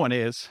third one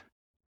is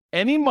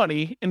any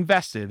money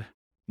invested,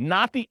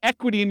 not the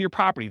equity in your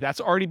property.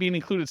 That's already being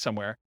included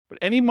somewhere, but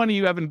any money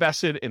you have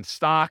invested in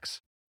stocks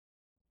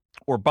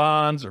or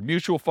bonds or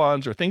mutual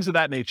funds or things of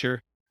that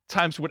nature,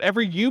 times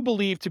whatever you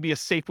believe to be a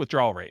safe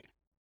withdrawal rate.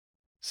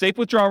 Safe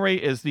withdrawal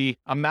rate is the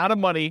amount of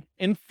money,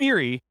 in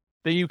theory,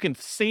 that you can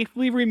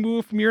safely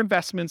remove from your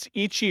investments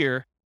each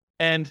year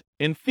and,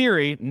 in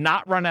theory,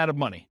 not run out of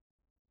money.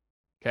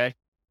 Okay?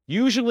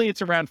 Usually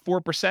it's around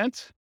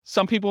 4%.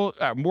 Some people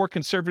more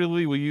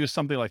conservatively will use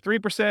something like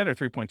 3% or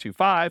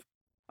 3.25.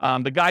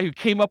 The guy who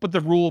came up with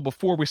the rule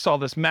before we saw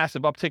this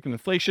massive uptick in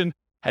inflation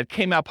had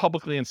came out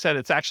publicly and said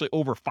it's actually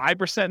over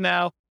 5%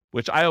 now,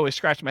 which I always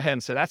scratched my head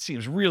and said, that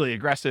seems really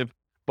aggressive.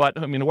 But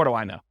I mean, what do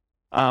I know?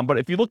 But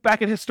if you look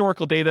back at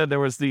historical data, there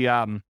was the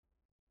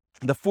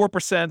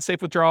 4%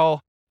 safe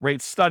withdrawal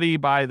rate study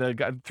by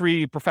the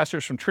three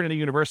professors from Trinity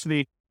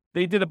University.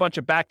 They did a bunch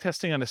of back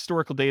testing on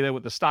historical data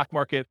with the stock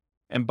market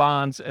and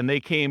bonds, and they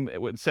came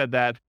and said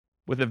that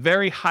with a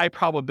very high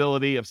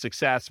probability of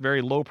success,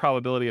 very low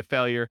probability of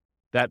failure,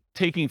 that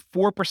taking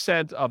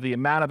 4% of the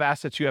amount of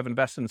assets you have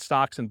invested in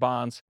stocks and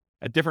bonds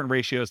at different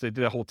ratios, they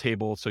did a whole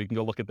table, so you can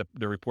go look at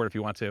the report if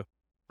you want to.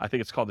 I think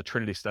it's called the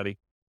Trinity study.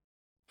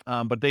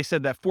 But they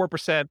said that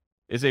 4%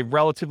 is a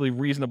relatively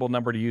reasonable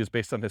number to use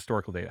based on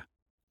historical data.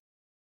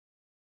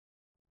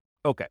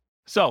 Okay,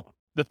 so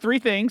the three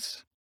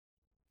things,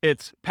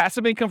 it's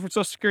passive income from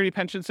Social Security,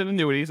 pensions, and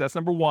annuities. That's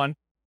number one.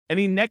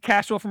 Any net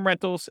cash flow from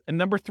rentals. And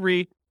number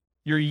three,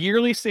 your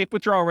yearly safe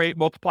withdrawal rate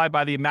multiplied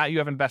by the amount you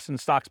have invested in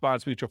stocks,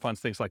 bonds, mutual funds,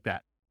 things like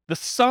that. The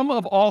sum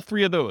of all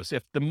three of those,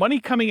 if the money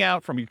coming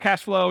out from your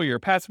cash flow, your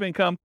passive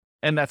income,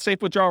 and that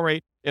safe withdrawal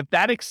rate, if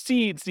that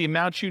exceeds the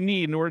amount you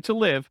need in order to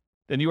live,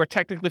 then you are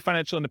technically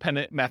financially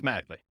independent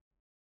mathematically.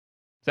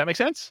 Does that make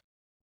sense?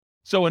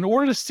 So in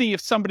order to see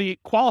if somebody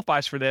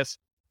qualifies for this,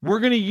 we're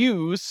going to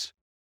use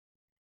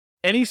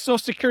any Social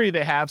Security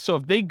they have. So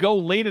if they go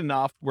late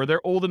enough where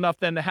they're old enough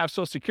then to have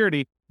Social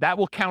Security, that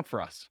will count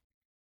for us.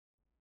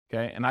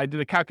 Okay. And I did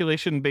a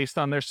calculation based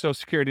on their Social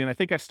Security, and I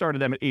think I started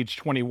them at age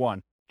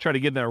 21, try to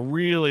give them a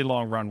really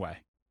long runway.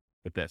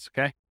 with this,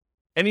 okay?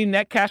 Any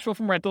net cash flow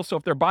from rentals. So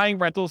if they're buying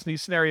rentals in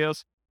these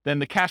scenarios, then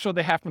the cash flow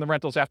they have from the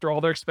rentals after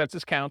all their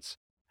expenses counts.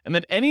 And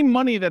then any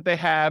money that they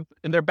have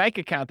in their bank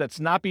account that's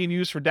not being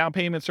used for down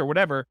payments or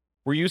whatever,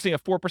 we're using a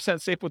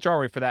 4% safe withdrawal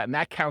rate for that, and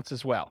that counts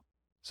as well.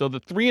 So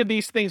the three of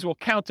these things will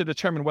count to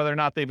determine whether or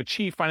not they've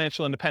achieved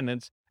financial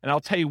independence, and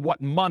I'll tell you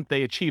what month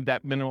they achieved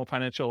that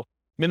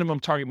minimum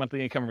target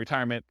monthly income in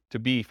retirement to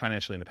be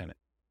financially independent.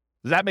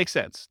 Does that make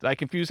sense? Did I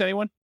confuse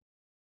anyone?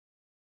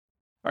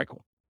 All right,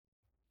 cool.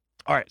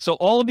 All right, so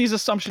all of these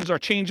assumptions are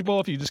changeable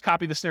if you just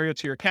copy the scenario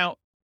to your account.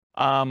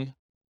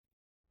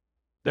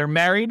 They're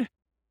married.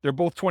 They're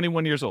both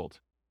 21 years old.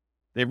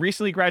 They've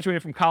recently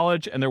graduated from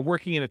college, and they're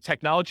working in a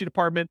technology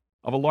department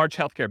of a large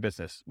healthcare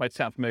business. Might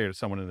sound familiar to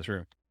someone in this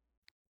room.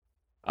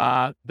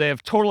 They have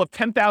a total of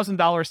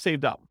 $10,000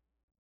 saved up.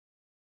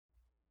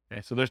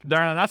 Okay, so they're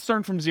not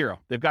starting from zero.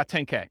 They've got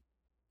 10K.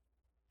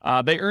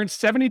 They earn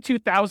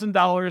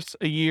 $72,000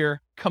 a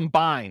year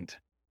combined.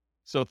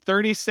 So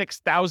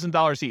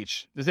 $36,000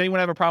 each. Does anyone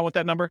have a problem with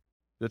that number?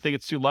 Do they think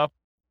it's too low?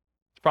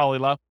 It's probably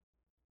low.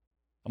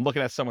 I'm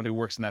looking at someone who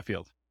works in that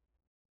field.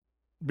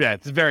 Yeah,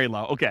 it's very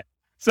low. Okay.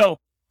 So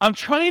I'm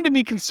trying to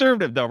be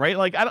conservative though, right?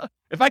 Like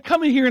if I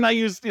come in here and I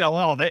use,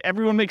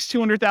 everyone makes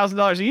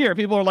 $200,000 a year,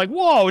 people are like,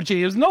 whoa,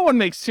 James, no one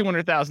makes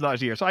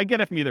 $200,000 a year. So I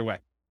get it from either way.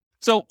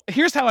 So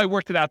here's how I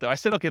worked it out though. I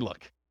said, okay,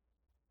 look,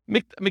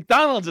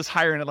 McDonald's is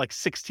hiring at like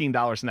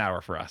 $16 an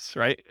hour for us,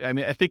 right? I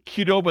mean, I think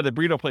Qdoba, the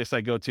burrito place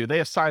I go to, they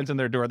have signs on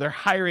their door. They're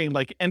hiring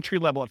like entry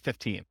level at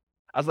 15.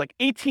 I was like,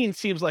 18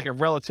 seems like a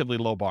relatively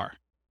low bar,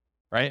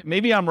 right?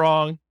 Maybe I'm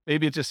wrong.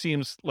 Maybe it just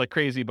seems like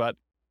crazy, but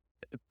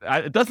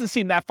it doesn't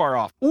seem that far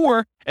off.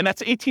 And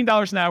that's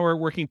 $18 an hour,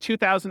 working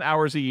 2,000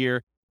 hours a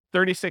year,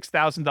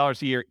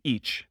 $36,000 a year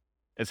each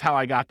is how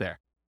I got there.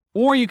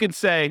 Or you can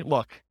say,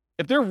 look,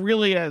 if they're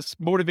really as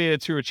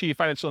motivated to achieve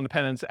financial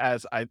independence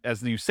as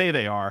you say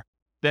they are,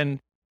 then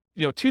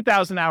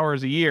 2,000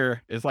 hours a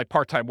year is like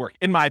part-time work,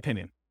 in my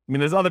opinion. I mean,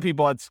 there's other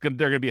people they're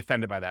going to be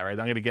offended by that, right?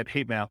 I'm going to get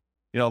hate mail,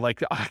 I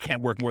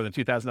can't work more than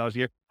 $2,000 a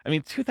year. I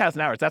mean, 2,000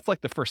 hours, that's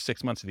like the first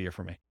 6 months of the year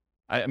for me.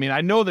 I mean,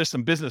 I know there's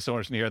some business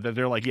owners in here that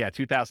they're like, yeah,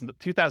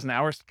 2,000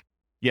 hours.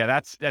 Yeah,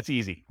 that's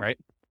easy, right?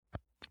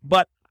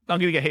 But I'm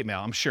going to get hate mail,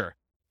 I'm sure.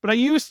 But I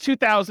use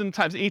 2,000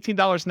 times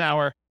 $18 an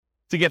hour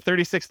to get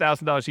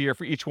 $36,000 a year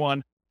for each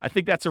one. I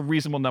think that's a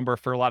reasonable number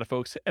for a lot of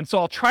folks. And so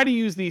I'll try to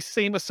use these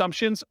same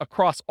assumptions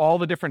across all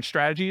the different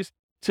strategies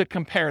to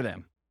compare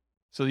them.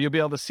 So you'll be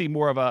able to see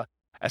more of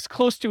as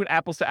close to an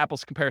apples to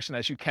apples comparison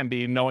as you can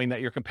be, knowing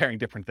that you're comparing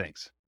different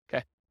things.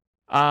 Okay.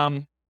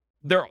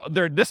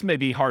 This may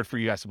be hard for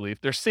you guys to believe.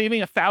 They're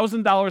saving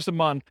 $1,000 a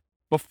month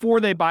before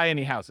they buy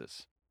any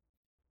houses.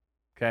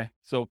 Okay.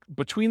 So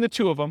between the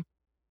two of them,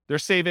 they're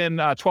saving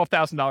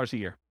 $12,000 a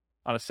year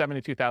on a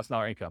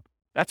 $72,000 income.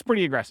 That's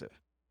pretty aggressive,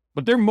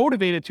 but they're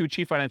motivated to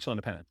achieve financial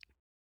independence.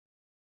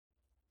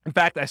 In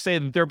fact, I say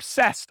that they're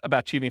obsessed about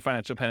achieving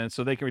financial independence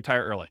so they can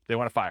retire early. They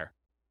want to fire.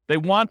 They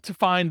want to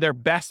find their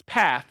best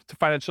path to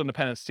financial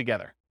independence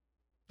together.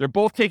 They're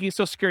both taking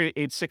Social Security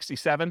at age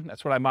 67.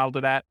 That's what I modeled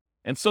it at.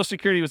 And Social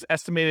Security was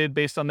estimated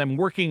based on them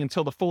working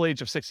until the full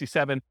age of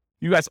 67.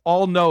 You guys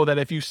all know that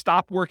if you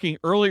stop working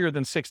earlier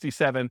than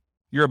 67,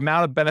 your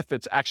amount of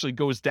benefits actually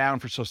goes down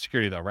for Social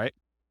Security though, right?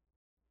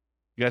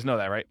 You guys know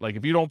that, right? Like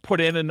if you don't put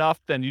in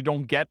enough, then you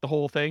don't get the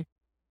whole thing.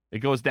 It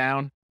goes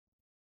down.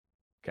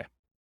 Okay.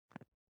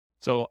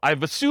 So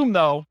I've assumed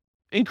though,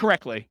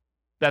 incorrectly,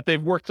 that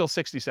they've worked till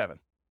 67.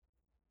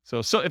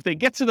 So if they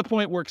get to the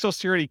point where Social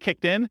Security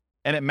kicked in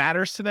and it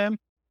matters to them,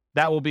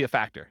 that will be a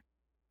factor.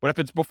 But if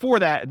it's before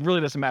that, it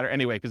really doesn't matter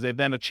anyway, because they've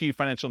then achieved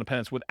financial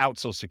independence without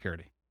Social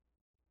Security.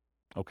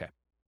 Okay.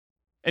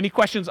 Any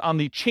questions on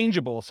the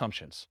changeable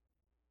assumptions?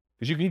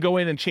 Because you can go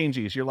in and change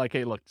these. You're like,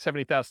 hey, look,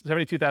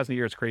 72,000 a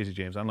year is crazy,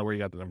 James. I don't know where you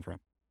got the number from.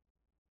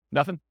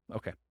 Nothing?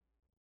 Okay.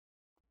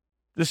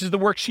 This is the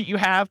worksheet you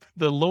have,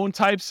 the loan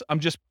types. I'm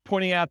just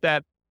pointing out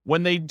that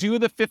when they do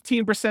the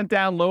 15%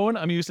 down loan,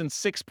 I'm using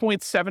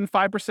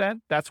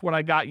 6.75%. That's what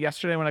I got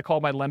yesterday when I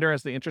called my lender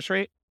as the interest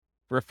rate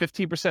for a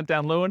 15%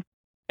 down loan.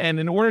 And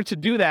in order to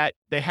do that,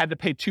 they had to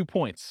pay 2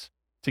 points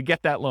to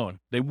get that loan.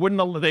 They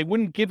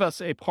wouldn't give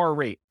us a par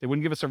rate. They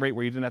wouldn't give us a rate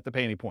where you didn't have to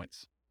pay any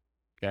points.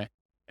 Okay.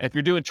 And if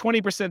you're doing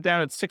 20%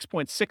 down at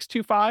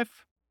 6.625,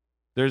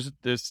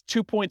 there's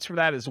 2 points for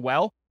that as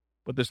well,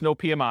 but there's no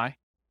PMI.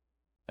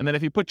 And then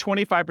if you put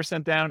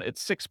 25% down at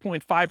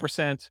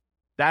 6.5%,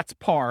 that's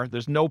par.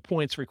 There's no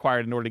points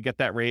required in order to get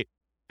that rate,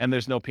 and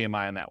there's no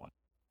PMI on that one.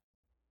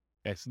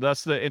 Okay, so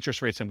that's the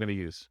interest rates I'm going to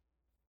use.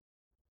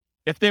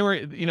 If they were,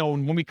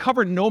 when we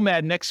cover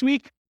Nomad next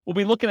week, we'll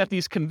be looking at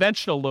these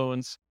conventional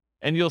loans,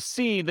 and you'll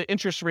see the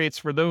interest rates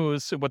for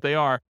those, what they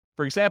are.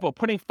 For example,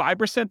 putting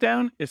 5%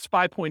 down is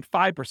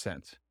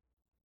 5.5%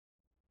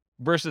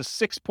 versus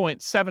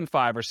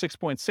 6.75 or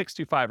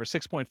 6.625 or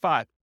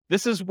 6.5.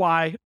 This is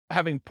why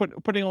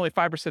putting only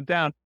 5%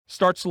 down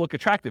starts to look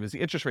attractive, is the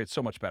interest rate's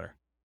so much better.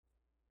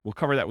 We'll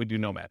cover that. We do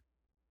Nomad.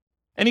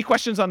 Any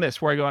questions on this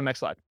before I go on next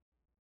slide?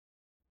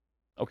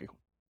 Okay, cool.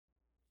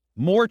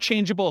 More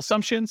changeable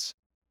assumptions.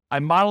 I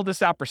modeled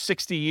this out for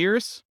 60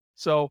 years.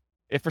 So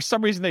if for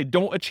some reason they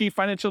don't achieve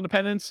financial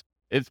independence,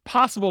 it's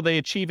possible they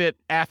achieve it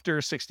after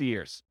 60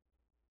 years.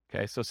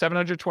 Okay, so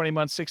 720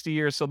 months, 60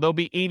 years. So they'll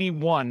be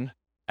 81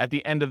 at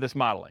the end of this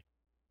modeling.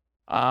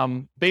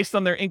 Based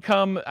on their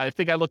income, I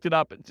think I looked it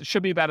up. It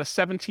should be about a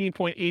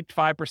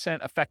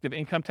 17.85% effective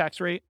income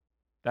tax rate.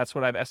 That's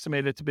what I've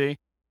estimated it to be.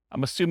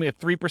 I'm assuming a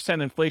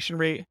 3% inflation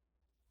rate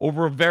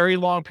over a very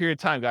long period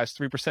of time, guys.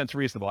 3% is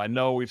reasonable. I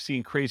know we've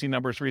seen crazy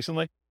numbers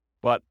recently,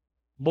 but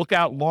look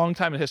out long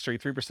time in history.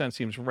 3%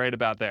 seems right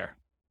about there.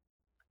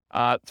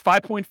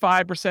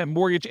 5.5%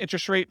 mortgage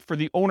interest rate for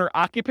the owner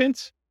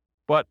occupant,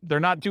 but they're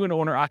not doing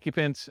owner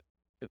occupant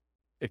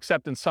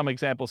except in some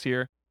examples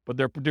here, but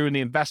they're doing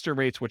the investor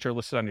rates, which are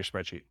listed on your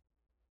spreadsheet.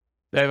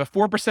 They have a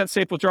 4%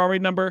 safe withdrawal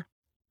rate number.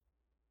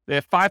 They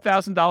have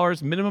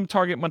 $5,000 minimum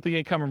target monthly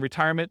income in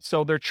retirement.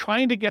 So they're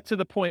trying to get to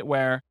the point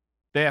where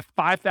they have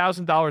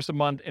 $5,000 a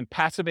month in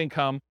passive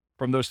income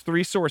from those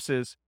three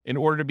sources in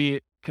order to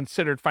be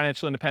considered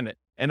financially independent.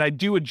 And I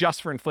do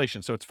adjust for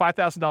inflation. So it's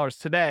 $5,000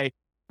 today,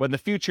 but in the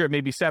future, it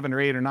may be $7,000 or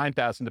 $8,000 or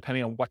 $9,000,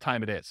 depending on what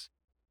time it is.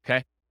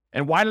 Okay.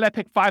 And why did I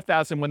pick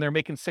 $5,000 when they're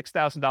making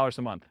 $6,000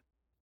 a month?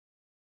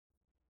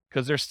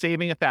 Because they're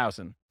saving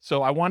 $1,000.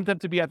 So I want them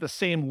to be at the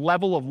same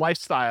level of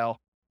lifestyle,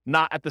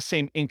 not at the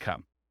same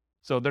income.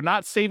 So they're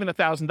not saving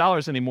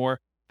 $1,000 anymore.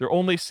 They're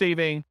only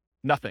saving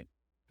nothing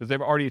because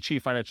they've already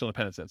achieved financial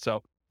independence. And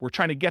so we're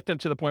trying to get them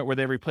to the point where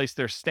they replace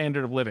their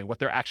standard of living, what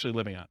they're actually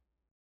living on.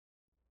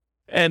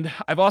 And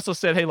I've also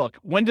said, hey, look,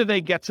 when do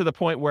they get to the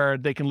point where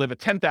they can live a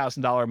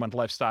 $10,000 a month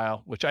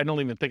lifestyle, which I don't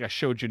even think I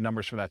showed you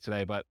numbers for that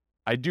today, but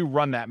I do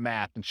run that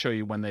math and show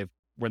you when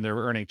they're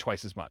earning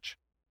twice as much.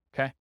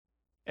 Okay.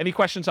 Any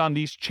questions on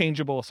these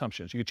changeable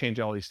assumptions? You can change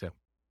all these too.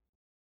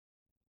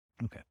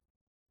 Okay.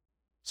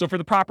 So for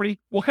the property,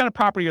 what kind of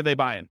property are they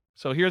buying?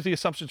 So here's the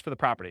assumptions for the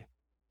property.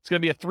 It's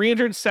going to be a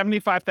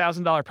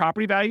 $375,000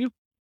 property value,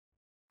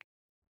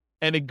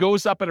 and it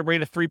goes up at a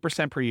rate of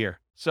 3% per year.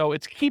 So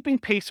it's keeping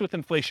pace with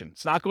inflation.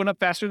 It's not going up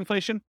faster than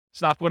inflation.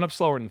 It's not going up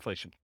slower than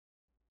inflation.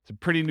 It's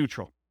pretty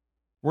neutral.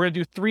 We're going to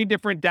do 3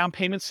 different down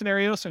payment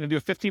scenarios. So I'm going to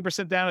do a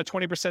 15% down, a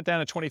 20%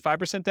 down, a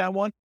 25% down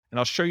one, and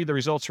I'll show you the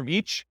results from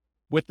each.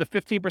 With the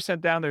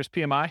 15% down, there's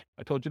PMI.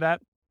 I told you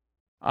that.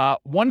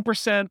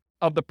 1%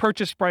 of the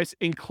purchase price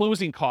in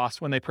closing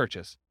costs when they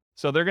purchase.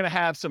 So they're going to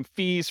have some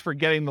fees for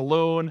getting the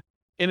loan.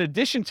 In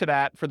addition to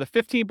that, for the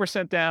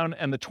 15% down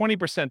and the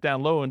 20%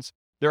 down loans,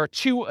 there are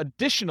 2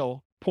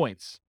 additional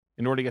points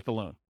in order to get the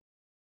loan.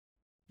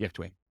 You have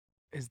to wait.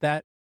 Is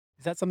that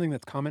something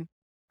that's common?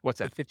 What's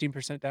that?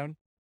 15% down?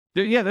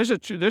 Yeah, there's a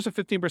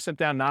 15%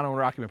 down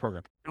non-owner occupant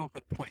program. No,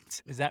 but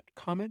points. Is that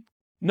common?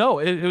 No,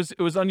 it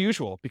was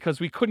unusual because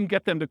we couldn't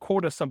get them to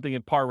quote us something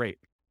at par rate.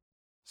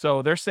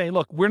 So they're saying,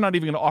 look, we're not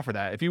even going to offer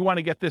that. If you want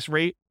to get this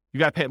rate, you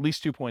got to pay at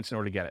least 2 points in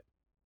order to get it.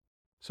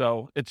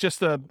 So it's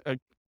just a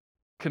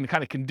kind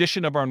of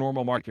condition of our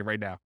normal market right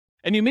now.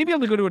 And you may be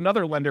able to go to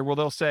another lender where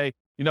they'll say,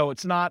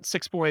 it's not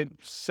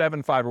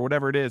 6.75 or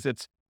whatever it is.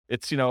 It's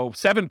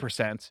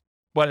 7%,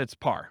 but it's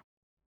par.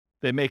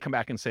 They may come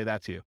back and say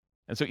that to you.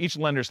 And so each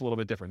lender's a little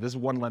bit different. This is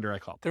one lender I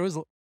called. There was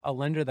a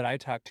lender that I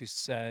talked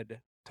to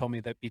told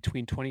me that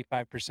between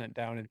 25%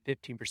 down and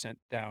 15%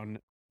 down,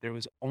 there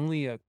was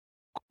only a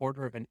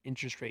quarter of an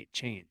interest rate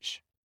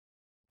change.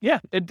 Yeah,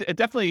 it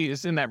definitely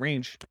is in that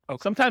range.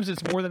 Okay. Sometimes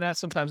it's more than that.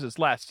 Sometimes it's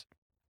less.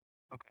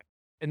 Okay.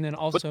 And then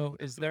also,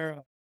 is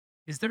there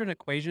an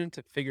equation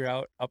to figure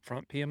out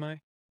upfront PMI?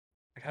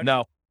 Like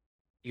no.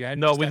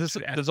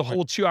 There's a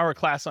whole 2-hour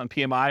class on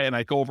PMI, and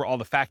I go over all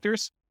the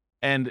factors,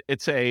 and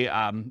it's a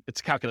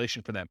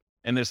calculation for them.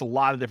 And there's a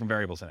lot of different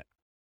variables in it,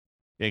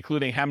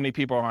 including how many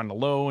people are on the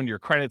loan, your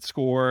credit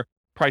score,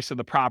 price of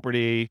the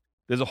property.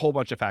 There's a whole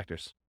bunch of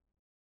factors.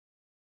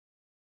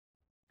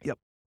 Yep.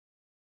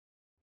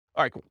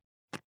 All right, cool.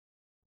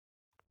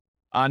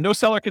 No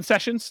seller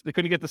concessions. They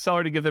couldn't get the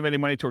seller to give them any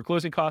money toward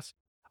closing costs.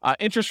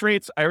 Interest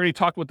rates, I already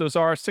talked what those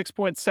are.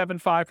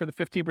 6.75 for the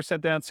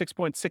 15% down,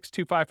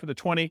 6.625 for the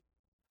 20,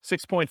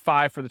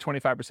 6.5 for the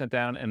 25%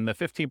 down, and the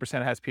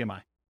 15% has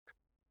PMI.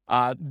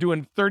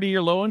 Doing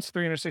 30-year loans,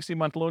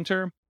 360-month loan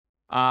term.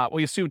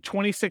 We assume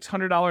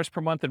 $2,600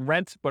 per month in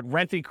rent, but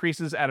rent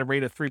increases at a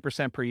rate of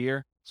 3% per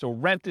year. So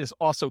rent is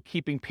also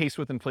keeping pace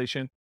with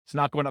inflation. It's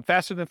not going up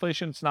faster than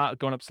inflation. It's not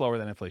going up slower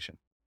than inflation.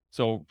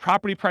 So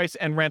property price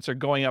and rents are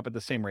going up at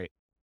the same rate.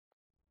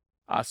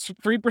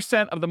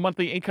 3% of the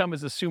monthly income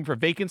is assumed for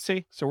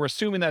vacancy. So we're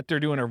assuming that they're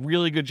doing a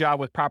really good job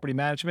with property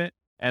management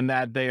and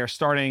that they are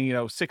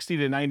starting, 60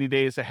 to 90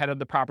 days ahead of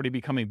the property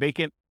becoming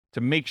vacant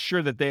to make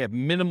sure that they have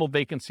minimal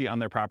vacancy on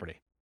their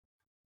property.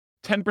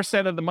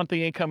 10% of the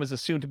monthly income is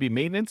assumed to be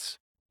maintenance.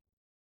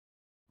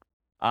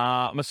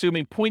 I'm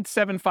assuming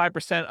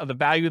 0.75% of the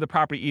value of the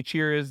property each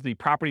year is the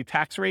property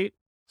tax rate.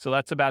 So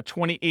that's about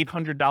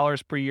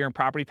 $2,800 per year in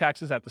property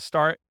taxes at the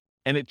start.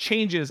 And it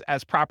changes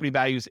as property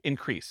values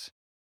increase.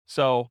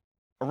 So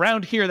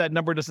around here, that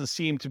number doesn't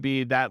seem to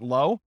be that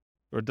low,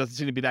 or it doesn't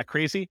seem to be that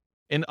crazy.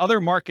 In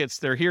other markets,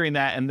 they're hearing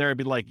that and they'll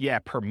be like, yeah,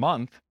 per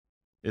month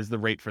is the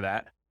rate for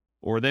that.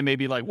 Or they may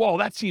be like, whoa,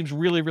 that seems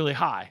really, really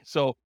high.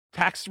 So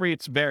Tax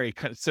rates vary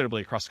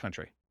considerably across the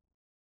country.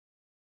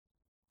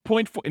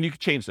 0.4, and you can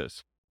change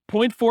those.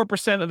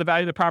 0.4% of the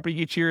value of the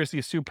property each year is the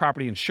assumed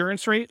property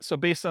insurance rate. So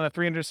based on a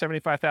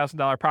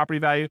 $375,000 property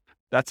value,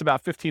 that's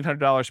about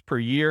 $1,500 per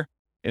year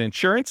in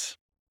insurance.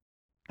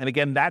 And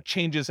again, that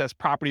changes as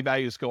property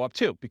values go up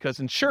too, because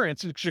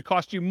insurance should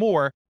cost you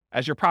more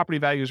as your property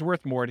value is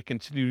worth more to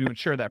continue to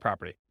insure that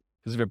property.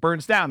 Because if it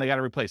burns down, they got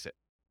to replace it.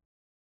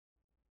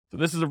 So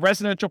this is a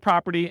residential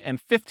property, and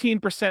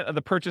 15% of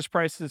the purchase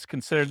price is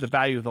considered the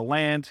value of the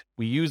land.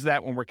 We use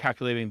that when we're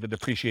calculating the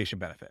depreciation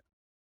benefit.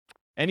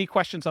 Any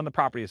questions on the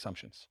property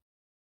assumptions?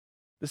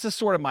 This is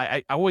sort of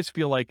I always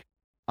feel like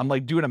I'm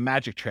like doing a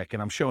magic trick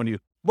and I'm showing you,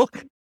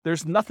 look,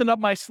 there's nothing up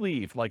my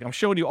sleeve. Like I'm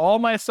showing you all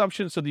my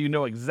assumptions so that you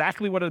know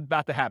exactly what is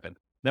about to happen.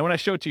 Then when I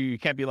show it to you, you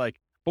can't be like,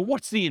 but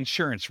what's the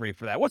insurance rate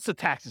for that? What's the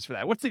taxes for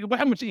that?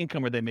 How much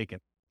income are they making?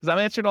 Because I'm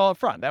answering it all up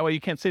front. That way you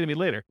can't say to me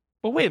later,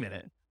 but wait a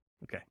minute.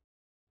 Okay.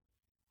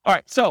 All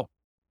right. So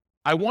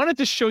I wanted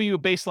to show you a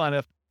baseline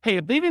of, hey,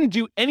 if they didn't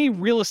do any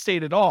real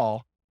estate at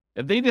all,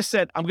 if they just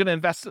said, I'm going to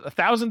invest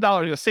 $1,000, I'm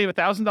going to save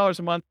 $1,000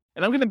 a month,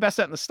 and I'm going to invest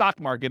that in the stock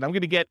market, I'm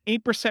going to get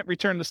 8%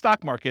 return in the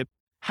stock market,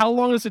 how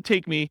long does it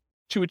take me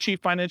to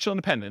achieve financial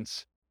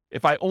independence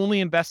if I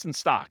only invest in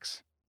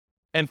stocks?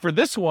 And for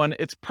this one,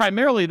 it's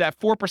primarily that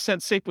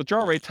 4% safe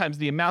withdrawal rate times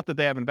the amount that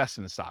they have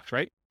invested in stocks,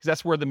 right? Because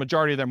that's where the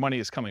majority of their money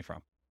is coming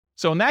from.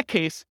 So in that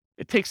case,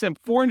 it takes them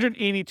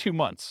 482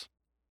 months,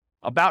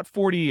 about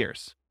 40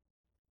 years.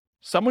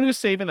 Someone who's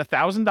saving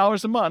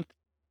 $1,000 a month,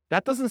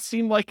 that doesn't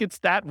seem like it's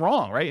that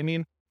wrong, right? I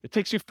mean, it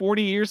takes you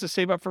 40 years to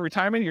save up for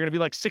retirement. You're going to be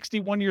like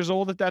 61 years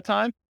old at that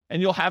time, and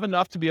you'll have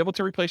enough to be able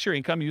to replace your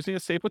income using a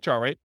safe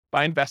withdrawal rate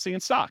by investing in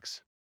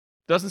stocks.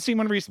 Doesn't seem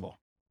unreasonable.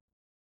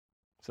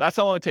 So that's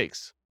all it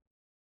takes.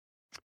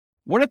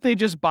 What if they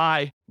just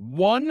buy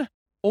one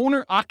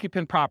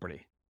owner-occupant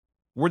property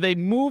where they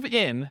move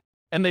in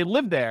and they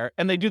live there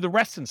and they do the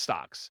rest in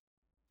stocks?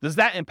 Does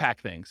that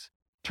impact things?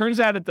 Turns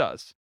out it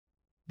does.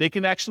 They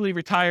can actually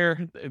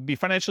retire, be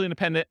financially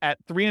independent at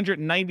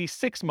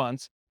 396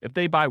 months if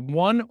they buy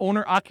one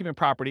owner-occupant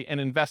property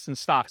and invest in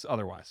stocks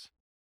otherwise.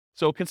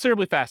 So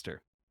considerably faster.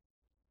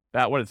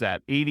 What is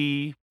that,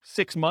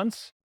 86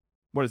 months?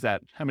 What is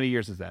that? How many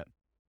years is that?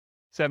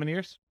 7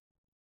 years?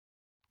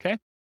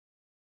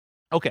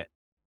 Okay.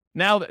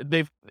 Now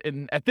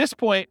at this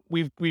point,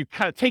 we've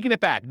kind of taken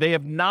it back. They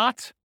have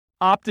not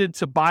opted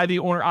to buy the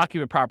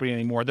owner-occupant property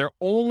anymore. They're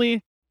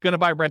only going to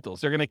buy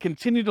rentals. They're going to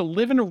continue to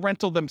live in a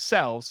rental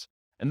themselves,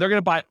 and they're going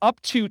to buy up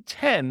to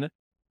 10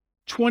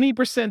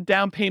 20%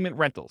 down payment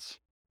rentals.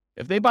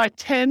 If they buy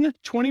 10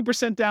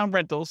 20% down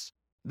rentals,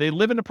 they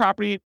live in a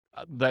property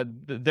that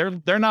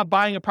they're not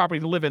buying a property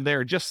to live in.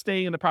 They're just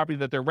staying in the property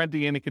that they're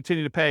renting in and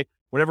continue to pay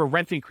whatever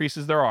rent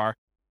increases there are.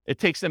 It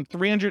takes them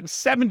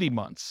 370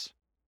 months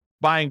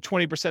buying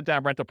 20%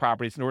 down rental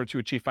properties in order to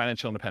achieve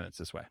financial independence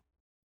this way.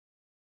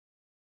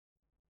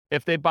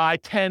 If they buy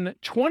 10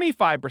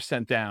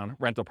 25% down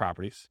rental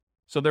properties,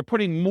 so they're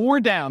putting more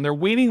down, they're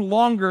waiting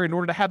longer in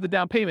order to have the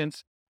down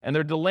payments, and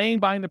they're delaying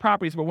buying the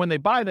properties, but when they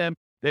buy them,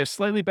 they have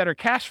slightly better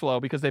cash flow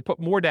because they put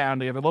more down,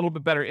 they have a little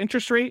bit better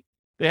interest rate,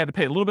 they had to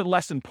pay a little bit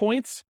less in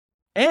points,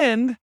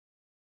 and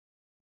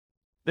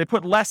they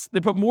put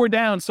more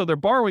down, so they're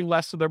borrowing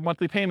less, so their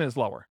monthly payment is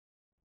lower.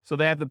 So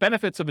they have the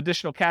benefits of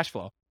additional cash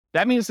flow.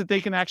 That means that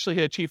they can actually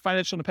achieve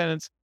financial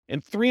independence in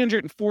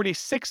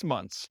 346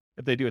 months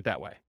if they do it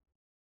that way.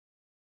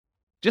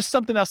 Just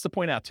something else to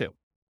point out too.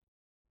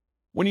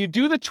 When you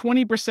do the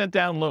 20%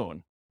 down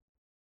loan,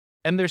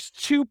 and there's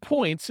 2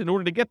 points in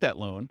order to get that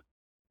loan,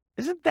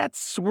 isn't that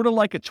sort of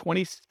like a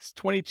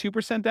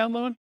 22% down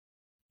loan?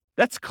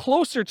 That's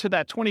closer to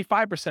that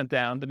 25%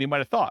 down than you might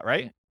have thought,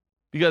 right?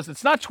 Because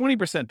it's not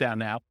 20% down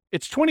now,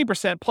 it's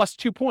 20% plus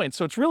 2 points.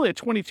 So it's really a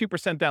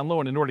 22% down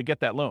loan in order to get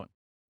that loan.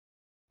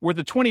 Where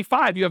the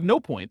 25, you have no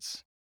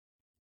points.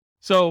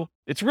 So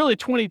it's really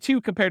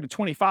 22 compared to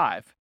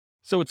 25.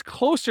 So it's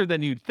closer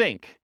than you'd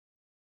think.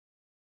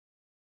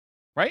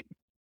 Right?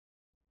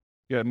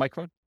 You have a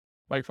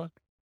microphone?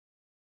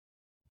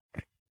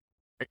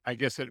 I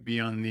guess it'd be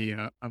on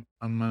the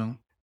amount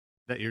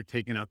that you're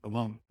taking out the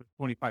loan,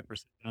 25%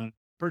 on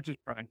purchase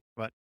price,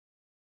 but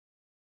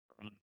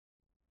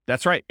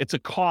that's right. It's a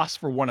cost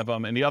for one of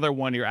them, and the other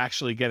one you're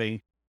actually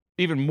getting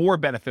even more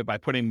benefit by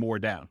putting more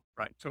down.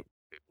 right. So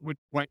it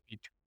might be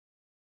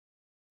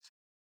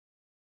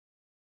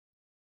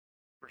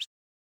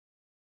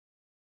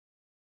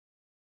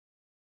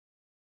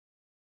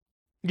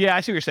Yeah,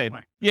 I see what you're saying.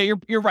 Right. Yeah,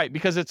 you're right,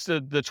 because it's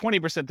the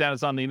 20% down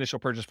is on the initial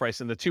purchase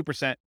price and the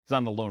 2% is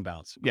on the loan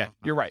balance. Yeah,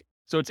 you're right.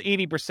 So it's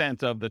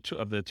 80% of the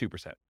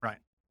 2%. Right.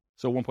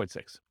 So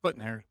 1.6.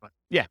 splitting hairs, but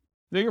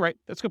No, you're right.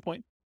 That's a good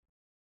point.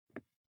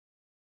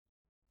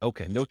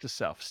 Okay, note to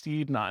self.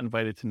 Steve not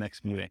invited to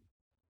next meeting.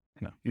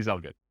 No, he's all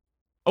good.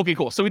 Okay,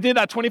 cool. So we did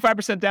that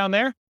 25% down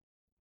there.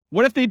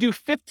 What if they do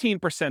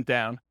 15%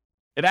 down?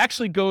 It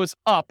actually goes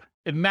up.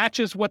 It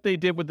matches what they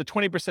did with the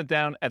 20%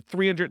 down at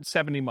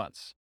 370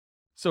 months.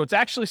 So it's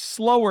actually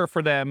slower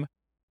for them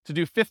to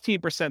do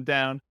 15%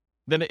 down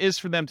than it is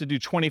for them to do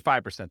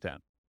 25% down.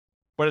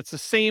 but it's the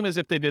same as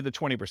if they did the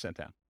 20%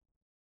 down.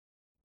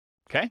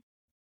 Okay?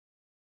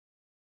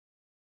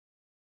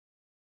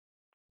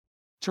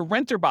 To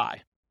rent or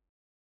buy.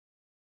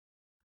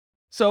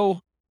 So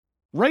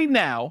right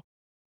now,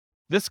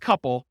 this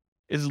couple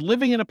is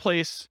living in a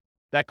place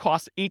that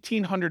costs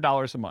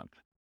 $1,800 a month.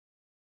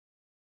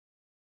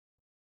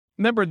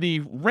 Remember,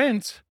 the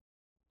rent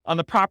on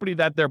the property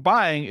that they're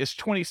buying is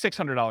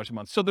 $2,600 a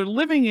month. So they're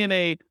living in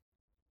a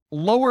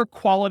lower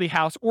quality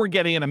house or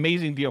getting an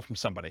amazing deal from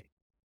somebody.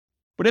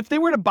 But if they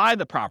were to buy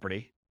the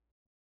property,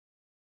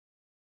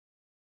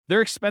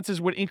 their expenses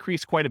would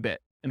increase quite a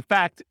bit. In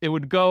fact, it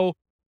would go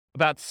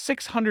about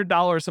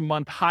 $600 a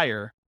month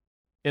higher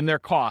in their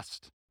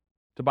cost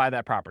to buy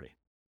that property.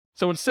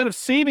 So instead of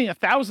saving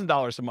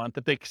 $1,000 a month,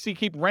 if they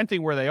keep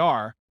renting where they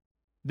are,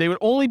 they would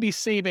only be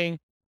saving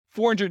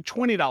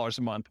 $420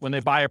 a month when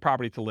they buy a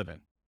property to live in.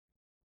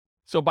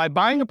 So by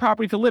buying a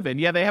property to live in,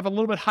 yeah, they have a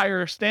little bit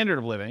higher standard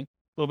of living,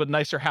 a little bit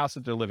nicer house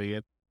that they're living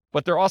in,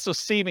 but they're also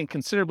saving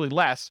considerably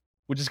less,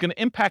 which is going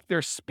to impact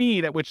their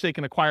speed at which they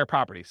can acquire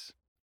properties.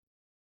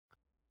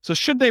 So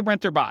should they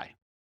rent or buy?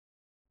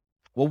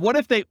 Well, what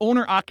if they own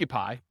or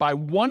occupy, buy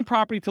one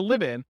property to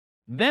live in,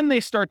 then they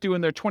start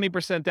doing their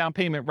 20% down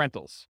payment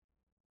rentals?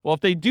 Well,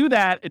 if they do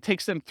that, it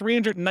takes them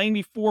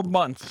 394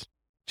 months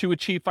to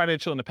achieve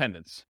financial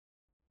independence.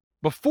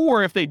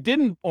 Before, if they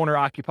didn't own or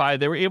occupy,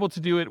 they were able to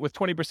do it with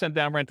 20%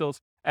 down rentals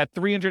at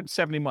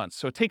 370 months.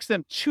 So it takes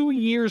them 2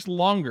 years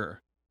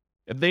longer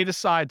if they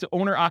decide to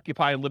own or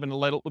occupy and live in a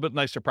little bit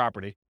nicer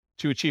property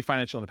to achieve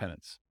financial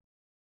independence.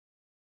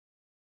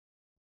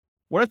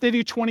 What if they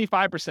do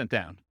 25%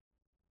 down?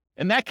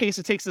 In that case,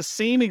 it takes the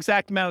same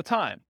exact amount of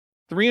time,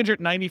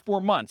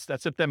 394 months.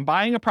 That's if them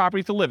buying a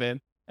property to live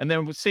in and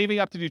then saving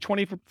up to do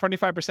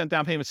 25%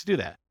 down payments to do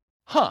that.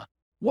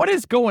 What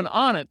is going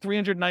on at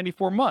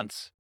 394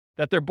 months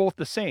that they're both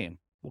the same?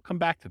 We'll come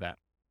back to that.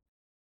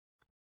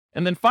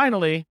 And then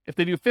finally, if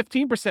they do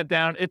 15%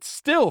 down, it's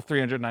still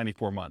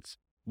 394 months.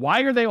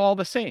 Why are they all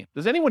the same?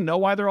 Does anyone know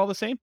why they're all the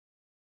same?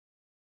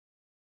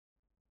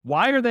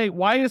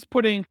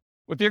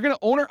 If you're going to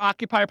own or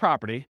occupy a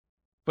property,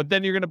 but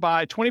then you're going to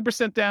buy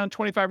 20% down,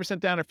 25%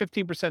 down, or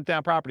 15%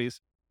 down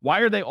properties, why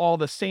are they all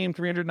the same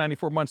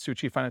 394 months to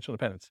achieve financial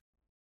independence?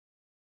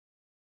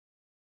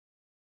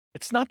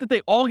 It's not that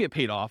they all get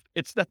paid off.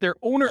 It's that their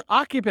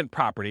owner-occupant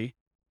property,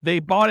 they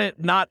bought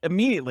it not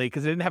immediately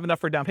because they didn't have enough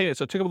for a down payment,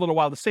 so it took them a little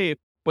while to save,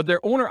 but their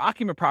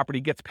owner-occupant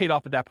property gets paid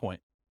off at that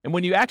point. And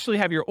when you actually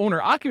have your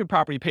owner-occupant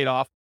property paid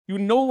off, you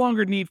no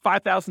longer need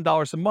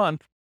 $5,000 a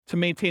month to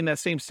maintain that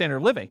same standard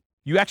of living.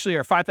 You actually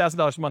are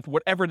 $5,000 a month,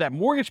 whatever that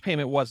mortgage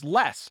payment was,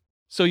 less.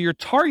 So your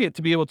target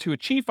to be able to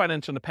achieve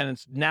financial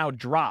independence now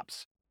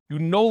drops. You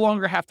no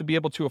longer have to be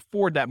able to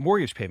afford that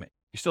mortgage payment.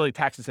 You still need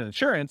taxes and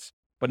insurance,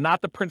 but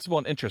not the principal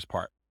and interest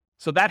part.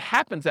 So that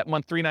happens at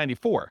month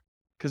 394,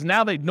 because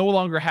now they no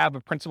longer have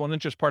a principal and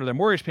interest part of their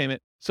mortgage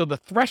payment. So the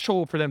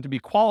threshold for them to be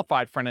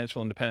qualified for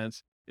financial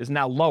independence is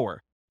now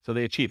lower. So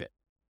they achieve it.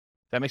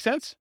 That make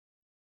sense?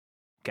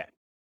 Okay.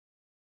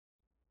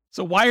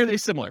 So why are they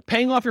similar?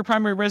 Paying off your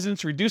primary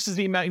residence reduces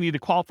the amount you need to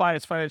qualify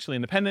as financially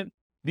independent.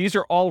 These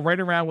are all right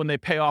around when they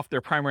pay off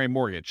their primary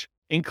mortgage,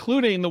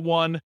 including the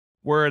one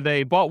where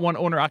they bought one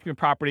owner-occupant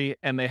property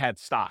and they had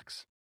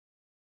stocks,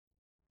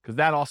 because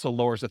that also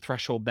lowers the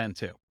threshold then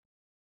too.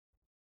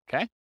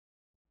 Okay?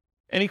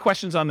 Any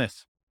questions on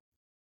this?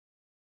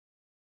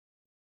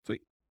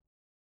 Sweet.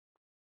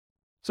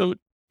 So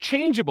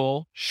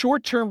changeable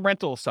short-term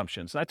rental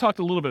assumptions. And I talked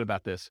a little bit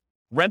about this.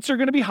 Rents are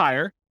going to be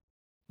higher,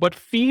 but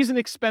fees and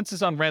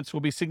expenses on rents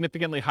will be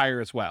significantly higher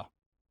as well.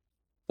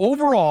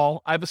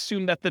 Overall, I've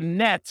assumed that the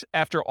net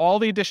after all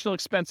the additional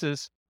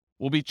expenses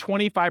will be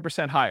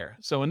 25% higher.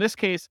 So in this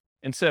case,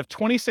 instead of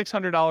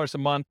 $2,600 a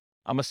month,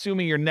 I'm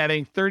assuming you're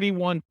netting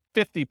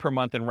 $3,150 per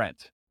month in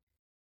rent.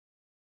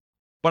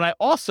 But I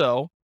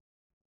also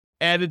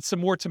added some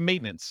more to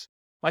maintenance.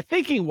 My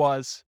thinking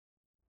was,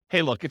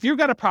 hey, look, if you've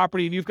got a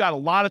property and you've got a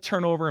lot of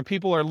turnover and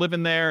people are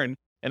living there and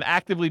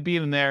actively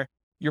being in there,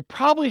 you're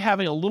probably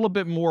having a little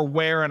bit more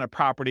wear on a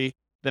property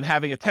than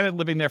having a tenant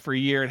living there for a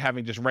year and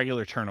having just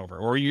regular turnover,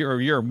 or a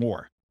year or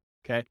more.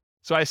 Okay.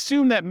 So I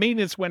assume that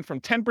maintenance went from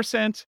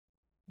 10%,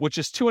 which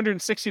is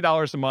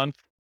 $260 a month,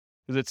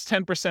 because it's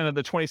 10% of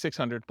the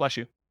 $2,600, bless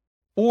you,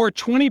 or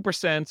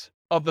 20%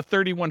 of the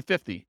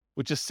 $3,150,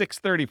 which is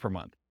 $630 per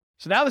month.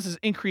 So now this has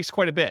increased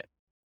quite a bit.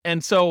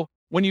 And so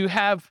when you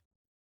have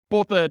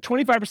both a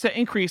 25%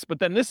 increase, but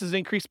then this is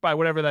increased by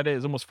whatever that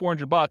is, almost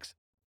 $400,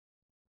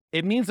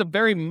 it means a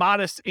very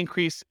modest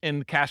increase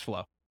in cash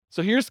flow.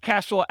 So here's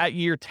cash flow at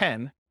year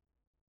 10.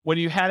 When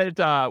you had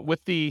it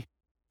with the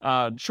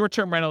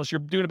short-term rentals, you're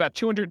doing about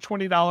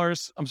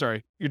 $220. I'm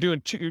sorry, you're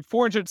doing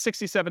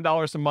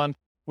 $467 a month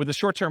with the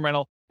short-term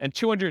rental and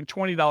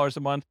 $220 a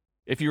month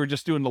if you were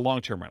just doing the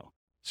long-term rental.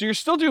 So you're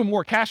still doing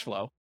more cash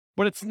flow,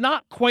 but it's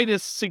not quite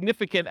as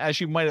significant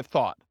as you might have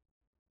thought.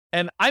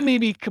 And I may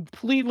be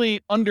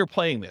completely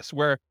underplaying this,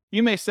 where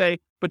you may say,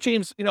 but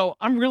James,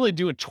 I'm really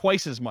doing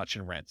twice as much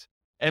in rent,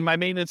 and my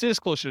maintenance is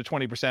closer to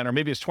 20%, or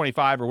maybe it's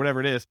 25 or whatever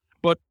it is.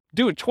 But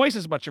doing twice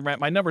as much in rent,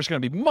 my number is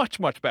going to be much,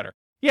 much better.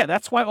 Yeah,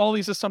 that's why all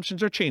these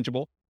assumptions are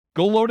changeable.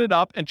 Go load it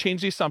up and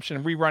change the assumption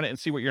and rerun it and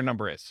see what your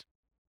number is.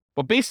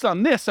 But based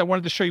on this, I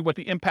wanted to show you what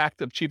the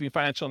impact of achieving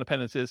financial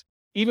independence is,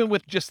 even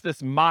with just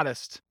this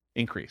modest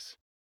increase.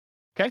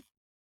 Okay?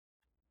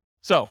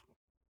 So,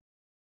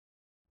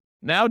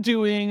 now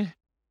doing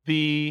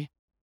the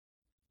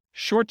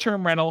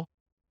short-term rental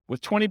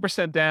with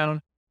 20%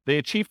 down, they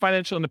achieve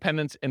financial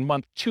independence in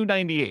month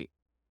 298.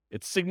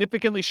 It's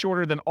significantly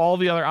shorter than all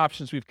the other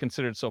options we've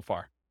considered so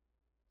far.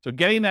 So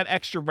getting that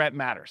extra rent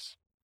matters.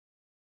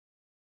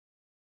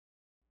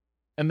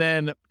 And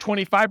then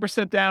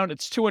 25% down,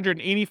 it's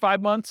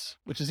 285 months,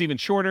 which is even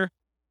shorter.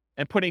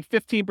 And putting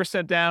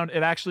 15% down,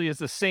 it actually is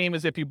the same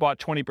as if you bought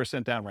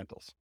 20% down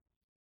rentals.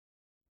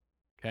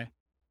 Okay.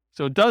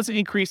 So it does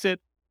increase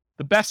it.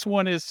 The best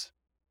one is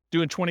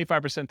doing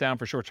 25% down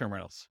for short-term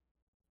rentals.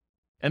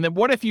 And then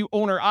what if you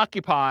owner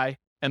occupy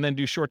and then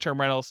do short-term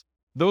rentals?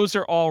 Those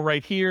are all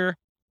right here.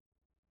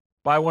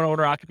 Buy one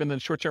owner occupant, then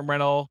short-term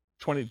rental,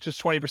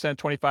 20%,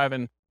 25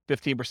 and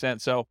 15%.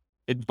 So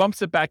it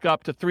bumps it back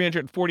up to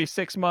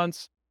 346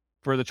 months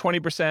for the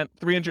 20%,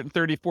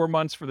 334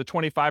 months for the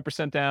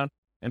 25% down,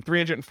 and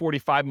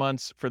 345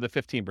 months for the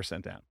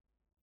 15% down.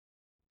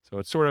 So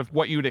it's sort of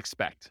what you'd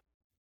expect.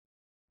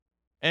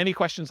 Any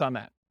questions on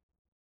that?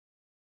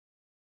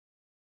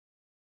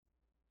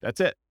 That's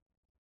it.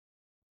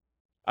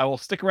 I will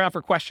stick around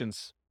for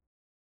questions.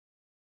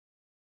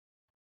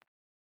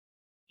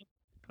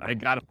 I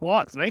got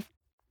applause, right?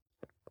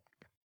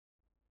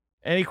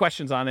 Any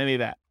questions on any of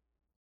that?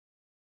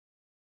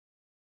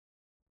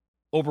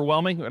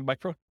 Overwhelming?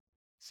 Microphone?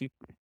 See.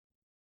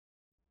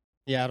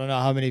 Yeah, I don't know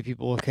how many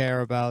people will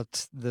care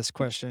about this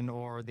question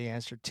or the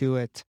answer to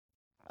it.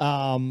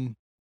 It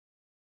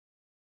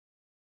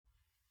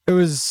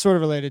was sort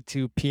of related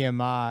to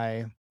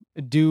PMI.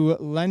 Do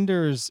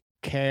lenders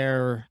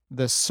care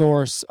the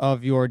source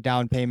of your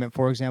down payment?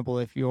 For example,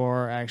 if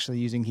you're actually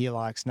using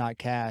HELOCs, not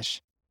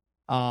cash,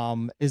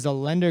 is the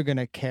lender going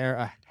to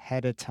care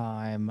ahead of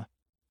time,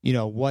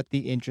 what the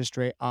interest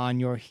rate on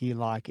your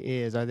HELOC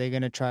is? Are they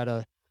going to try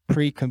to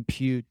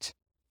pre-compute,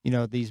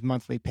 these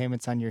monthly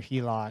payments on your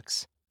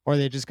HELOCs? Or are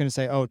they just going to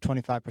say,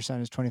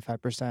 25% is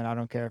 25%. I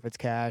don't care if it's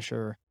cash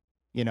or,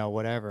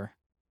 whatever.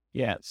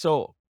 Yeah.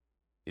 So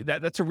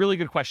that's a really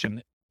good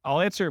question.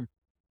 I'll answer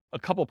a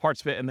couple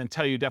parts of it and then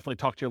tell you definitely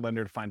talk to your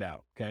lender to find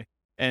out. Okay.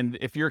 And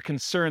if you're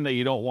concerned that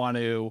you don't want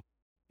to,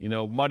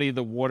 muddy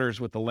the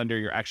waters with the lender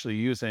you're actually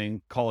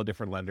using, call a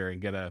different lender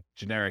and get a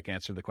generic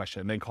answer to the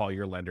question and then call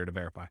your lender to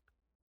verify.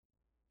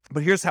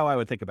 But here's how I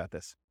would think about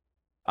this.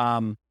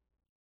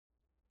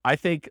 I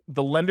think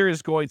the lender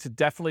is going to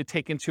definitely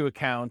take into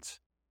account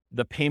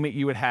the payment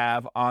you would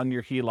have on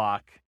your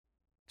HELOC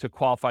to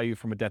qualify you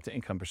from a debt to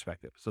income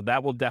perspective. So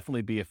that will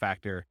definitely be a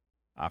factor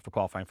for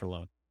qualifying for a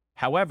loan.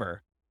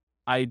 However,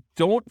 I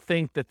don't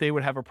think that they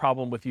would have a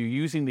problem with you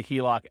using the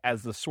HELOC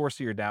as the source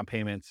of your down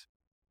payments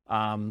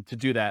to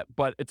do that.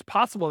 But it's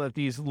possible that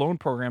these loan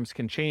programs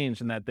can change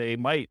and that they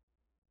might,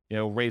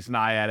 raise an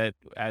eye at it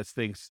as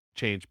things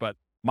change. But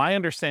my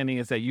understanding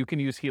is that you can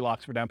use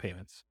HELOCs for down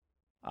payments,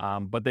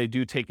 but they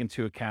do take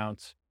into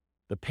account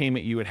the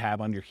payment you would have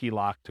on your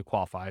HELOC to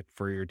qualify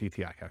for your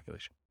DTI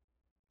calculation.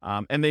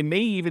 And they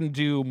may even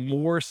do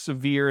more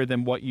severe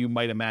than what you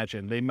might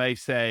imagine. They may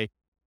say,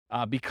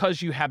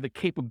 because you have the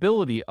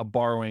capability of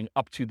borrowing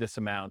up to this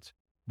amount,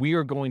 we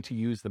are going to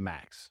use the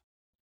max.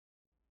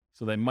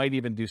 So they might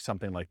even do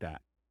something like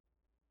that.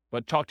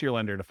 But talk to your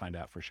lender to find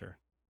out for sure.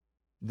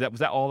 Was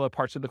that all the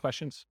parts of the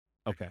questions?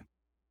 Okay.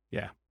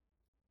 Yeah.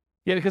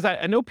 Yeah, because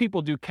I know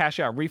people do cash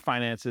out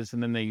refinances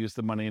and then they use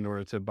the money in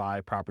order to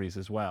buy properties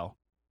as well.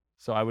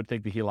 So I would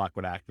think the HELOC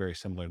would act very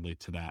similarly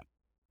to that.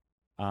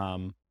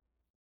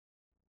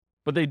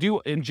 But they do,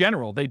 in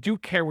general, they do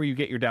care where you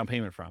get your down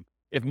payment from.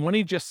 If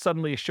money just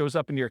suddenly shows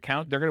up in your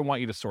account, they're going to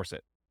want you to source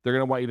it. They're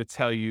going to want you to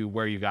tell you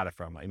where you got it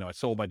from. I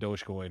sold my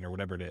Dogecoin or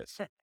whatever it is.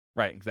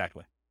 Right,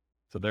 exactly.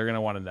 So they're going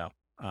to want to know.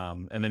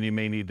 And then you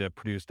may need to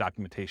produce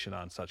documentation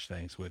on such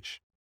things,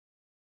 which,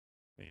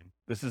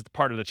 this is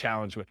part of the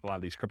challenge with a lot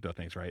of these crypto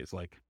things, right? It's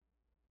like,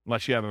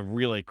 unless you have a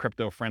really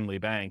crypto-friendly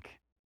bank,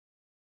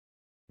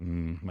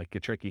 might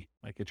get tricky.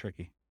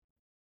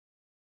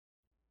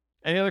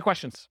 Any other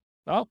questions?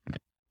 Oh.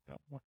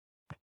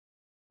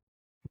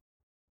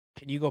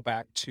 Can you go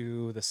back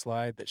to the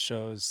slide that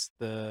shows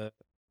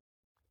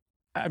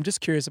I'm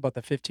just curious about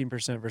the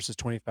 15% versus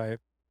 20%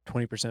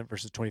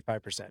 versus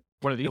 25%.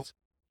 What are these?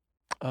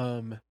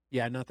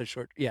 Yeah, not the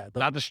short. Yeah.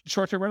 Not the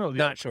short-term rental?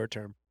 Not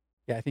short-term.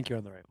 Yeah, I think you're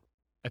on the right one.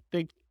 I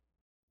think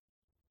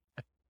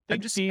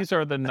these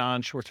are the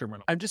non-short-term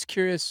rental. I'm just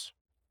curious.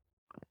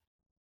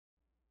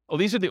 Oh,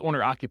 these are the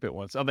owner-occupant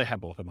ones. Oh, they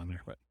have both of them on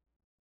there, but.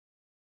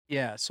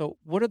 Yeah. So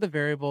what are the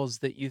variables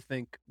that you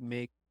think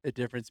make the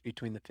difference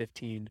between the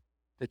 15,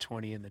 the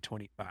 20, and the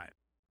 25?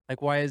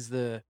 Like, why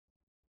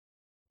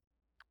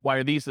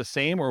are these the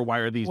same or why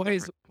are these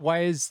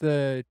why is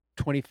the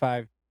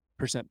 25%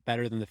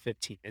 better than the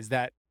 15? Is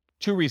that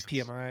two reasons?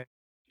 PMI?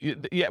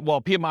 Yeah,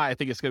 well, PMI, I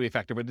think it's going to be a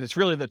factor, but it's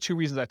really the two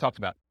reasons I talked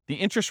about. The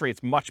interest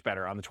rate's much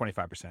better on the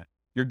 25%.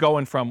 You're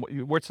going from,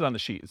 what's it on the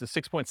sheet? Is it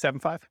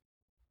 6.75?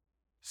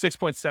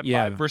 6.75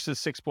 Yeah. versus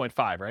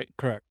 6.5, right?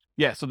 Correct.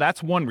 Yeah, so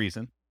that's one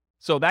reason.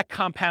 So that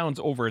compounds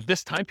over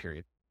this time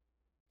period,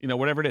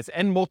 whatever it is,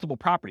 and multiple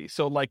properties.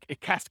 So like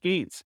it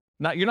cascades.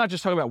 You're not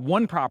just talking about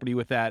one property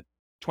with that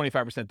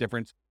 25%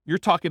 difference. You're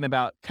talking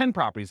about 10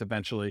 properties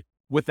eventually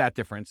with that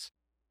difference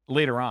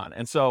later on.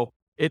 And so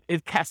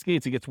it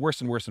cascades, it gets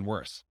worse and worse and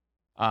worse,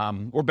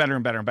 or better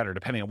and better and better,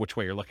 depending on which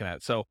way you're looking at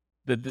it. So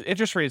the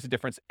interest rate is the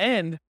difference.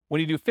 And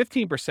when you do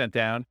 15%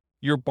 down,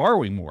 you're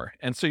borrowing more.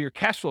 And so your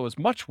cash flow is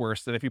much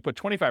worse than if you put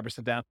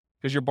 25% down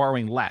because you're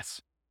borrowing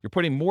less. You're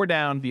putting more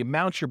down. The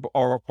amount you're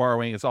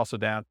borrowing is also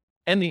down,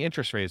 and the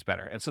interest rate is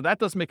better. And so that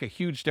does make a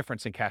huge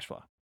difference in cash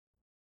flow.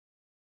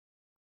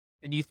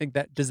 And you think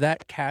does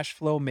that cash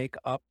flow make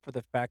up for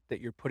the fact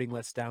that you're putting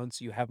less down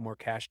so you have more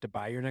cash to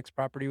buy your next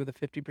property with a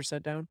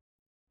 50% down?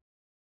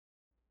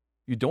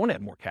 You don't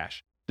have more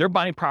cash. They're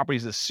buying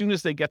properties as soon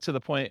as they get to the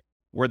point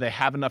where they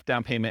have enough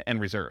down payment and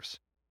reserves.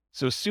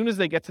 So as soon as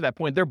they get to that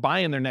point, they're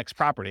buying their next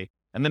property,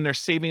 and then they're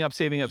saving up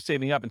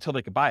until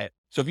they could buy it.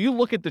 So if you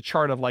look at the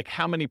chart of like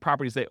how many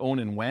properties they own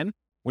and when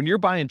you're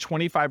buying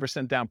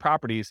 25% down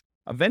properties,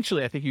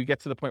 eventually I think you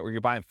get to the point where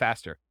you're buying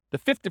faster.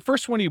 The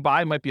first one you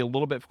buy might be a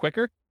little bit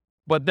quicker,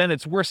 but then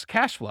it's worse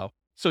cash flow.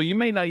 So you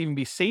may not even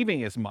be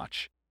saving as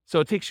much.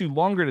 So it takes you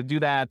longer to do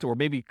that, or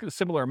maybe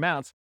similar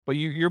amounts, but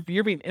you're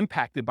being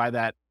impacted by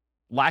that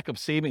lack of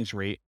savings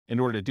rate in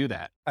order to do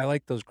that. I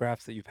like those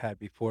graphs that you've had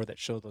before that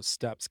show those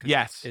steps.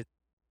 Yes.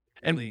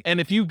 And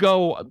if you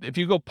go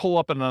pull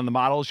up on the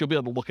models, you'll be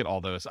able to look at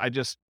all those.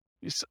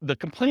 The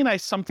complaint I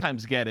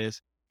sometimes get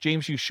is,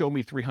 James, you show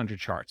me 300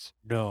 charts.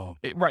 No.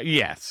 Right.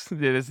 Yes.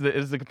 It is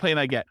the complaint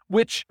I get,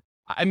 which,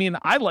 I mean,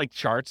 I like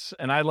charts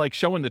and I like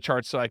showing the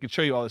charts so I can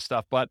show you all this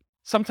stuff. But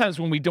sometimes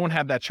when we don't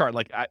have that chart,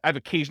 like I've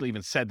occasionally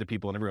even said to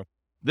people in the room,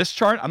 this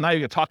chart, I'm not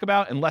even gonna talk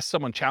about unless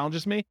someone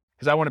challenges me,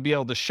 because I want to be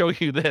able to show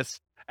you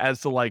this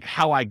as to like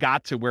how I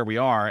got to where we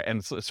are. And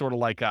it's sort of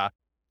like,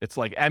 it's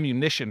like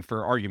ammunition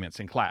for arguments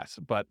in class.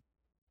 But,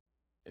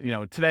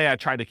 today I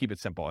tried to keep it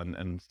simple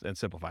and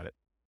simplified it.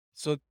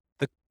 So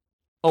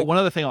one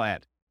other thing I'll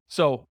add.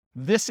 So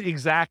this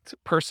exact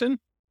person,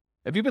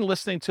 have you been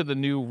listening to the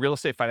new Real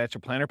Estate Financial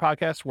Planner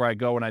podcast where I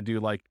go and I do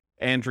like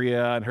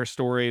Andrea and her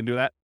story and do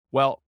that?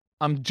 Well,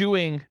 I'm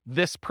doing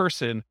this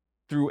person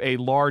through a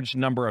large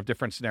number of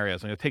different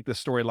scenarios. I'm going to take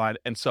this storyline.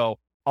 And so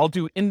I'll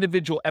do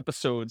individual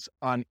episodes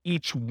on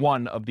each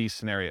one of these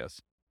scenarios.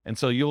 And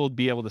so you'll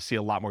be able to see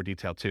a lot more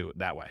detail too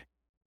that way.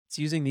 it's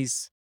using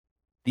these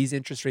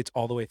interest rates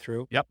all the way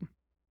through. Yep.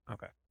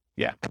 Okay.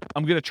 Yeah.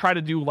 I'm going to try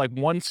to do like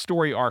one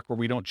story arc where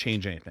we don't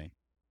change anything.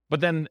 But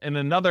then in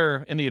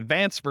the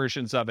advanced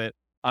versions of it,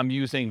 I'm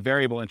using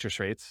variable interest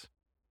rates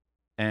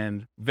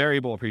and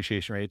variable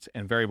appreciation rates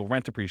and variable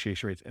rent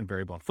appreciation rates and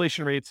variable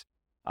inflation rates.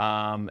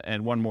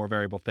 And one more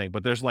variable thing,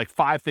 but there's like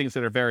 5 things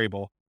that are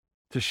variable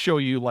to show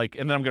you like,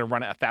 and then I'm going to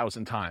run it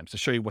 1,000 times to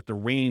show you what the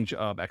range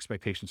of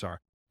expectations are.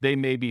 They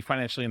may be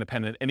financially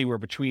independent anywhere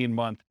between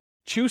month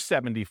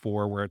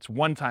 274, where it's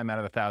 1 time out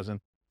of 1,000,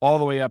 all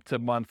the way up to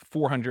month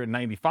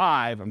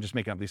 495. I'm just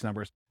making up these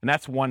numbers. And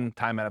that's 1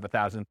 time out of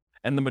 1,000.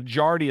 And the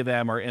majority of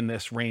them are in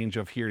this range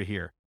of here to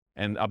here.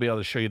 And I'll be able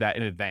to show you that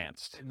in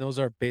advance. And those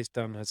are based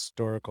on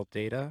historical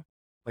data,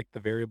 like the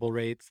variable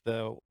rates,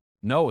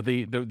 No,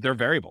 they're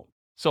variable.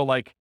 So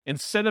like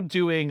instead of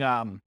doing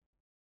an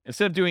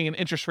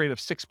interest rate of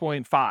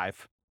 6.5,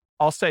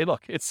 I'll say,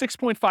 look, it's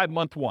 6.5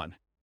 month 1,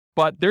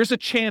 but there's a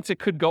chance it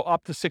could go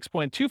up to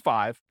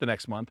 6.25 the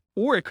next month,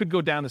 or it could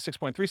go down to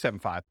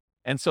 6.375.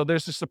 And so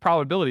there's just a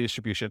probability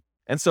distribution.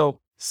 And so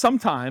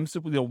sometimes,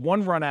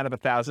 one run out of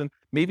 1,000,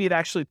 maybe it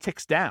actually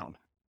ticks down.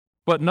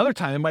 But another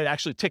time it might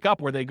actually tick up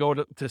where they go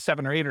to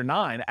 7 or 8 or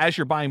 9 as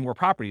you're buying more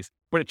properties.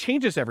 But it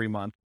changes every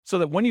month so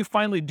that when you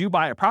finally do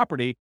buy a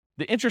property,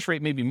 the interest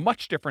rate may be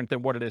much different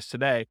than what it is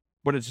today,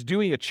 but it's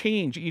doing a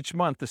change each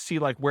month to see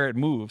like where it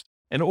moves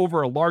and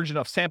over a large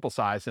enough sample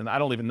size. And I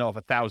don't even know if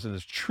 1,000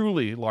 is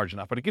truly large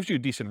enough, but it gives you a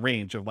decent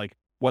range of like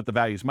what the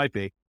values might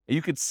be. And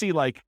you could see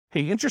like,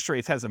 hey, interest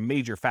rates has a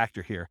major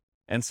factor here.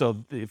 And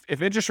so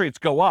if interest rates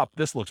go up,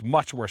 this looks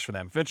much worse for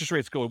them. If interest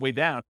rates go way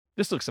down,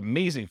 this looks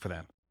amazing for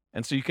them.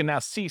 And so you can now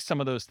see some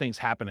of those things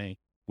happening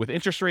with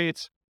interest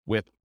rates,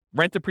 with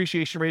rent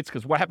appreciation rates,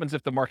 because what happens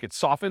if the market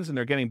softens and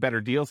they're getting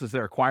better deals as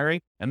they're acquiring,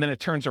 and then it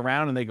turns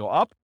around and they go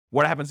up?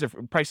 What happens if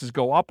prices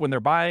go up when they're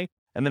buying,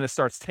 and then it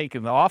starts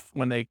taking off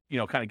when they,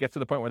 kind of get to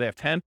the point where they have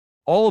 10?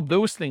 All of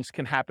those things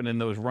can happen in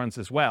those runs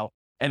as well.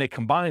 And it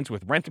combines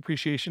with rent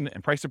appreciation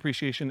and price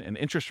appreciation and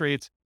interest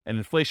rates and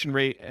inflation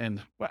rate.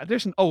 And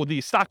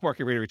the stock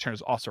market rate of return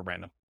is also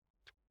random.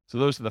 So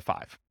those are the 5.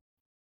 Does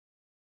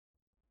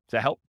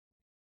that help?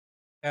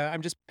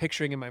 I'm just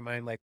picturing in my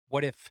mind, like,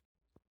 what if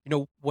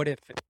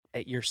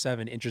at year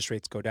 7 interest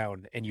rates go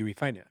down and you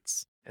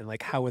refinance? And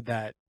like, how would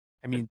that,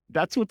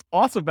 that's what's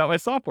awesome about my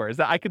software is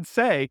that I could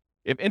say,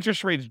 if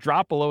interest rates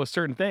drop below a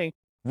certain thing,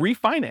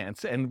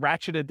 refinance and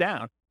ratchet it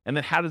down. And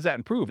then how does that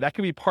improve? That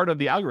could be part of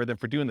the algorithm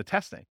for doing the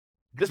testing.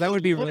 This That is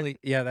would be lit- really,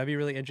 yeah, that'd be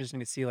really interesting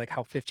to see like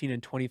how 15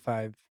 and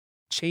 25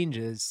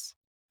 changes,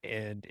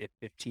 and if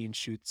 15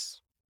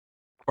 shoots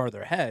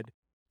farther ahead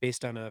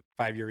based on a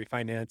 5-year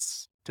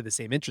refinance to the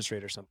same interest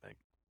rate or something.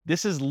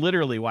 This is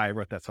literally why I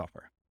wrote that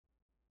software,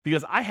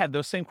 because I had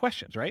those same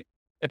questions, right?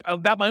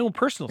 About my own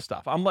personal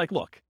stuff. I'm like,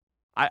 look,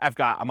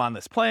 I'm on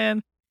this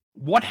plan.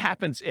 What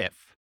happens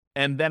if?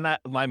 And then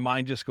my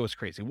mind just goes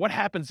crazy. What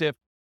happens if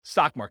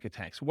stock market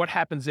tanks? What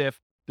happens if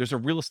there's a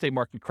real estate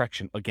market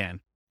correction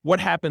again? What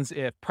happens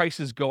if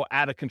prices go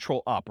out of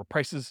control up, or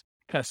prices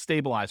kind of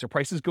stabilize, or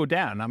prices go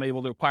down and I'm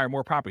able to acquire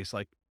more properties?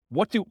 Like,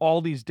 what do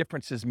all these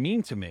differences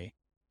mean to me?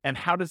 And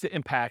how does it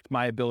impact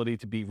my ability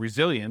to be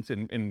resilient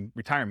in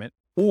retirement?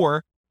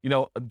 Or,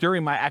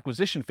 during my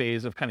acquisition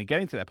phase of kind of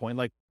getting to that point,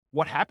 like,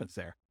 what happens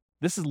there?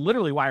 This is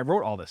literally why I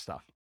wrote all this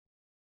stuff.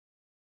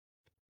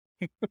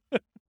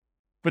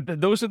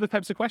 But those are the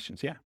types of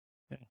questions. Yeah.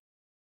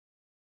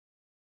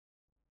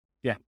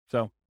 Yeah.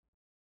 So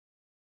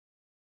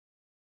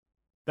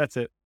that's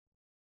it.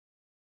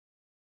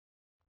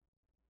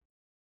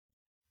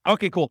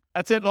 Okay, cool.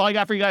 That's it. All I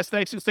got for you guys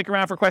today. So stick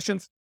around for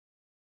questions.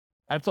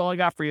 That's all I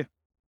got for you.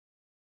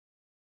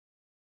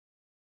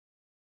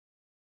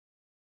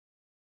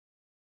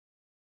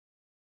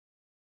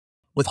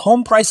 With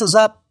home prices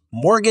up,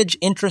 mortgage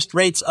interest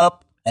rates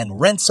up, and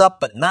rents up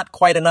but not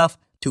quite enough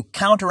to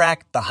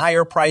counteract the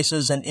higher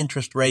prices and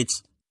interest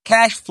rates,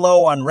 cash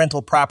flow on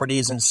rental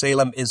properties in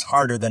Salem is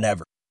harder than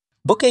ever.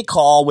 Book a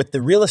call with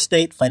the Real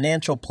Estate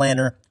Financial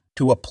Planner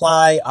to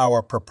apply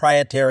our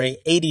proprietary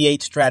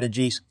 88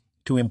 strategies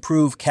to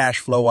improve cash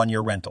flow on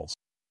your rentals.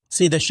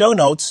 See the show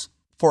notes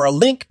for a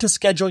link to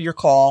schedule your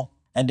call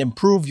and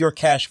improve your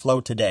cash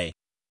flow today.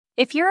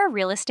 If you're a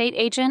real estate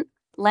agent,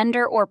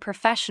 lender, or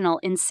professional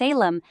in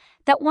Salem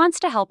that wants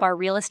to help our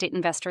real estate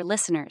investor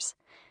listeners,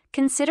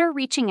 consider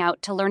reaching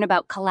out to learn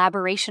about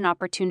collaboration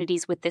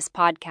opportunities with this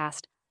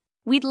podcast.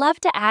 We'd love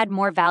to add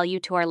more value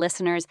to our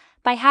listeners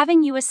by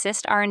having you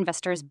assist our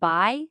investors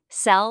buy,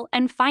 sell,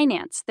 and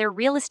finance their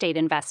real estate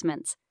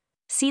investments.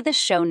 See the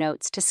show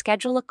notes to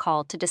schedule a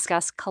call to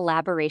discuss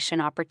collaboration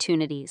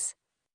opportunities.